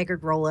a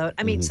staggered rollout.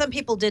 I mean, some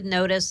people did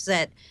notice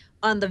that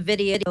on the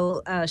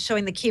video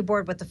showing the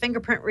keyboard with the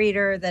fingerprint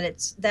reader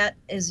that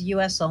is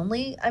U.S.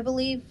 only, I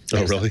believe.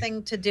 Really?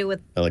 Something to do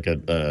with like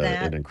an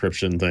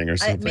encryption thing or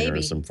something, maybe.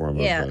 or some form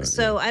of. Yeah.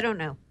 So I don't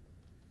know.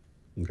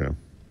 Okay.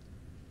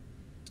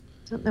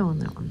 Don't know on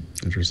that one.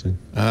 Interesting.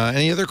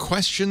 Any other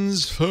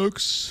questions,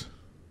 folks?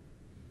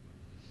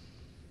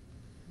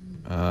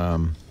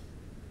 All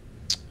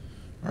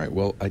right.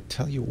 Well, I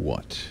tell you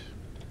what.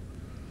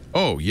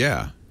 Oh,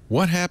 yeah.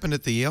 What happened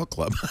at the Yale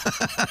Club?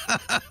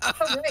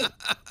 Oh,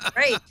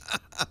 right.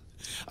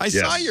 I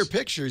saw your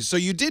pictures, so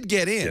you did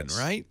get in,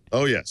 right?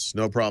 Oh, yes.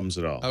 No problems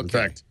at all. Okay. In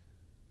fact,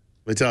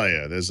 let me tell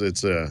you,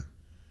 it's a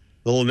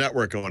little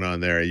network going on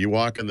there. You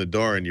walk in the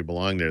door and you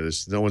belong there.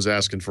 No one's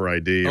asking for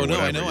ID or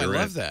whatever. I know. I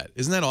love that.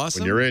 Isn't that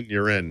awesome? When you're in,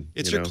 you're in.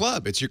 It's your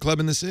club. It's your club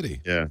in the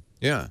city. Yeah.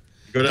 Yeah.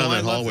 You go down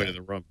that hallway to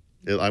the room.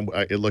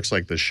 It looks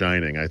like The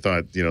Shining. I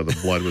thought, the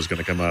blood was going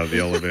to come out of the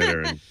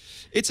elevator. And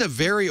it's a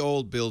very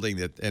old building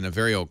and a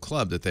very old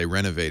club that they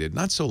renovated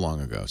not so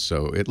long ago.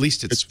 So at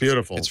least it's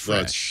beautiful. It's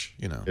fresh.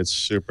 It's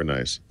super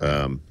nice.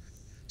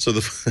 So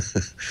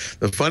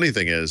the funny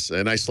thing is,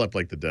 and I slept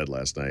like the dead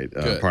last night,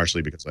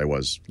 partially because I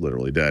was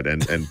literally dead,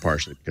 and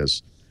partially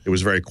because it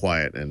was very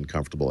quiet and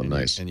comfortable and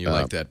nice. And you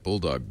like that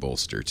bulldog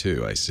bolster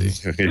too, I see.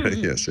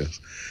 Yes.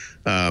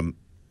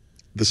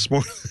 This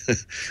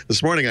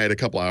morning I had a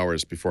couple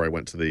hours before I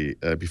went to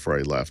before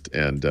I left,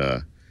 and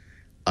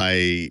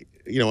I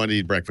wanted to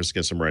eat breakfast,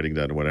 get some writing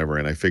done, or whatever.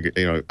 And I figured,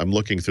 I'm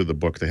looking through the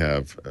book they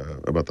have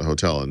about the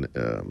hotel, and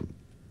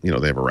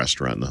they have a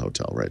restaurant in the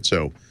hotel, right?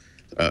 So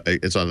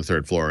it's on the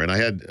 3rd floor, and I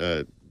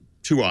had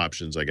 2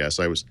 options, I guess.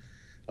 I was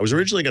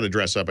originally going to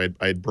dress up.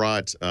 I'd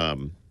brought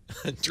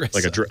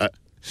dress up.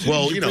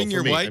 Well, Did you bring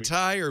your white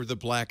tie or the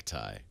black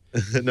tie?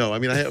 No, I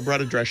mean, I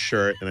brought a dress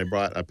shirt and I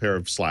brought a pair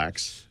of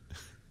slacks,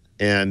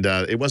 and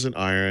it wasn't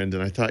ironed.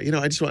 And I thought,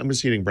 I'm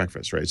just eating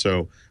breakfast, right?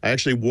 So I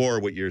actually wore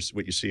what you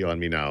see on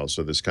me now.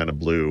 So this kind of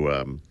blue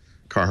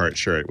Carhartt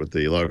shirt with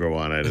the logo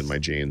on it and my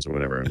jeans or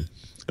whatever. And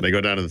I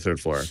go down to the 3rd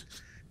floor.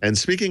 And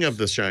speaking of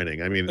The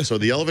Shining, I mean, so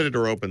the elevator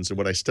door opens, and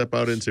what I step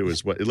out into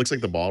is what it looks like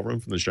the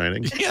ballroom from The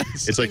Shining.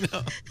 Yes, it's like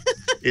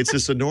it's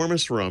this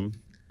enormous room.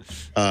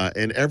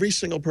 And every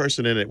single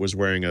person in it was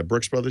wearing a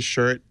Brooks Brothers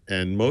shirt,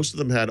 and most of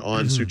them had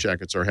on suit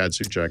jackets or had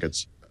suit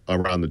jackets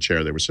around the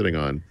chair they were sitting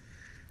on.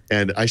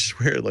 And I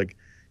swear, like,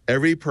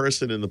 every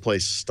person in the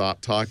place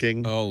stopped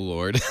talking. Oh,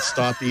 Lord.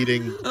 Stopped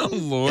eating. Oh,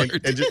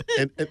 Lord.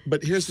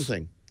 But here's the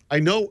thing. I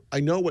know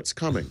what's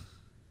coming,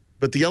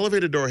 but the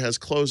elevator door has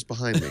closed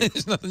behind me.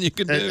 There's nothing you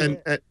can do.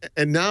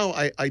 And now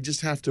I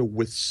just have to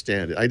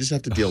withstand it. I just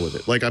have to deal with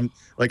it.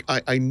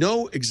 I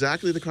know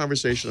exactly the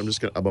conversation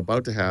I'm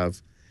about to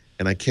have,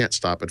 and I can't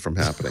stop it from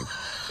happening.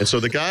 And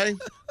so the guy,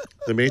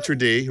 the maitre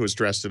d', who was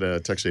dressed in a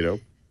tuxedo,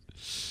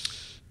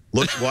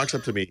 walks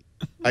up to me.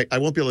 I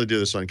won't be able to do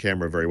this on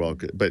camera very well,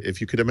 but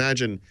if you could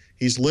imagine,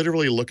 he's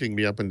literally looking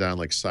me up and down,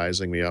 like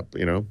sizing me up,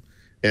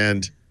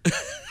 and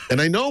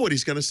I know what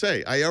he's going to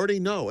say. I already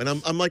know, and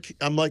I'm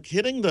like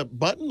hitting the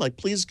button, like,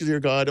 please, dear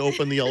God,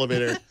 open the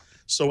elevator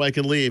so I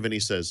can leave. And he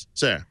says,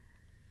 "Sir,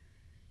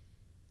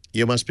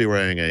 you must be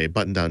wearing a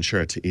button-down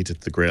shirt to eat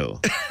at the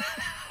grill."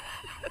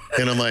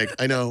 And I'm like,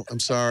 I know, I'm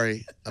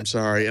sorry. And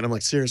I'm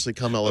like, seriously,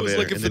 come elevator. I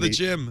was looking for the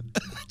gym.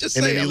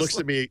 And then he looks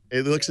at me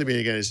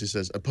again, and he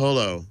says,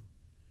 "Polo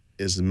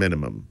is the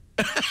minimum."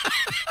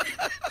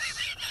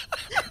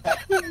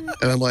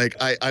 And I'm like,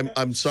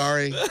 I'm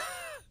sorry.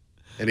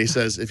 And he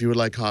says, "If you would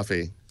like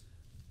coffee,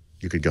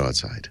 you could go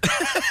outside."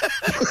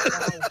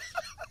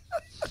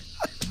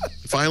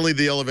 Finally,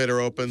 the elevator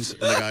opens,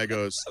 and the guy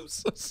goes,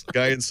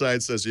 guy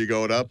inside says, "Are you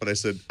going up?" And I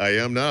said, "I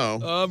am now.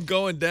 I'm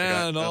going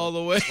down all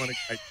the way.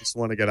 I just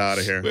want to get out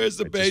of here." Where's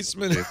the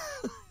basement?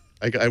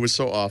 I was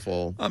so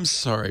awful. I'm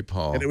sorry,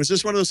 Paul. And it was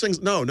just one of those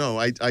things. No,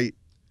 I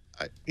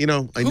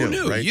Who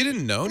knew? Right? You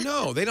didn't know?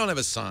 No, they don't have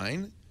a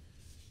sign.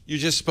 You're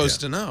just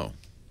supposed to know.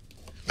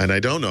 And I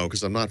don't know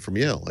because I'm not from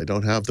Yale. I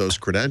don't have those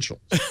credentials.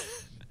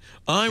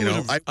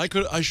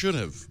 I should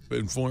have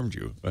informed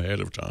you ahead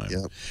of time.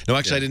 Yeah. No,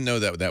 actually, I didn't know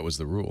that was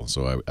the rule,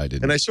 so I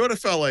didn't. And I sort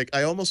of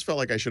I almost felt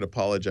like I should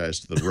apologize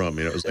to the room.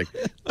 It was like,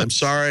 "I'm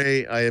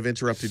sorry, I have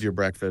interrupted your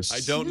breakfast. I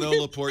don't know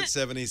Laporte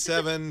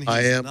 77.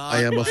 I am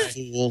a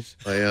fool.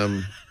 I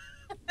am."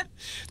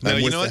 No,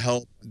 you know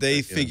what?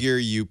 They figure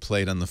you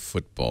played on the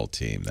football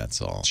team.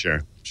 That's all.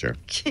 Sure.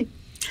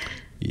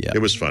 Yeah.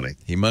 It was funny.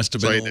 He must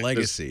have been a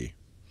legacy.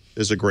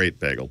 There's a great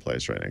bagel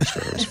place right next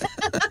door. It was fun.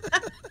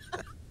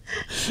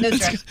 No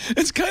dress.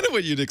 It's kind of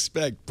what you'd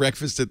expect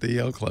breakfast at the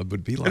Yale Club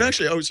would be like. And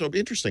actually, so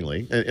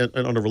interestingly, and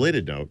on a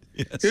related note,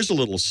 here's a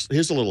little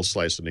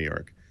slice of New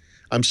York.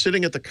 I'm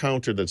sitting at the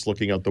counter that's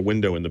looking out the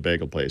window in the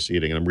bagel place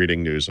eating, and I'm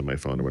reading news on my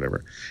phone or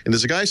whatever. And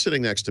there's a guy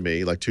sitting next to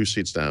me, like 2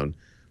 seats down,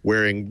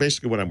 wearing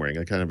basically what I'm wearing,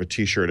 a kind of a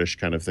t-shirtish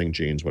kind of thing,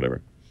 jeans,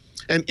 whatever.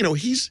 And,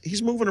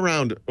 he's moving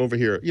around over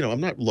here. I'm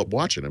not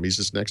watching him. He's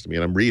just next to me,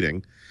 and I'm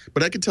reading.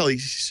 But I can tell he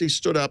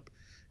stood up,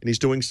 and he's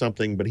doing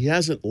something, but he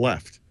hasn't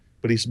left.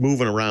 But he's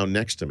moving around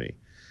next to me.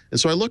 And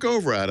so I look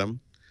over at him,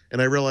 and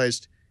I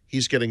realized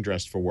he's getting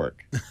dressed for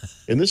work.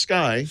 And this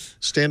guy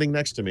standing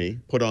next to me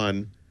put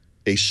on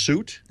a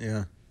suit,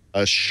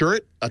 a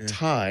shirt, a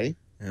tie,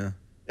 and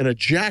a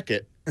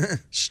jacket,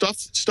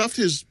 stuffed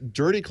his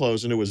dirty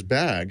clothes into his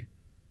bag,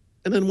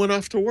 and then went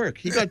off to work.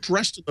 He got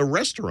dressed at the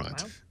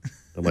restaurant. Wow.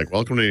 I'm like,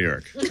 welcome to New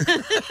York.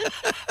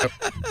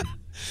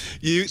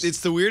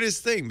 It's the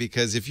weirdest thing,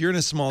 because if you're in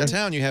a small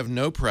town, you have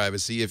no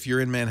privacy. If you're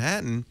in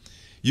Manhattan,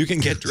 you can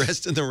get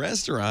dressed in the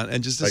restaurant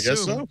and just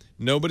assume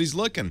nobody's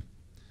looking.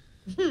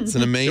 It's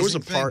an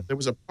amazing thing. There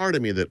was a part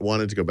of me that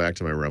wanted to go back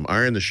to my room,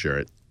 iron the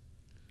shirt,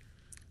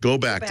 go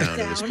back down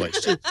to this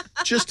place,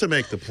 just to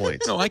make the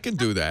point. No, I can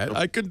do that.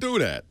 I can do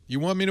that. You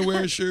want me to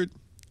wear a shirt?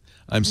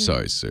 I'm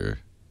sorry, sir.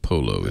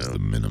 Polo is the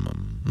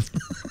minimum.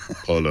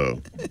 Polo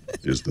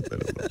is the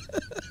minimum.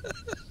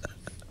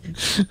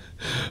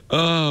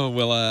 Oh,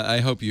 well, I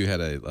hope you had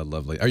a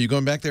lovely... Are you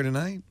going back there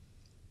tonight?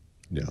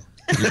 No.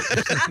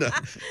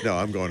 No,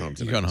 I'm going home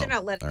tonight. You're going home. You're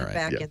not letting them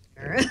back in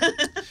there.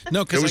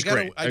 No, because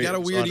I got a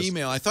weird honest.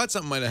 email. I thought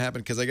something might have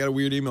happened because I got a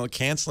weird email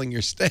canceling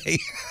your stay.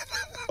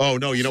 Oh,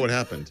 no, you know what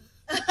happened?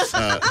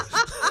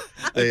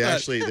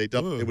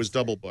 It was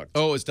double booked.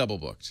 Oh, it was double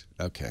booked.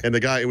 Okay. And the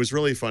guy, it was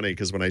really funny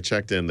because when I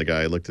checked in, the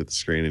guy looked at the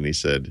screen and he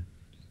said,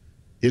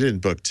 "You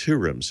didn't book 2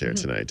 rooms here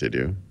tonight, did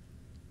you?"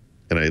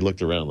 And I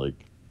looked around like,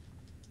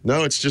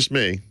 "No, it's just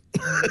me."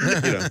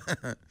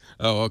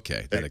 Oh,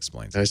 okay. That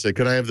explains it. I said,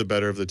 "Could I have the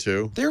better of the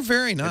 2?" They're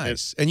very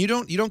nice. And you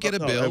don't get a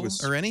bill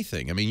or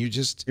anything. I mean, you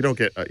don't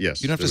get,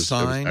 yes. You don't have to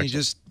sign. You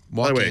just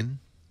walk in.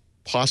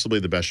 Possibly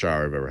the best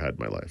shower I've ever had in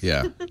my life.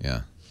 Yeah,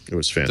 yeah. It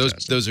was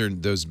fantastic.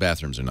 Those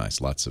bathrooms are nice.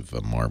 Lots of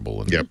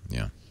marble and yeah.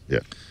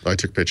 I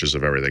took pictures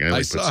of everything.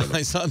 I saw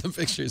the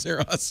pictures.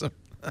 They're awesome.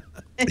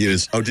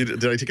 Yes. Oh,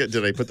 did I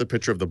put the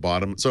picture of the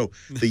bottom? So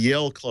the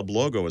Yale Club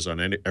logo is on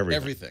everything.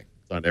 Everything.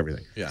 It's on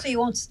everything. Yeah. So you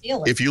won't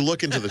steal it. If you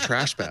look into the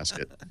trash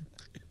basket,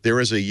 there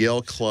is a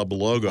Yale Club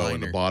logo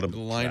in the bottom. The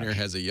liner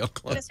has a Yale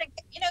Club.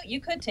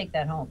 You could take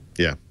that home.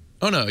 Yeah.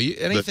 Oh no!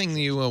 Anything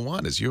you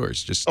want is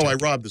yours. Just I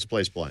robbed this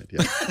place blind.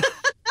 Yeah.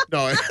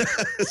 No,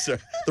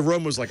 the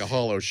room was like a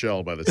hollow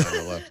shell by the time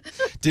I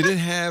left. Did it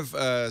have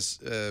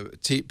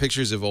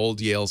pictures of old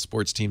Yale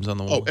sports teams on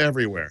the wall? Oh,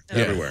 everywhere.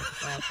 Wow.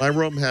 My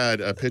room had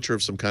a picture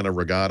of some kind of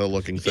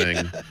regatta-looking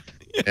thing,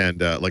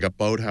 and like a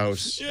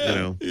boathouse.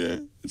 Yeah,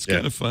 it's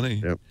kind of funny.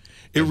 Yep.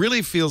 It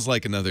really feels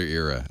like another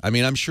era. I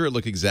mean, I'm sure it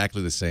looked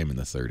exactly the same in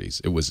the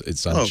 30s.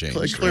 It's unchanged.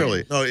 Oh,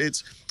 clearly. No,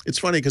 it's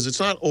funny because it's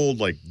not old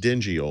like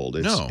dingy old.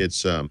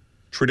 It's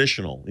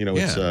traditional.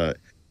 It's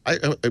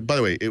by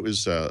the way, it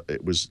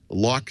was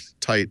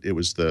locked tight. It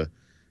was the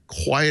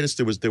quietest.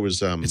 There was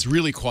it's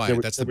really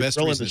quiet. That's the best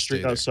reason in the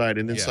street outside,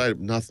 and inside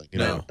nothing. You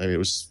know, I mean, it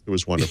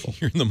was wonderful.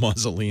 You're in the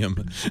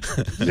mausoleum.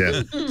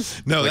 Yeah.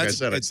 No, like I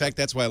said, in fact,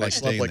 that's why I like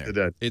staying like there.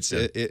 The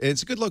dead.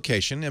 It's a good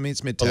location. I mean,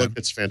 it's midtown. Oh, look,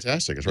 it's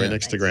fantastic. It's right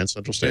next to Grand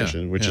Central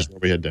Station, which is where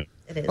we had dinner.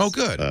 It is. Oh,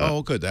 good.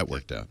 Good. That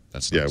worked out.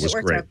 That's nice. Yeah, it was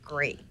worked great. out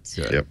great.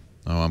 Good. Yep.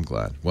 Oh, I'm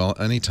glad. Well,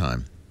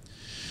 anytime.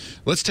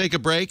 Let's take a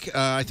break.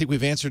 I think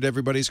we've answered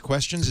everybody's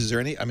questions. Is there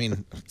any? I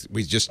mean,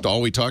 all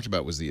we talked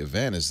about was the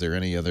event. Is there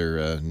any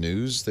other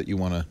news that you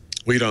want to?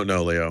 We don't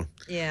know, Leo.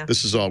 Yeah.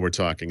 This is all we're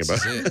talking about.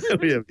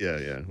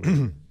 Yeah.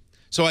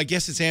 So I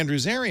guess it's Andrew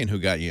Zarian who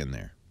got you in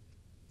there.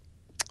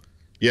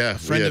 Yeah, a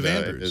friend of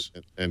Andrew's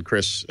and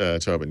Chris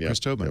Tobin. Yeah, Chris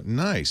Tobin. Yep.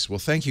 Nice. Well,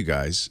 thank you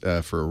guys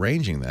for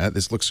arranging that.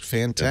 This looks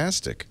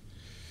fantastic.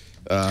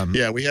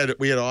 Yeah, we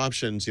had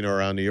options,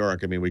 around New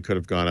York. I mean, we could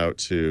have gone out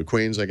to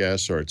Queens, I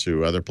guess, or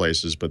to other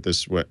places, but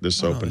this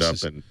opened up.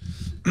 And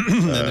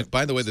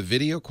by the way, the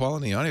video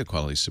quality, audio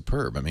quality is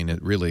superb. I mean,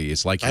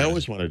 it's like I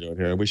always want to do it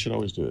here. We should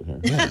always do it here.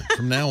 Yeah,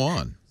 from now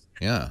on.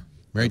 Yeah,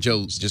 Mary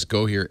Jo, just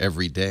go here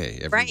every day,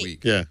 every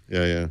week. Yeah.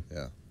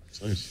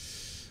 It's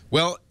nice.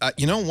 Well,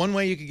 one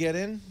way you could get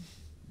in,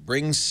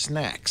 bring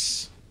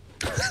snacks.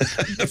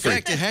 In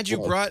fact, had you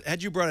brought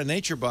a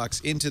nature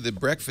box into the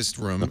breakfast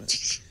room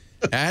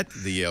at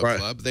the Yale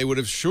Club, they would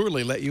have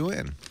surely let you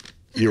in.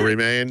 You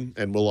remain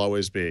and will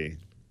always be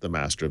the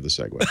master of the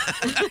Segway.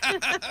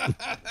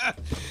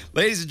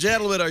 Ladies and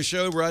gentlemen, our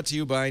show brought to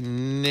you by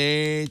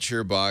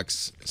Nature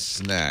Box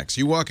Snacks.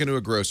 You walk into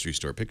a grocery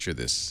store, picture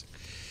this.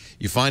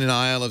 You find an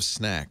aisle of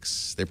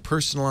snacks. They're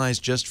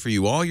personalized just for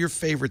you, all your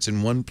favorites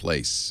in one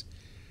place.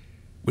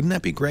 Wouldn't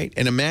that be great?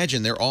 And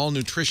imagine they're all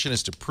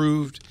nutritionist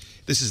approved.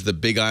 This is the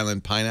Big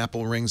Island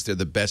pineapple rings. They're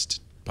the best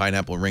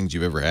pineapple rings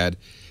you've ever had.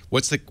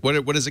 What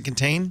does it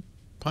contain?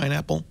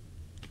 Pineapple.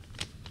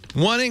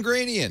 One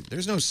ingredient.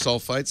 There's no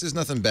sulfites. There's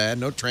nothing bad.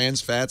 No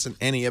trans fats in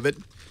any of it.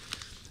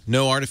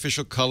 No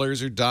artificial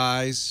colors or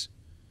dyes.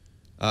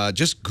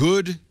 Just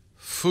good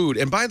food.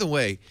 And by the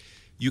way,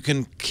 you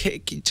can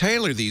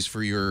tailor these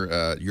for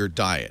your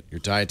diet, your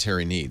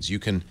dietary needs. You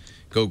can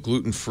go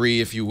gluten-free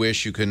if you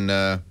wish. You can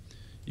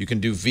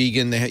do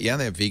vegan. They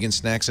have vegan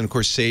snacks, and of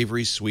course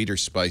savory, sweet, or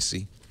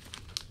spicy.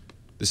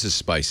 This is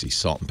spicy,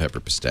 salt and pepper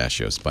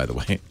pistachios, by the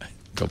way.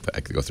 Go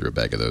through a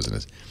bag of those in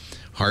a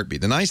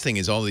heartbeat. The nice thing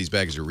is all of these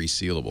bags are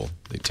resealable.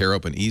 They tear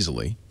open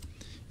easily,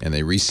 and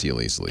they reseal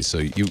easily. So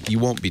you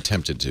won't be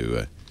tempted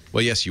to.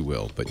 Well, yes, you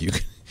will, but you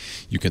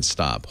can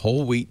stop.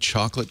 Whole wheat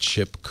chocolate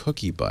chip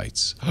cookie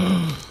bites.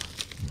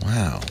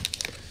 Wow.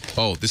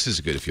 Oh, this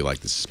is good if you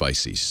like this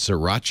spicy.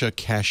 Sriracha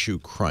cashew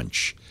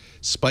crunch.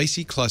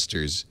 Spicy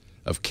clusters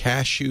of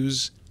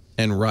cashews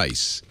and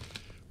rice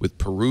with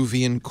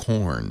Peruvian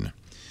corn.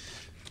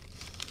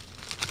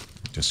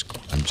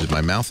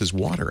 My mouth is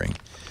watering.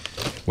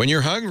 When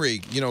you're hungry,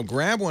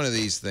 grab one of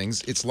these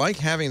things. It's like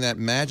having that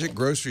magic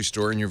grocery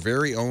store in your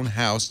very own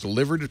house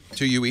delivered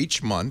to you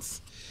each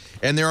month.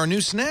 And there are new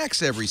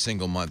snacks every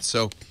single month,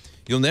 so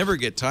you'll never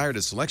get tired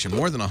of selection.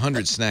 More than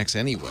 100 snacks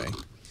anyway.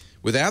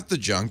 Without the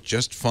junk,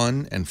 just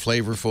fun and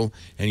flavorful,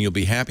 and you'll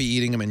be happy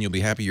eating them, and you'll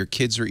be happy your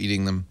kids are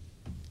eating them.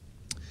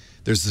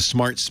 There's the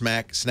Smart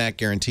Snack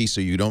Guarantee, so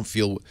you don't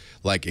feel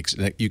like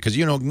because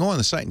go on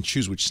the site and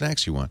choose which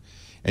snacks you want,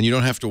 and you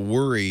don't have to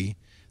worry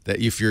that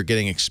if you're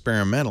getting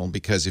experimental,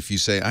 because if you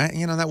say,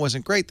 that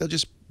wasn't great,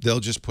 they'll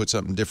just put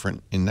something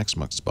different in next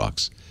month's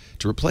box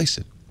to replace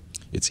it.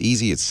 It's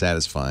easy, it's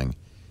satisfying,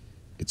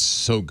 it's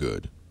so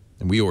good,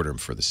 and we order them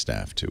for the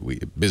staff too.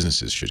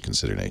 Businesses should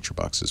consider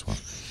NatureBox as well.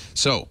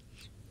 So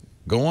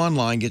go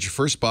online, get your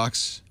first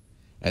box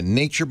at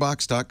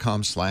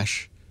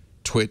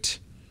naturebox.com/twit.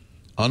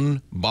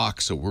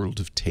 Unbox a world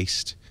of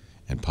taste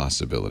and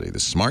possibility. The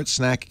Smart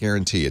Snack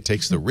Guarantee. It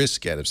takes the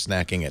risk out of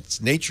snacking at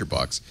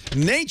NatureBox.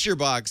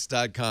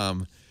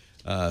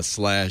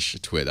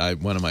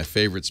 Naturebox.com/twit. One of my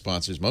favorite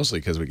sponsors, mostly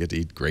because we get to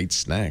eat great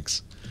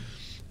snacks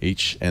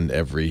each and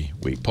every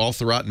week. Paul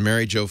Thurrott and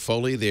Mary Jo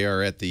Foley, they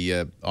are at the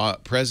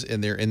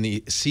and they're in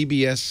the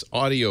CBS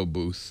audio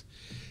booth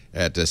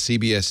at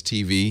CBS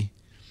TV.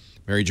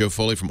 Mary Jo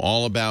Foley from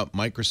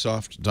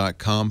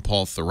allaboutmicrosoft.com.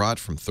 Paul Thurrott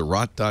from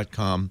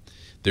Thurrott.com.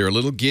 They're a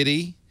little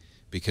giddy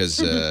because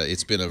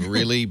it's been a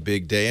really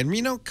big day. And,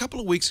 a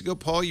couple of weeks ago,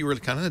 Paul, you were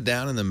kind of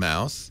down in the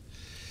mouth.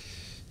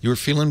 You were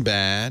feeling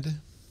bad. Do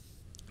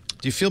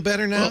you feel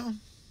better now?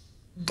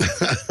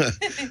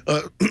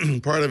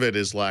 Part of it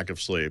is lack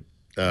of sleep.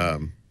 But,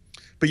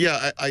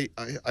 yeah, I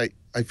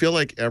feel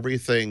like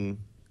everything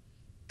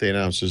they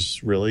announce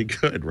is really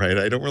good, right?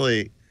 I don't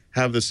really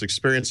have this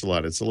experience a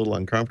lot. It's a little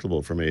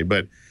uncomfortable for me.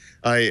 But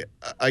I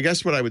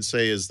guess what I would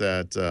say is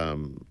that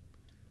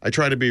I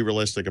try to be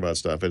realistic about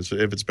stuff. If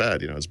it's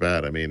bad, it's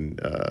bad. I mean,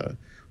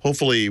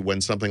 hopefully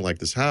when something like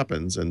this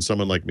happens and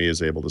someone like me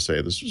is able to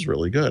say, this was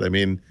really good. I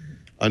mean,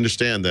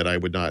 understand that I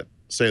would not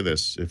say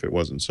this if it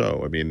wasn't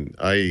so. I mean,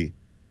 I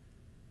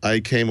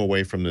came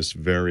away from this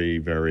very,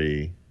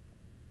 very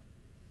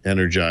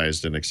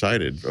energized and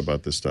excited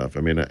about this stuff.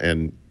 I mean,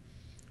 and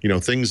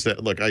things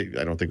that look, I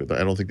don't think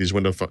these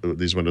Windows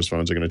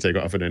phones are going to take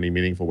off in any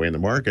meaningful way in the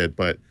market.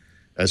 But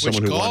as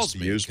someone who wants to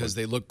use because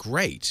they look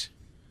great.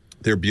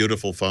 They're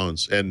beautiful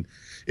phones. And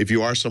if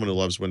you are someone who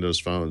loves Windows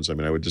phones, I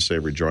mean, I would just say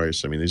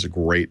rejoice. I mean, these are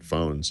great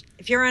phones.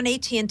 If you're on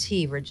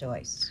AT&T,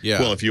 rejoice. Yeah.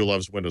 Well, if you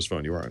love Windows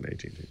Phone, you are on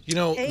AT&T.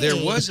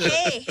 There was a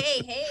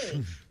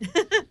hey.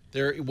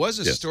 there was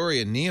a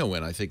story in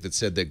NeoWin, I think, that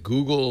said that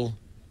Google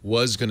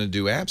was going to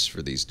do apps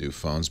for these new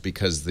phones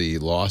because the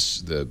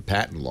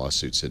patent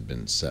lawsuits had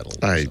been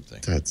settled or something.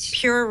 That's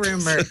pure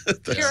rumor.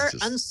 Pure just,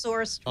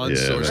 unsourced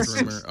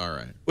rumor. All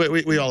right.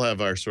 We all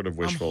have our sort of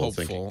wishful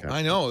thinking.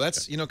 I know.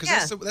 That's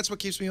because that's what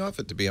keeps me off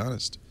it, to be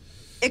honest.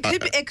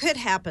 It could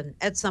happen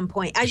at some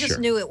point. I just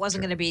knew it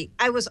wasn't going to be.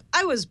 I was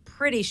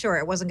pretty sure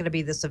it wasn't going to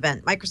be this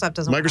event. Microsoft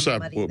doesn't.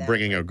 Microsoft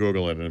bringing out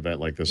Google at an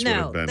event like this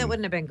that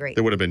wouldn't have been great.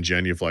 There would have been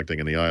genuflecting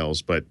in the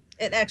aisles, but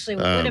it actually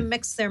would have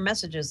mixed their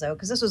messages though,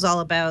 because this was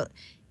all about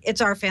it's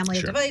our family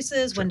of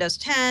devices, Windows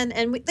 10,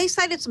 and they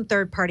cited some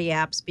third-party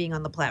apps being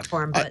on the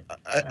platform. But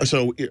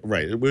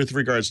right, with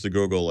regards to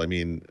Google, I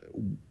mean,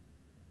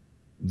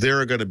 there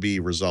are going to be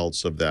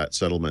results of that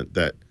settlement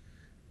that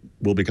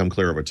will become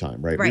clear over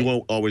time, right? We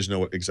won't always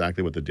know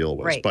exactly what the deal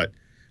was, but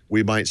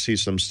we might see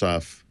some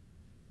stuff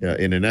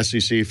in an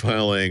SEC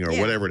filing or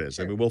whatever it is.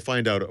 Sure. I mean, we'll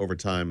find out over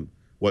time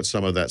what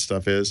some of that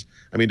stuff is.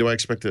 I mean, do I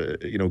expect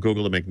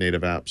Google to make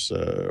native apps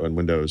on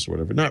Windows or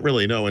whatever? Not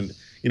really, no. And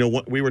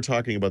what we were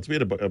talking about, we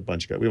had a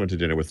bunch of guys. We went to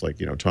dinner with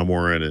Tom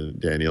Warren and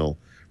Daniel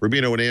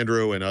Rubino and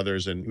Andrew and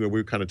others, and we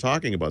were kind of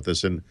talking about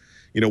this. And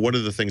one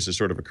of the things that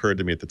sort of occurred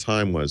to me at the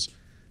time was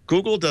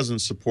Google doesn't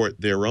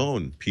support their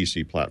own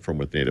PC platform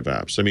with native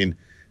apps. I mean,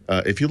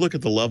 if you look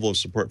at the level of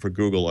support for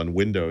Google on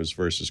Windows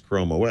versus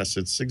Chrome OS,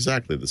 it's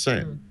exactly the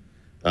same.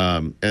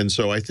 And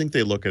so I think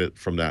they look at it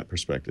from that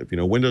perspective.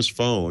 Windows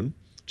Phone,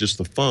 just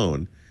the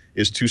phone,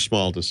 is too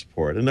small to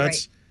support, and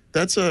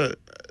that's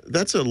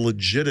a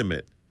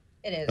legitimate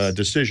It is.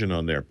 decision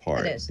on their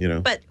part. It is. You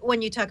know, But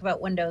when you talk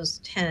about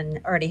Windows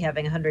 10 already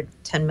having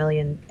 110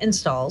 million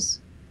installs,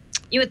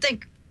 you would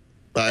think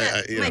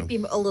that might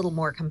be a little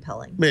more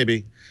compelling.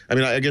 Maybe. I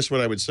mean, I guess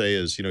what I would say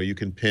is, you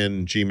can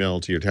pin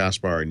Gmail to your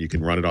taskbar and you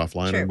can run it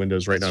offline on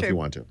Windows right now if you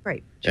want to.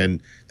 Right.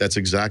 And that's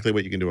exactly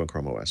what you can do on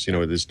Chrome OS.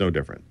 It's no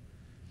different.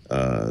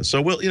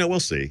 So we'll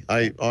see.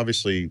 I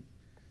obviously,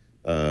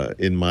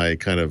 in my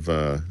kind of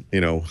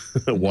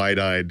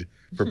wide-eyed,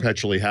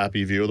 perpetually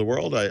happy view of the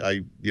world,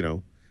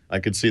 I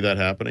could see that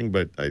happening,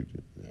 but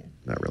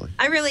not really.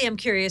 I really am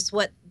curious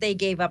what they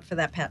gave up for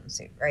that patent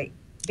suit, right?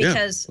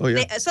 Because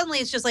suddenly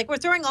it's just like we're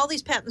throwing all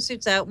these patent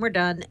suits out and we're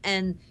done,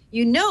 and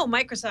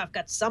Microsoft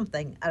got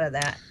something out of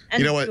that.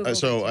 And you know what? Google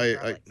So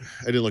I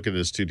didn't look at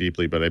this too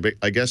deeply, but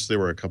I guess there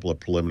were a couple of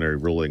preliminary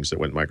rulings that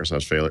went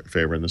Microsoft's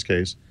favor in this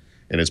case.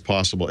 And it's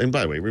possible. And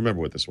by the way,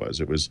 remember what this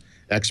was. It was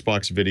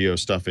Xbox video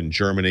stuff in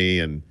Germany.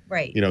 And,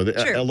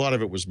 a lot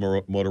of it was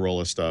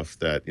Motorola stuff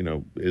that,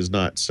 is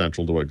not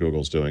central to what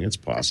Google's doing. It's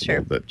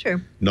possible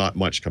that not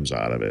much comes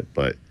out of it.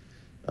 But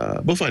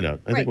we'll find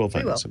out. I think we'll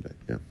find out someday.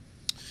 Yeah.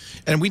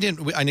 And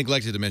I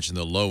neglected to mention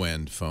the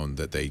low-end phone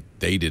that they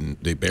barely.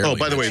 Oh,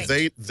 by the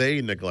way, they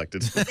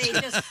neglected. They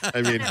just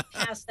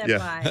passed that by.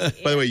 Yeah.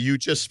 By the way, you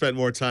just spent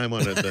more time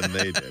on it than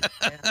they did.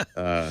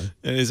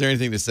 Is there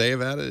anything to say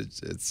about it?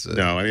 It's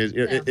no. I mean,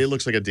 it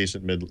looks like a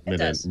decent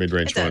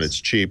mid-range phone. It's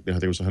cheap. I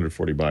think it was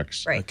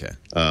 $140. Right. Okay.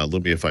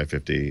 Lumia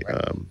 550.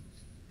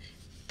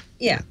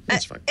 Right.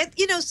 That's fine.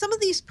 Some of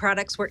these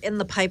products were in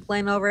the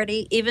pipeline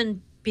already,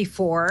 even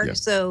before. Yeah.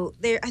 So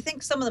I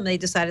think some of them they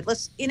decided,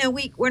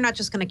 we're not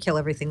just going to kill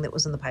everything that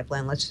was in the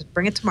pipeline. Let's just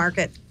bring it to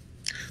market.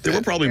 There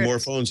were probably more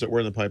phones that were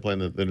in the pipeline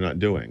that they're not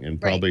doing, and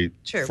probably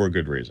for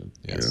good reason.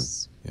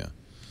 Yes. Yeah.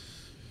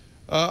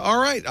 All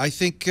right. I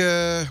think,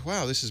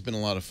 wow, this has been a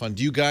lot of fun.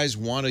 Do you guys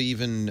want to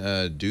even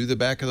do the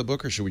back of the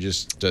book, or should we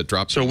just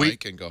drop the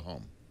mic and go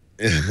home?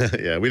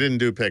 Yeah, we didn't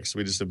do picks.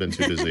 We just have been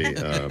too busy.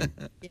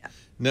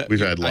 No, we've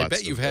had lots. I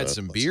bet you've had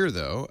some beer,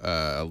 though,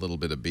 a little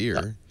bit of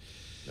beer.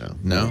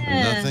 No,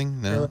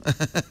 nothing. No.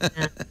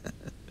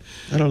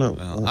 I don't know.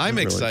 Well, I'm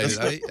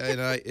excited.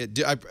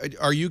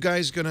 Are you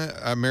guys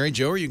gonna, Mary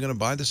Jo? Are you gonna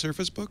buy the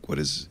Surface Book? What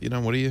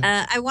do you?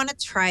 I want to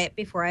try it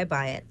before I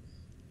buy it.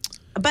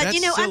 But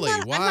That's silly.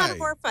 I'm not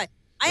horrified.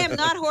 I am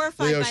not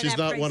horrified. Leo, by she's that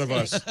not price one of tag.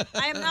 us.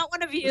 I am not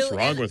one of you. What's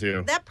wrong with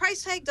you? That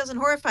price tag doesn't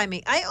horrify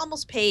me. I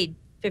almost paid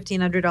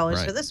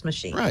 $1,500 for this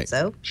machine. Right.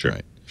 So sure.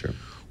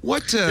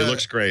 What? It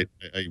looks great.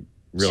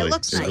 Really, it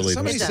looks nice. Really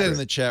Somebody said in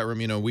the chat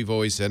room, we've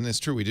always said, and it's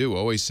true, we do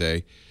always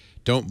say,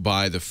 don't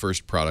buy the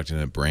first product in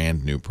a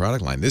brand new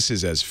product line. This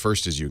is as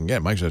first as you can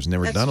get. Microsoft's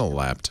never done a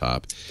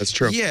laptop. That's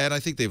true. Yet, I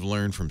think they've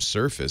learned from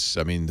Surface.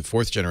 I mean, the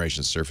 4th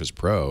generation Surface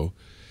Pro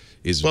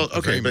is a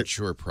very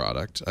mature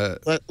product.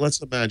 Let's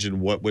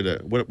imagine what would a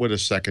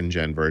 2nd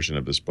gen version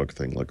of this book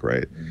thing look,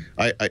 right?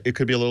 It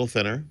could be a little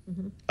thinner.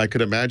 I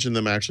could imagine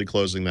them actually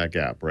closing that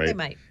gap, right? They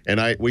might.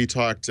 And we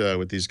talked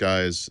with these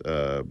guys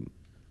a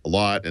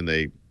lot, and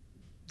they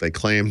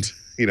claimed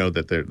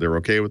that they're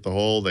okay with the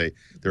whole. There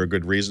are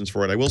good reasons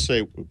for it. I will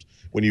say,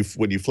 when you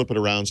flip it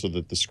around so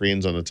that the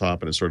screen's on the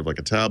top and it's sort of like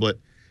a tablet,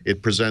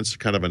 it presents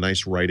kind of a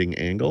nice writing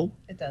angle.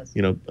 It does.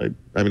 I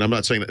mean, I'm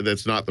not saying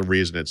that's not the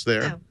reason it's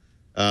there.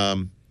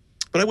 No.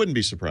 But I wouldn't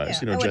be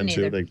surprised. Gen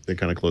 2, they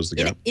kind of closed the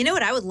gap. You know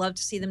what I would love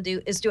to see them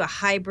do is do a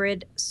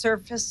hybrid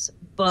Surface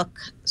Book,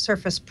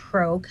 Surface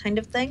Pro kind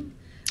of thing,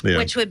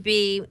 which would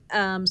be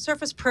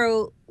Surface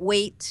Pro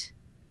weight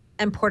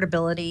and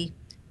portability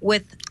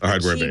with a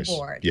hardware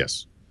keyboard. Base.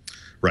 Yes.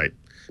 Right.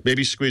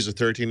 Maybe squeeze a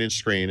 13-inch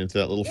screen into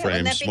that little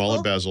frame,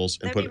 smaller bezels,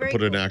 and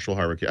put an actual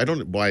hardware key. I don't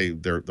know why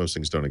those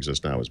things don't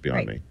exist now. Is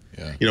beyond me.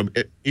 Yeah.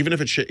 Even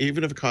if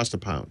it cost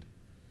 £1,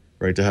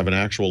 right, to have an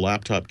actual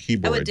laptop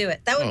keyboard. I would do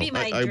it. That would be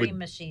my dream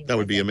machine. That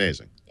would be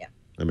amazing. Yeah.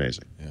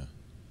 Amazing. Yeah.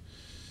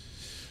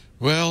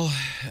 Well,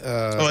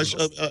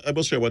 I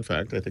will share one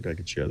fact. I think I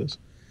could share this.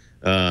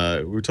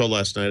 We were told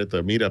last night at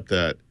the meetup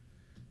that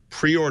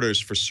pre-orders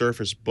for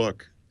Surface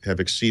Book have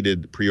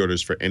exceeded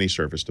pre-orders for any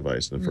Surface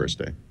device in the first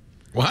day.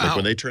 Wow! Like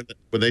when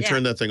they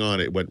turned that thing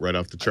on, it went right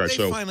off the chart.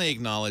 They finally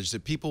acknowledged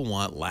that people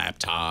want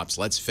laptops.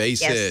 Let's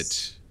face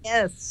it.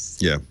 Yes.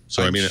 Yeah.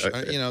 So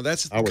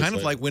that's kind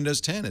of like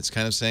Windows 10. It's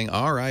kind of saying,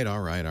 all right,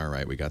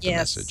 we got the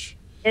message.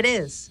 It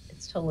is.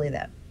 It's totally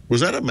that. Was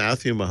that a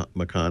Matthew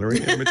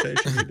McConaughey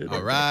imitation you did?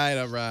 All right.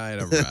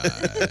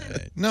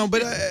 No,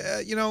 but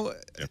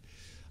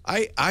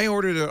I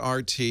ordered an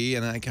RT,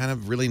 and I kind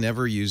of really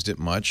never used it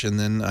much, and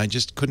then I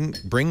just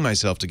couldn't bring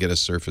myself to get a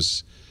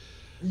Surface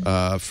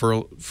because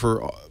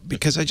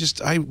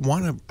I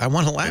want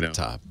a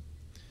laptop.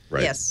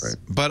 Right. Yes. Right.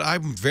 But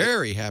I'm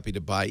very happy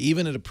to buy,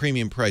 even at a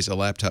premium price, a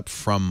laptop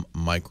from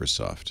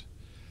Microsoft.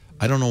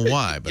 I don't know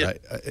why,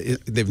 but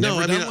they've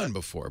never done one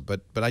before.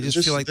 But I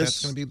just feel like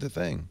that's going to be the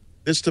thing.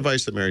 This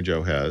device that Mary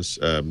Jo has,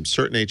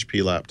 certain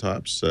HP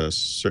laptops,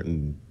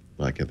 certain.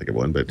 I can't think of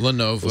one, but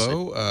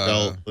Lenovo,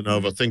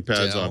 Lenovo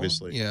ThinkPads, Dell,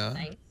 obviously,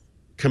 Nice.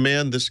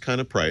 command this kind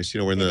of price.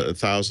 We're in the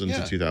 1,000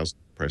 to 2,000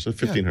 price, so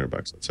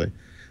 $1,500, let's say.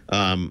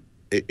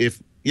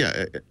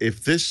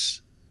 If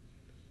this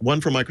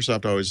one from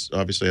Microsoft always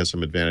obviously has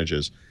some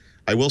advantages.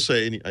 I will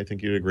say, and I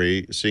think you'd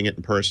agree, seeing it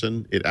in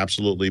person, it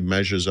absolutely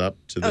measures up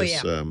to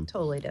this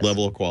totally does.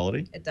 level of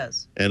quality. It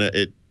does. And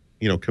it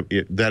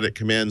that it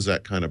commands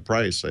that kind of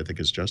price, I think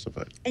is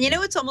justified. And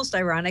it's almost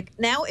ironic.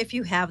 Now, if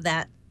you have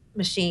that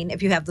machine,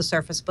 if you have the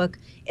Surface Book,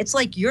 it's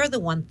like you're the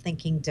one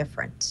thinking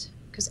different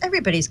because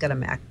everybody's got a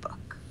MacBook.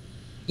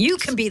 You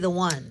can be the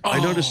one. I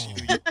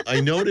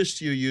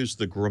noticed you used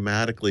the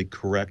grammatically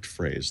correct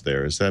phrase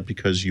there. Is that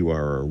because you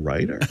are a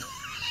writer?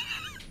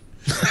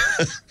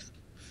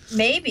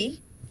 Maybe.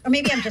 Or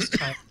maybe I'm just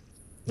tired.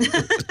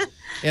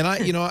 And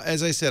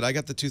as I said, I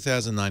got the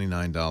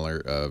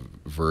 $2,099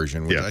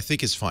 version, which I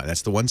think is fine.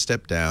 That's the one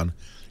step down.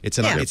 It's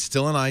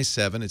still an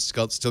i7. It's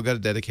still got a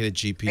dedicated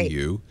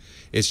GPU. Right.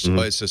 It's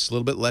just a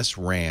little bit less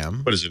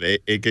RAM. What is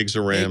it? 8 gigs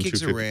of RAM. 8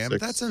 gigs of RAM.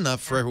 That's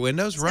enough for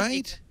Windows,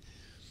 right?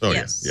 Oh,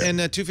 yes. Yeah. And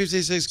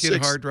 256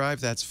 gig hard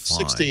drive. That's fine.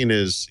 16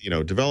 is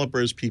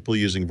developers, people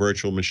using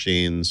virtual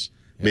machines.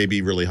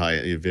 Maybe really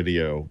high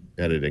video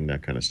editing,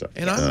 that kind of stuff.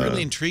 And I'm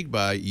really intrigued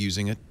by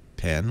using a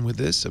pen with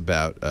this,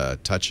 about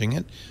touching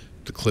it,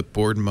 the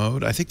clipboard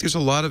mode. I think there's a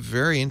lot of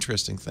very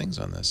interesting things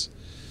on this.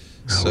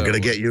 We're going to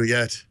get you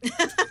yet.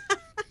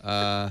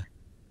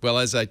 Well,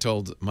 as I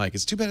told Mike,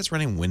 it's too bad it's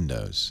running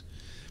Windows.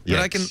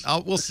 But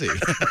we'll see.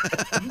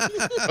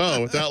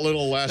 With that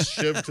little last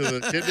shiv to the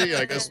kidney,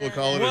 I guess we'll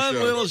call it a show.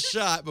 One little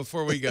shot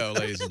before we go,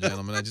 ladies and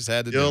gentlemen. I just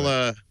had to do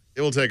it. It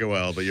will take a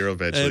while, but you'll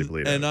eventually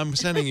bleed out. And I'm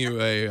sending you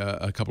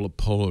a couple of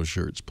polo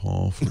shirts,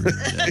 Paul, for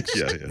your next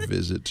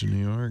visit to New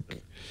York.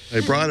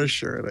 I brought a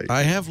shirt.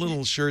 I have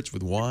little shirts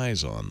with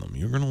Y's on them.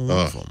 You're going to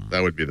love them.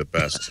 That would be the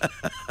best.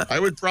 I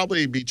would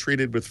probably be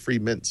treated with free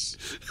mints.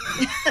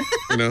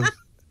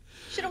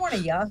 Should have worn a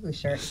Yahoo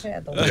shirt. Should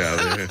have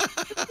had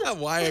the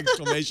Y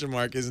exclamation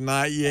mark is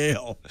not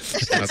Yale.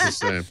 It's not the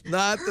same.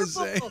 Not the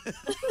same.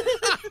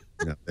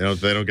 Yeah,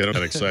 they don't get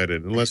that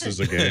excited unless there's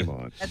a game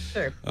on. That's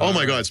true. Oh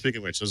my God! Speaking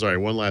of which, so sorry.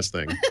 One last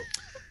thing.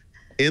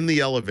 In the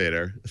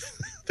elevator,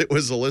 there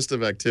was a list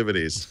of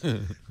activities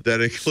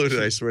that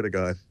included. I swear to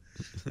God,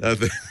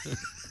 it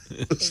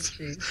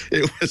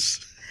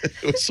was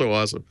so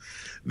awesome.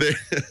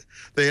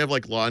 They have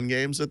like lawn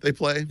games that they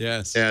play.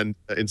 Yes. And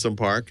in some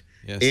park.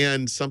 Yes.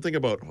 And something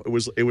about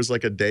it was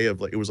like a day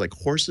of it was like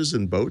horses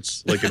and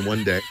boats like in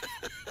one day.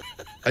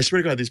 I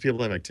swear to God, these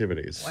people have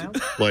activities. Wow.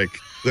 Like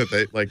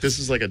this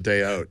is like a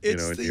day out.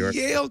 It's in the New York.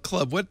 Yale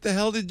Club. What the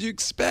hell did you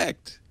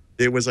expect?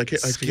 It was like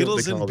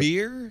Skittles and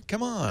beer.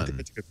 Come on.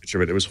 It's a good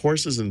picture of it. It was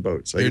horses and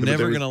boats. You're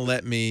never going to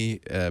let me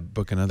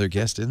book ananother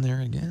guest in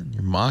there again.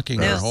 You're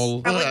mocking our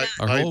whole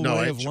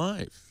way of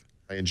life.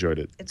 I enjoyed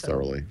it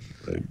thoroughly.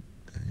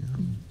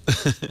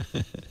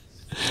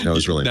 No, it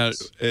was really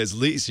nice. At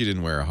least you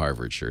didn't wear a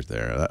Harvard shirt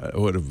there. That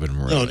would have been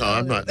really... No,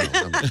 I'm not.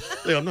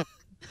 No, I'm not.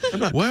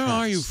 Where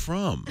are you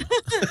from?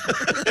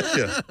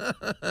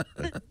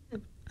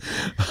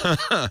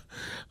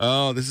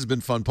 Oh, this has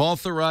been fun. Paul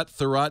Thurrott,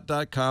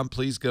 Thurrott.com.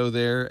 Please go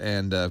there.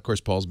 And, of course,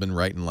 Paul's been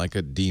writing like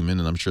a demon,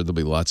 and I'm sure there'll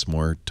be lots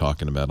more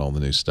talking about all the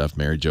new stuff.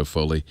 Mary Jo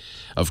Foley,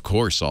 of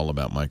course, all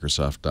about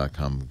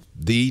Microsoft.com.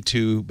 The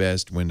two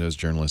best Windows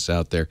journalists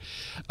out there.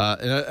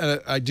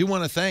 And I do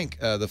want to thank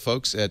the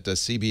folks at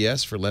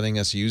CBS for letting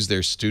us use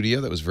their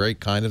studio. That was very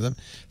kind of them.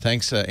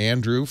 Thanks,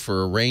 Andrew,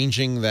 for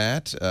arranging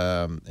that,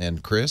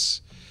 and Chris.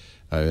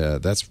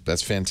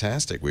 That's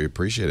fantastic. We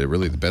appreciate it.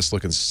 Really, the best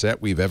looking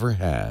set we've ever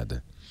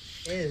had.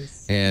 It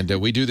is. And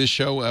we do this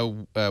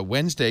show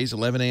Wednesdays,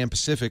 11 a.m.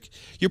 Pacific.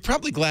 You're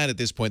probably glad at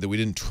this point that we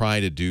didn't try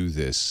to do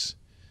this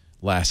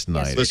last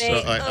night.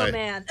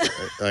 Man.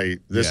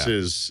 This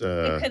is...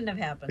 it couldn't have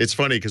happened. It's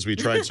funny because we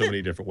tried so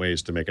many different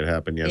ways to make it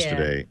happen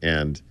yesterday,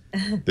 and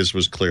this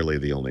was clearly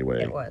the only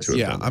way to have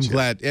done I'm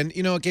glad. And,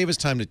 it gave us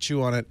time to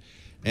chew on it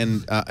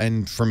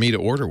and for me to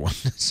order one.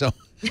 So...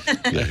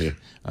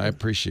 I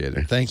appreciate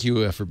it. Thank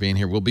you for being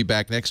here. We'll be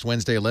back next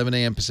Wednesday, 11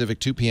 a.m. Pacific,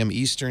 2 p.m.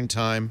 Eastern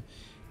Time,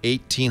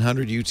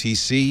 1800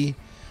 UTC.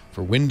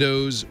 For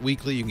Windows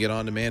Weekly, you can get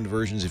on-demand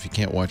versions if you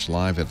can't watch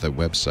live at the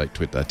website,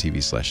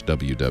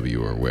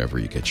 twit.tv/WW, or wherever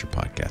you get your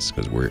podcasts,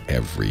 because we're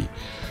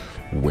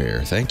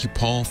everywhere. Thank you,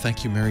 Paul.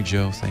 Thank you, Mary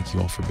Jo. Thank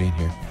you all for being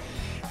here.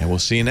 And we'll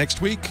see you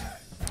next week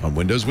on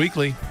Windows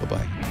Weekly.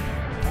 Bye-bye.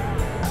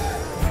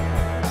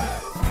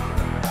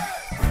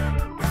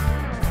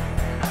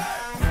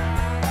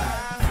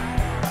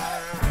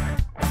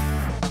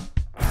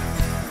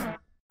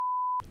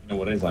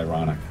 What is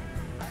ironic?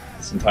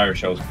 This entire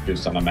show is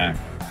produced on a Mac.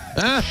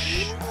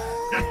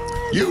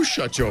 You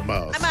shut your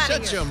mouth.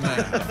 Shut your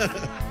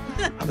mouth.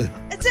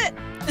 That's it.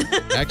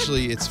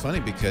 Actually, it's funny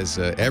because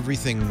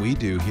everything we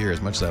do here, as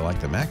much as I like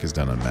the Mac, is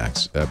done on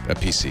Macs,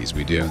 PCs.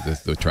 We do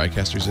the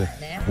TriCaster's a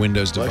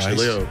Windows device.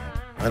 Actually, Leo,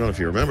 I don't know if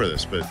you remember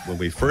this, but when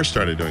we first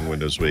started doing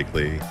Windows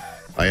Weekly,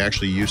 I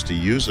actually used to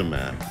use a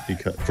Mac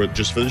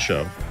just for the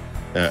show.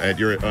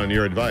 On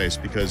your advice,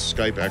 because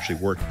Skype actually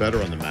worked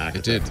better on the Mac.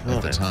 It did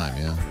at the time,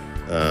 yeah.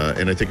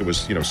 And I think it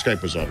was,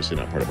 Skype was obviously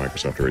not part of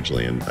Microsoft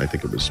originally, and I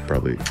think it was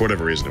probably, for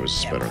whatever reason, it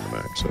was better on the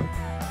Mac. So,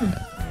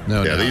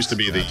 no, that used to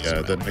be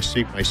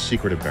my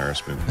secret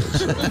embarrassment.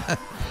 Was,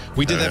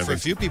 We did that for a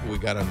few people. We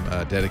got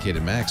them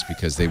dedicated Macs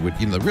because they would,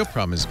 the real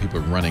problem is people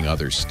running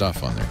other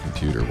stuff on their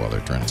computer while they're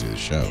trying to do the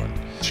show. And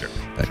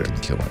that can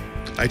kill it.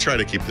 I try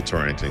to keep the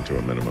torrenting to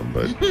a minimum,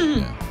 but...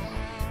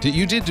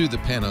 You did do the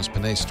Panos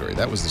Panay story.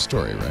 That was the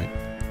story, right?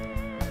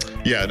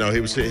 Yeah, no, it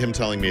was him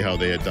telling me how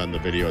they had done the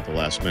video at the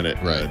last minute,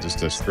 just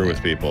to screw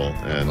with people,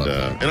 and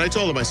I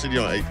told him, I said,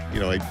 I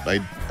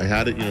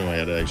had it,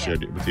 I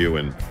shared it with you,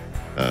 and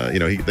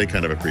they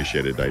kind of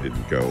appreciated I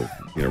didn't go,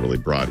 really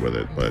broad with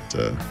it, but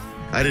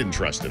I didn't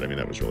trust it. I mean,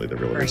 that was really the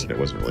real reason. It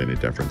wasn't really any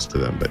deference to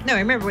them, but no, I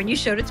remember when you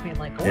showed it to me, I'm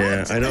like, what?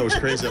 Yeah, I know, it was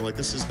crazy. I'm like,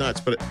 this is nuts.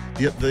 But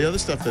the other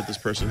stuff that this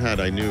person had,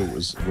 I knew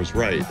was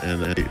right,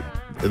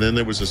 and then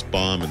there was this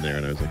bomb in there,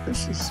 and I was like,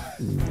 this is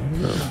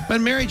no.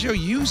 But Mary Jo,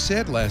 you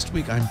said last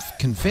week, I'm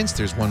convinced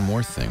there's one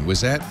more thing.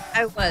 Was that?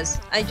 I was.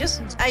 I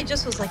just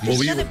was like,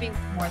 there's gonna be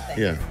one more thing.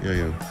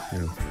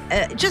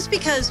 Yeah. Just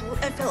because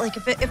I felt like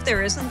if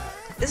there isn't,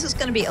 this is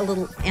going to be a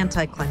little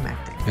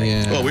anticlimactic. Right?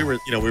 Yeah. Well, we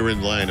were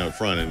in line out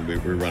front, and we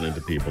run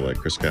into people like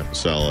Chris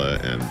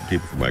Capicella and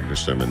people from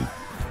Wagnerstrom, and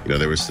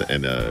there was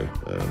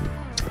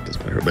it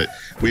doesn't matter, but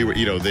we were,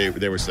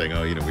 they were saying,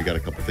 oh, we got a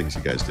couple things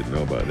you guys didn't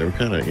know about. They were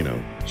kind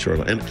of,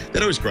 short, and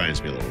that always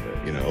grinds me a little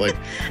bit,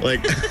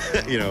 like,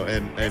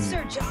 and that's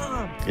their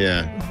job.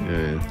 Yeah.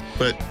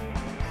 But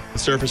the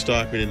Surface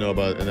talk we didn't know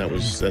about, and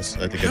that's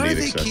I think a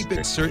neat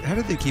accessory. How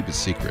did they keep it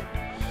secret?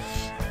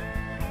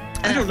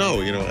 I don't know,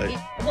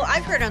 Well,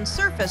 I've heard on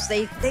Surface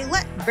they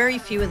let very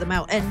few of them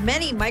out, and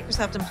many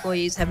Microsoft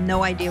employees have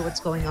no idea what's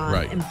going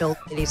on in Build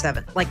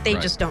 87. Like they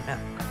just don't know.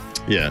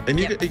 Yeah, and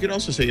you could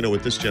also say,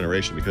 with this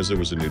generation, because there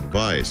was a new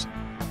device,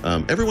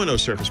 everyone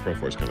knows Surface Pro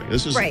 4 is coming.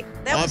 This is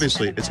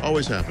obviously it's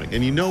always happening,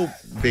 and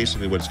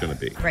basically what it's going to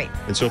be. Right.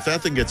 And so if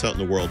that thing gets out in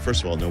the world,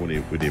 first of all, no one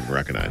would even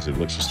recognize it. It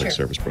looks just like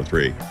Surface Pro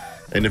 3,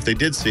 and if they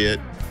did see it,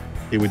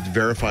 it would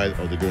verify,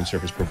 oh, they're doing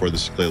Surface Pro 4.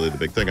 This is clearly the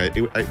big thing. I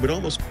would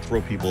almost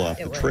throw people off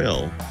the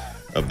trail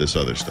of this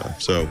other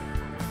stuff. So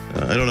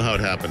I don't know how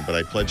it happened, but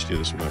I pledge to you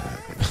this will never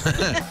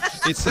happen.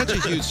 It's such a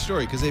huge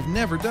story because they've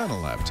never done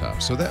a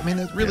laptop. So that,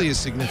 it really is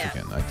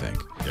significant, I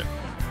think.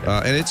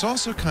 Yeah. And it's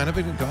also kind of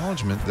an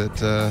acknowledgement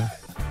that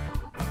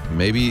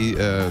maybe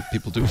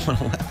people do want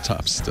a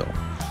laptop still.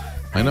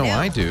 I know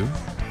I do.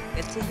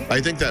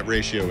 I think that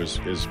ratio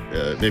is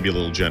maybe a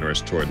little generous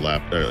toward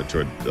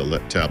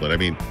the tablet. I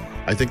mean,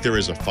 I think there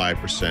is a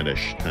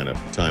 5%-ish kind of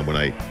time when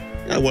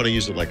I want to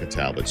use it like a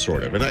tablet,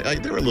 sort of. And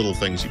there are little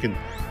things you can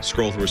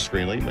scroll through a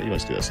screen. Like you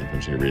must do that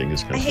sometimes when you're reading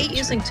this kind of I hate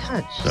using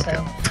touch. Okay.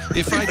 So.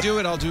 If I do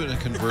it, I'll do it in a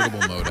convertible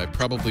mode. I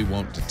probably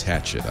won't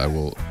detach it.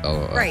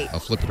 I'll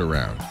flip it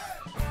around.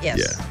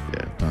 Yes.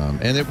 Yeah.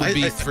 And it would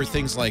be for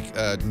things like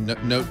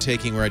note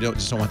taking, where I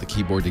just don't want the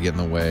keyboard to get in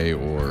the way,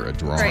 or a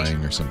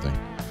drawing or something.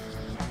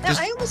 No,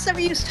 I almost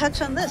never use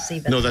touch on this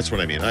even. No, that's what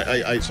I mean.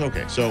 It's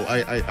okay. So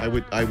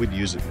I would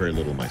use it very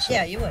little myself.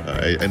 Yeah, you would.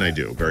 And I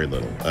do very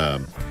little.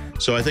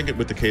 So I think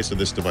with the case of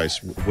this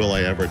device, will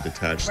I ever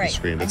detach the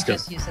screen? It's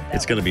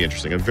going to be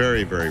interesting, and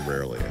very, very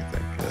rarely, I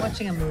think.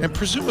 Watching a movie. And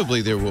presumably,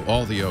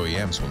 all the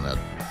OEMs will not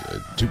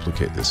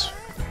duplicate this,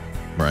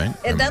 right?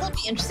 That'll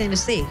be interesting to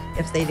see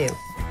if they do.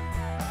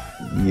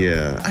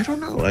 Yeah, I don't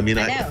know. I mean,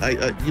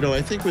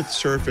 I think with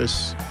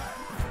Surface,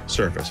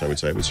 I would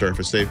say, with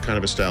Surface, they've kind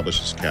of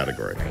established this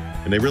category.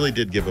 And they really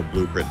did give a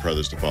blueprint for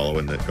others to follow,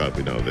 and that God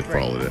we know that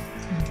followed it.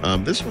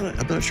 This one,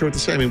 I'm not sure what to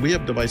say. I mean, we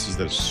have devices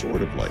that are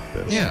sort of like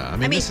this. Yeah, I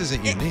mean this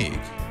isn't unique.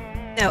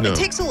 No, it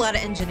takes a lot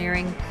of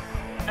engineering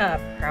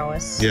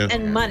prowess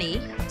and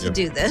money to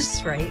do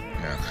this, right?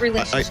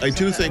 Yeah. I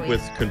do think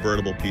with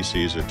convertible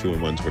PCs or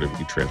 2-in-1s, whatever,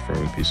 you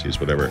transforming PCs,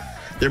 whatever,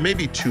 there may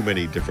be too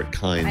many different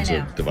kinds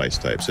of device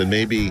types, and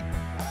maybe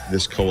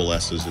this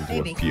coalesces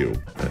into a few,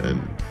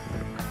 and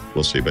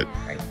we'll see. But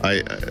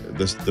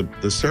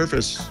the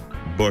Surface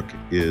Book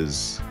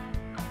is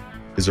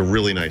a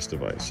really nice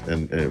device,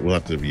 and we'll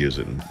have to use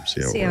it and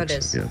see how it works. It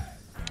is. Yeah.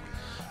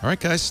 All right,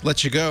 guys,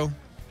 let you go.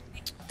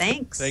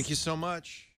 Thanks. Thank you so much.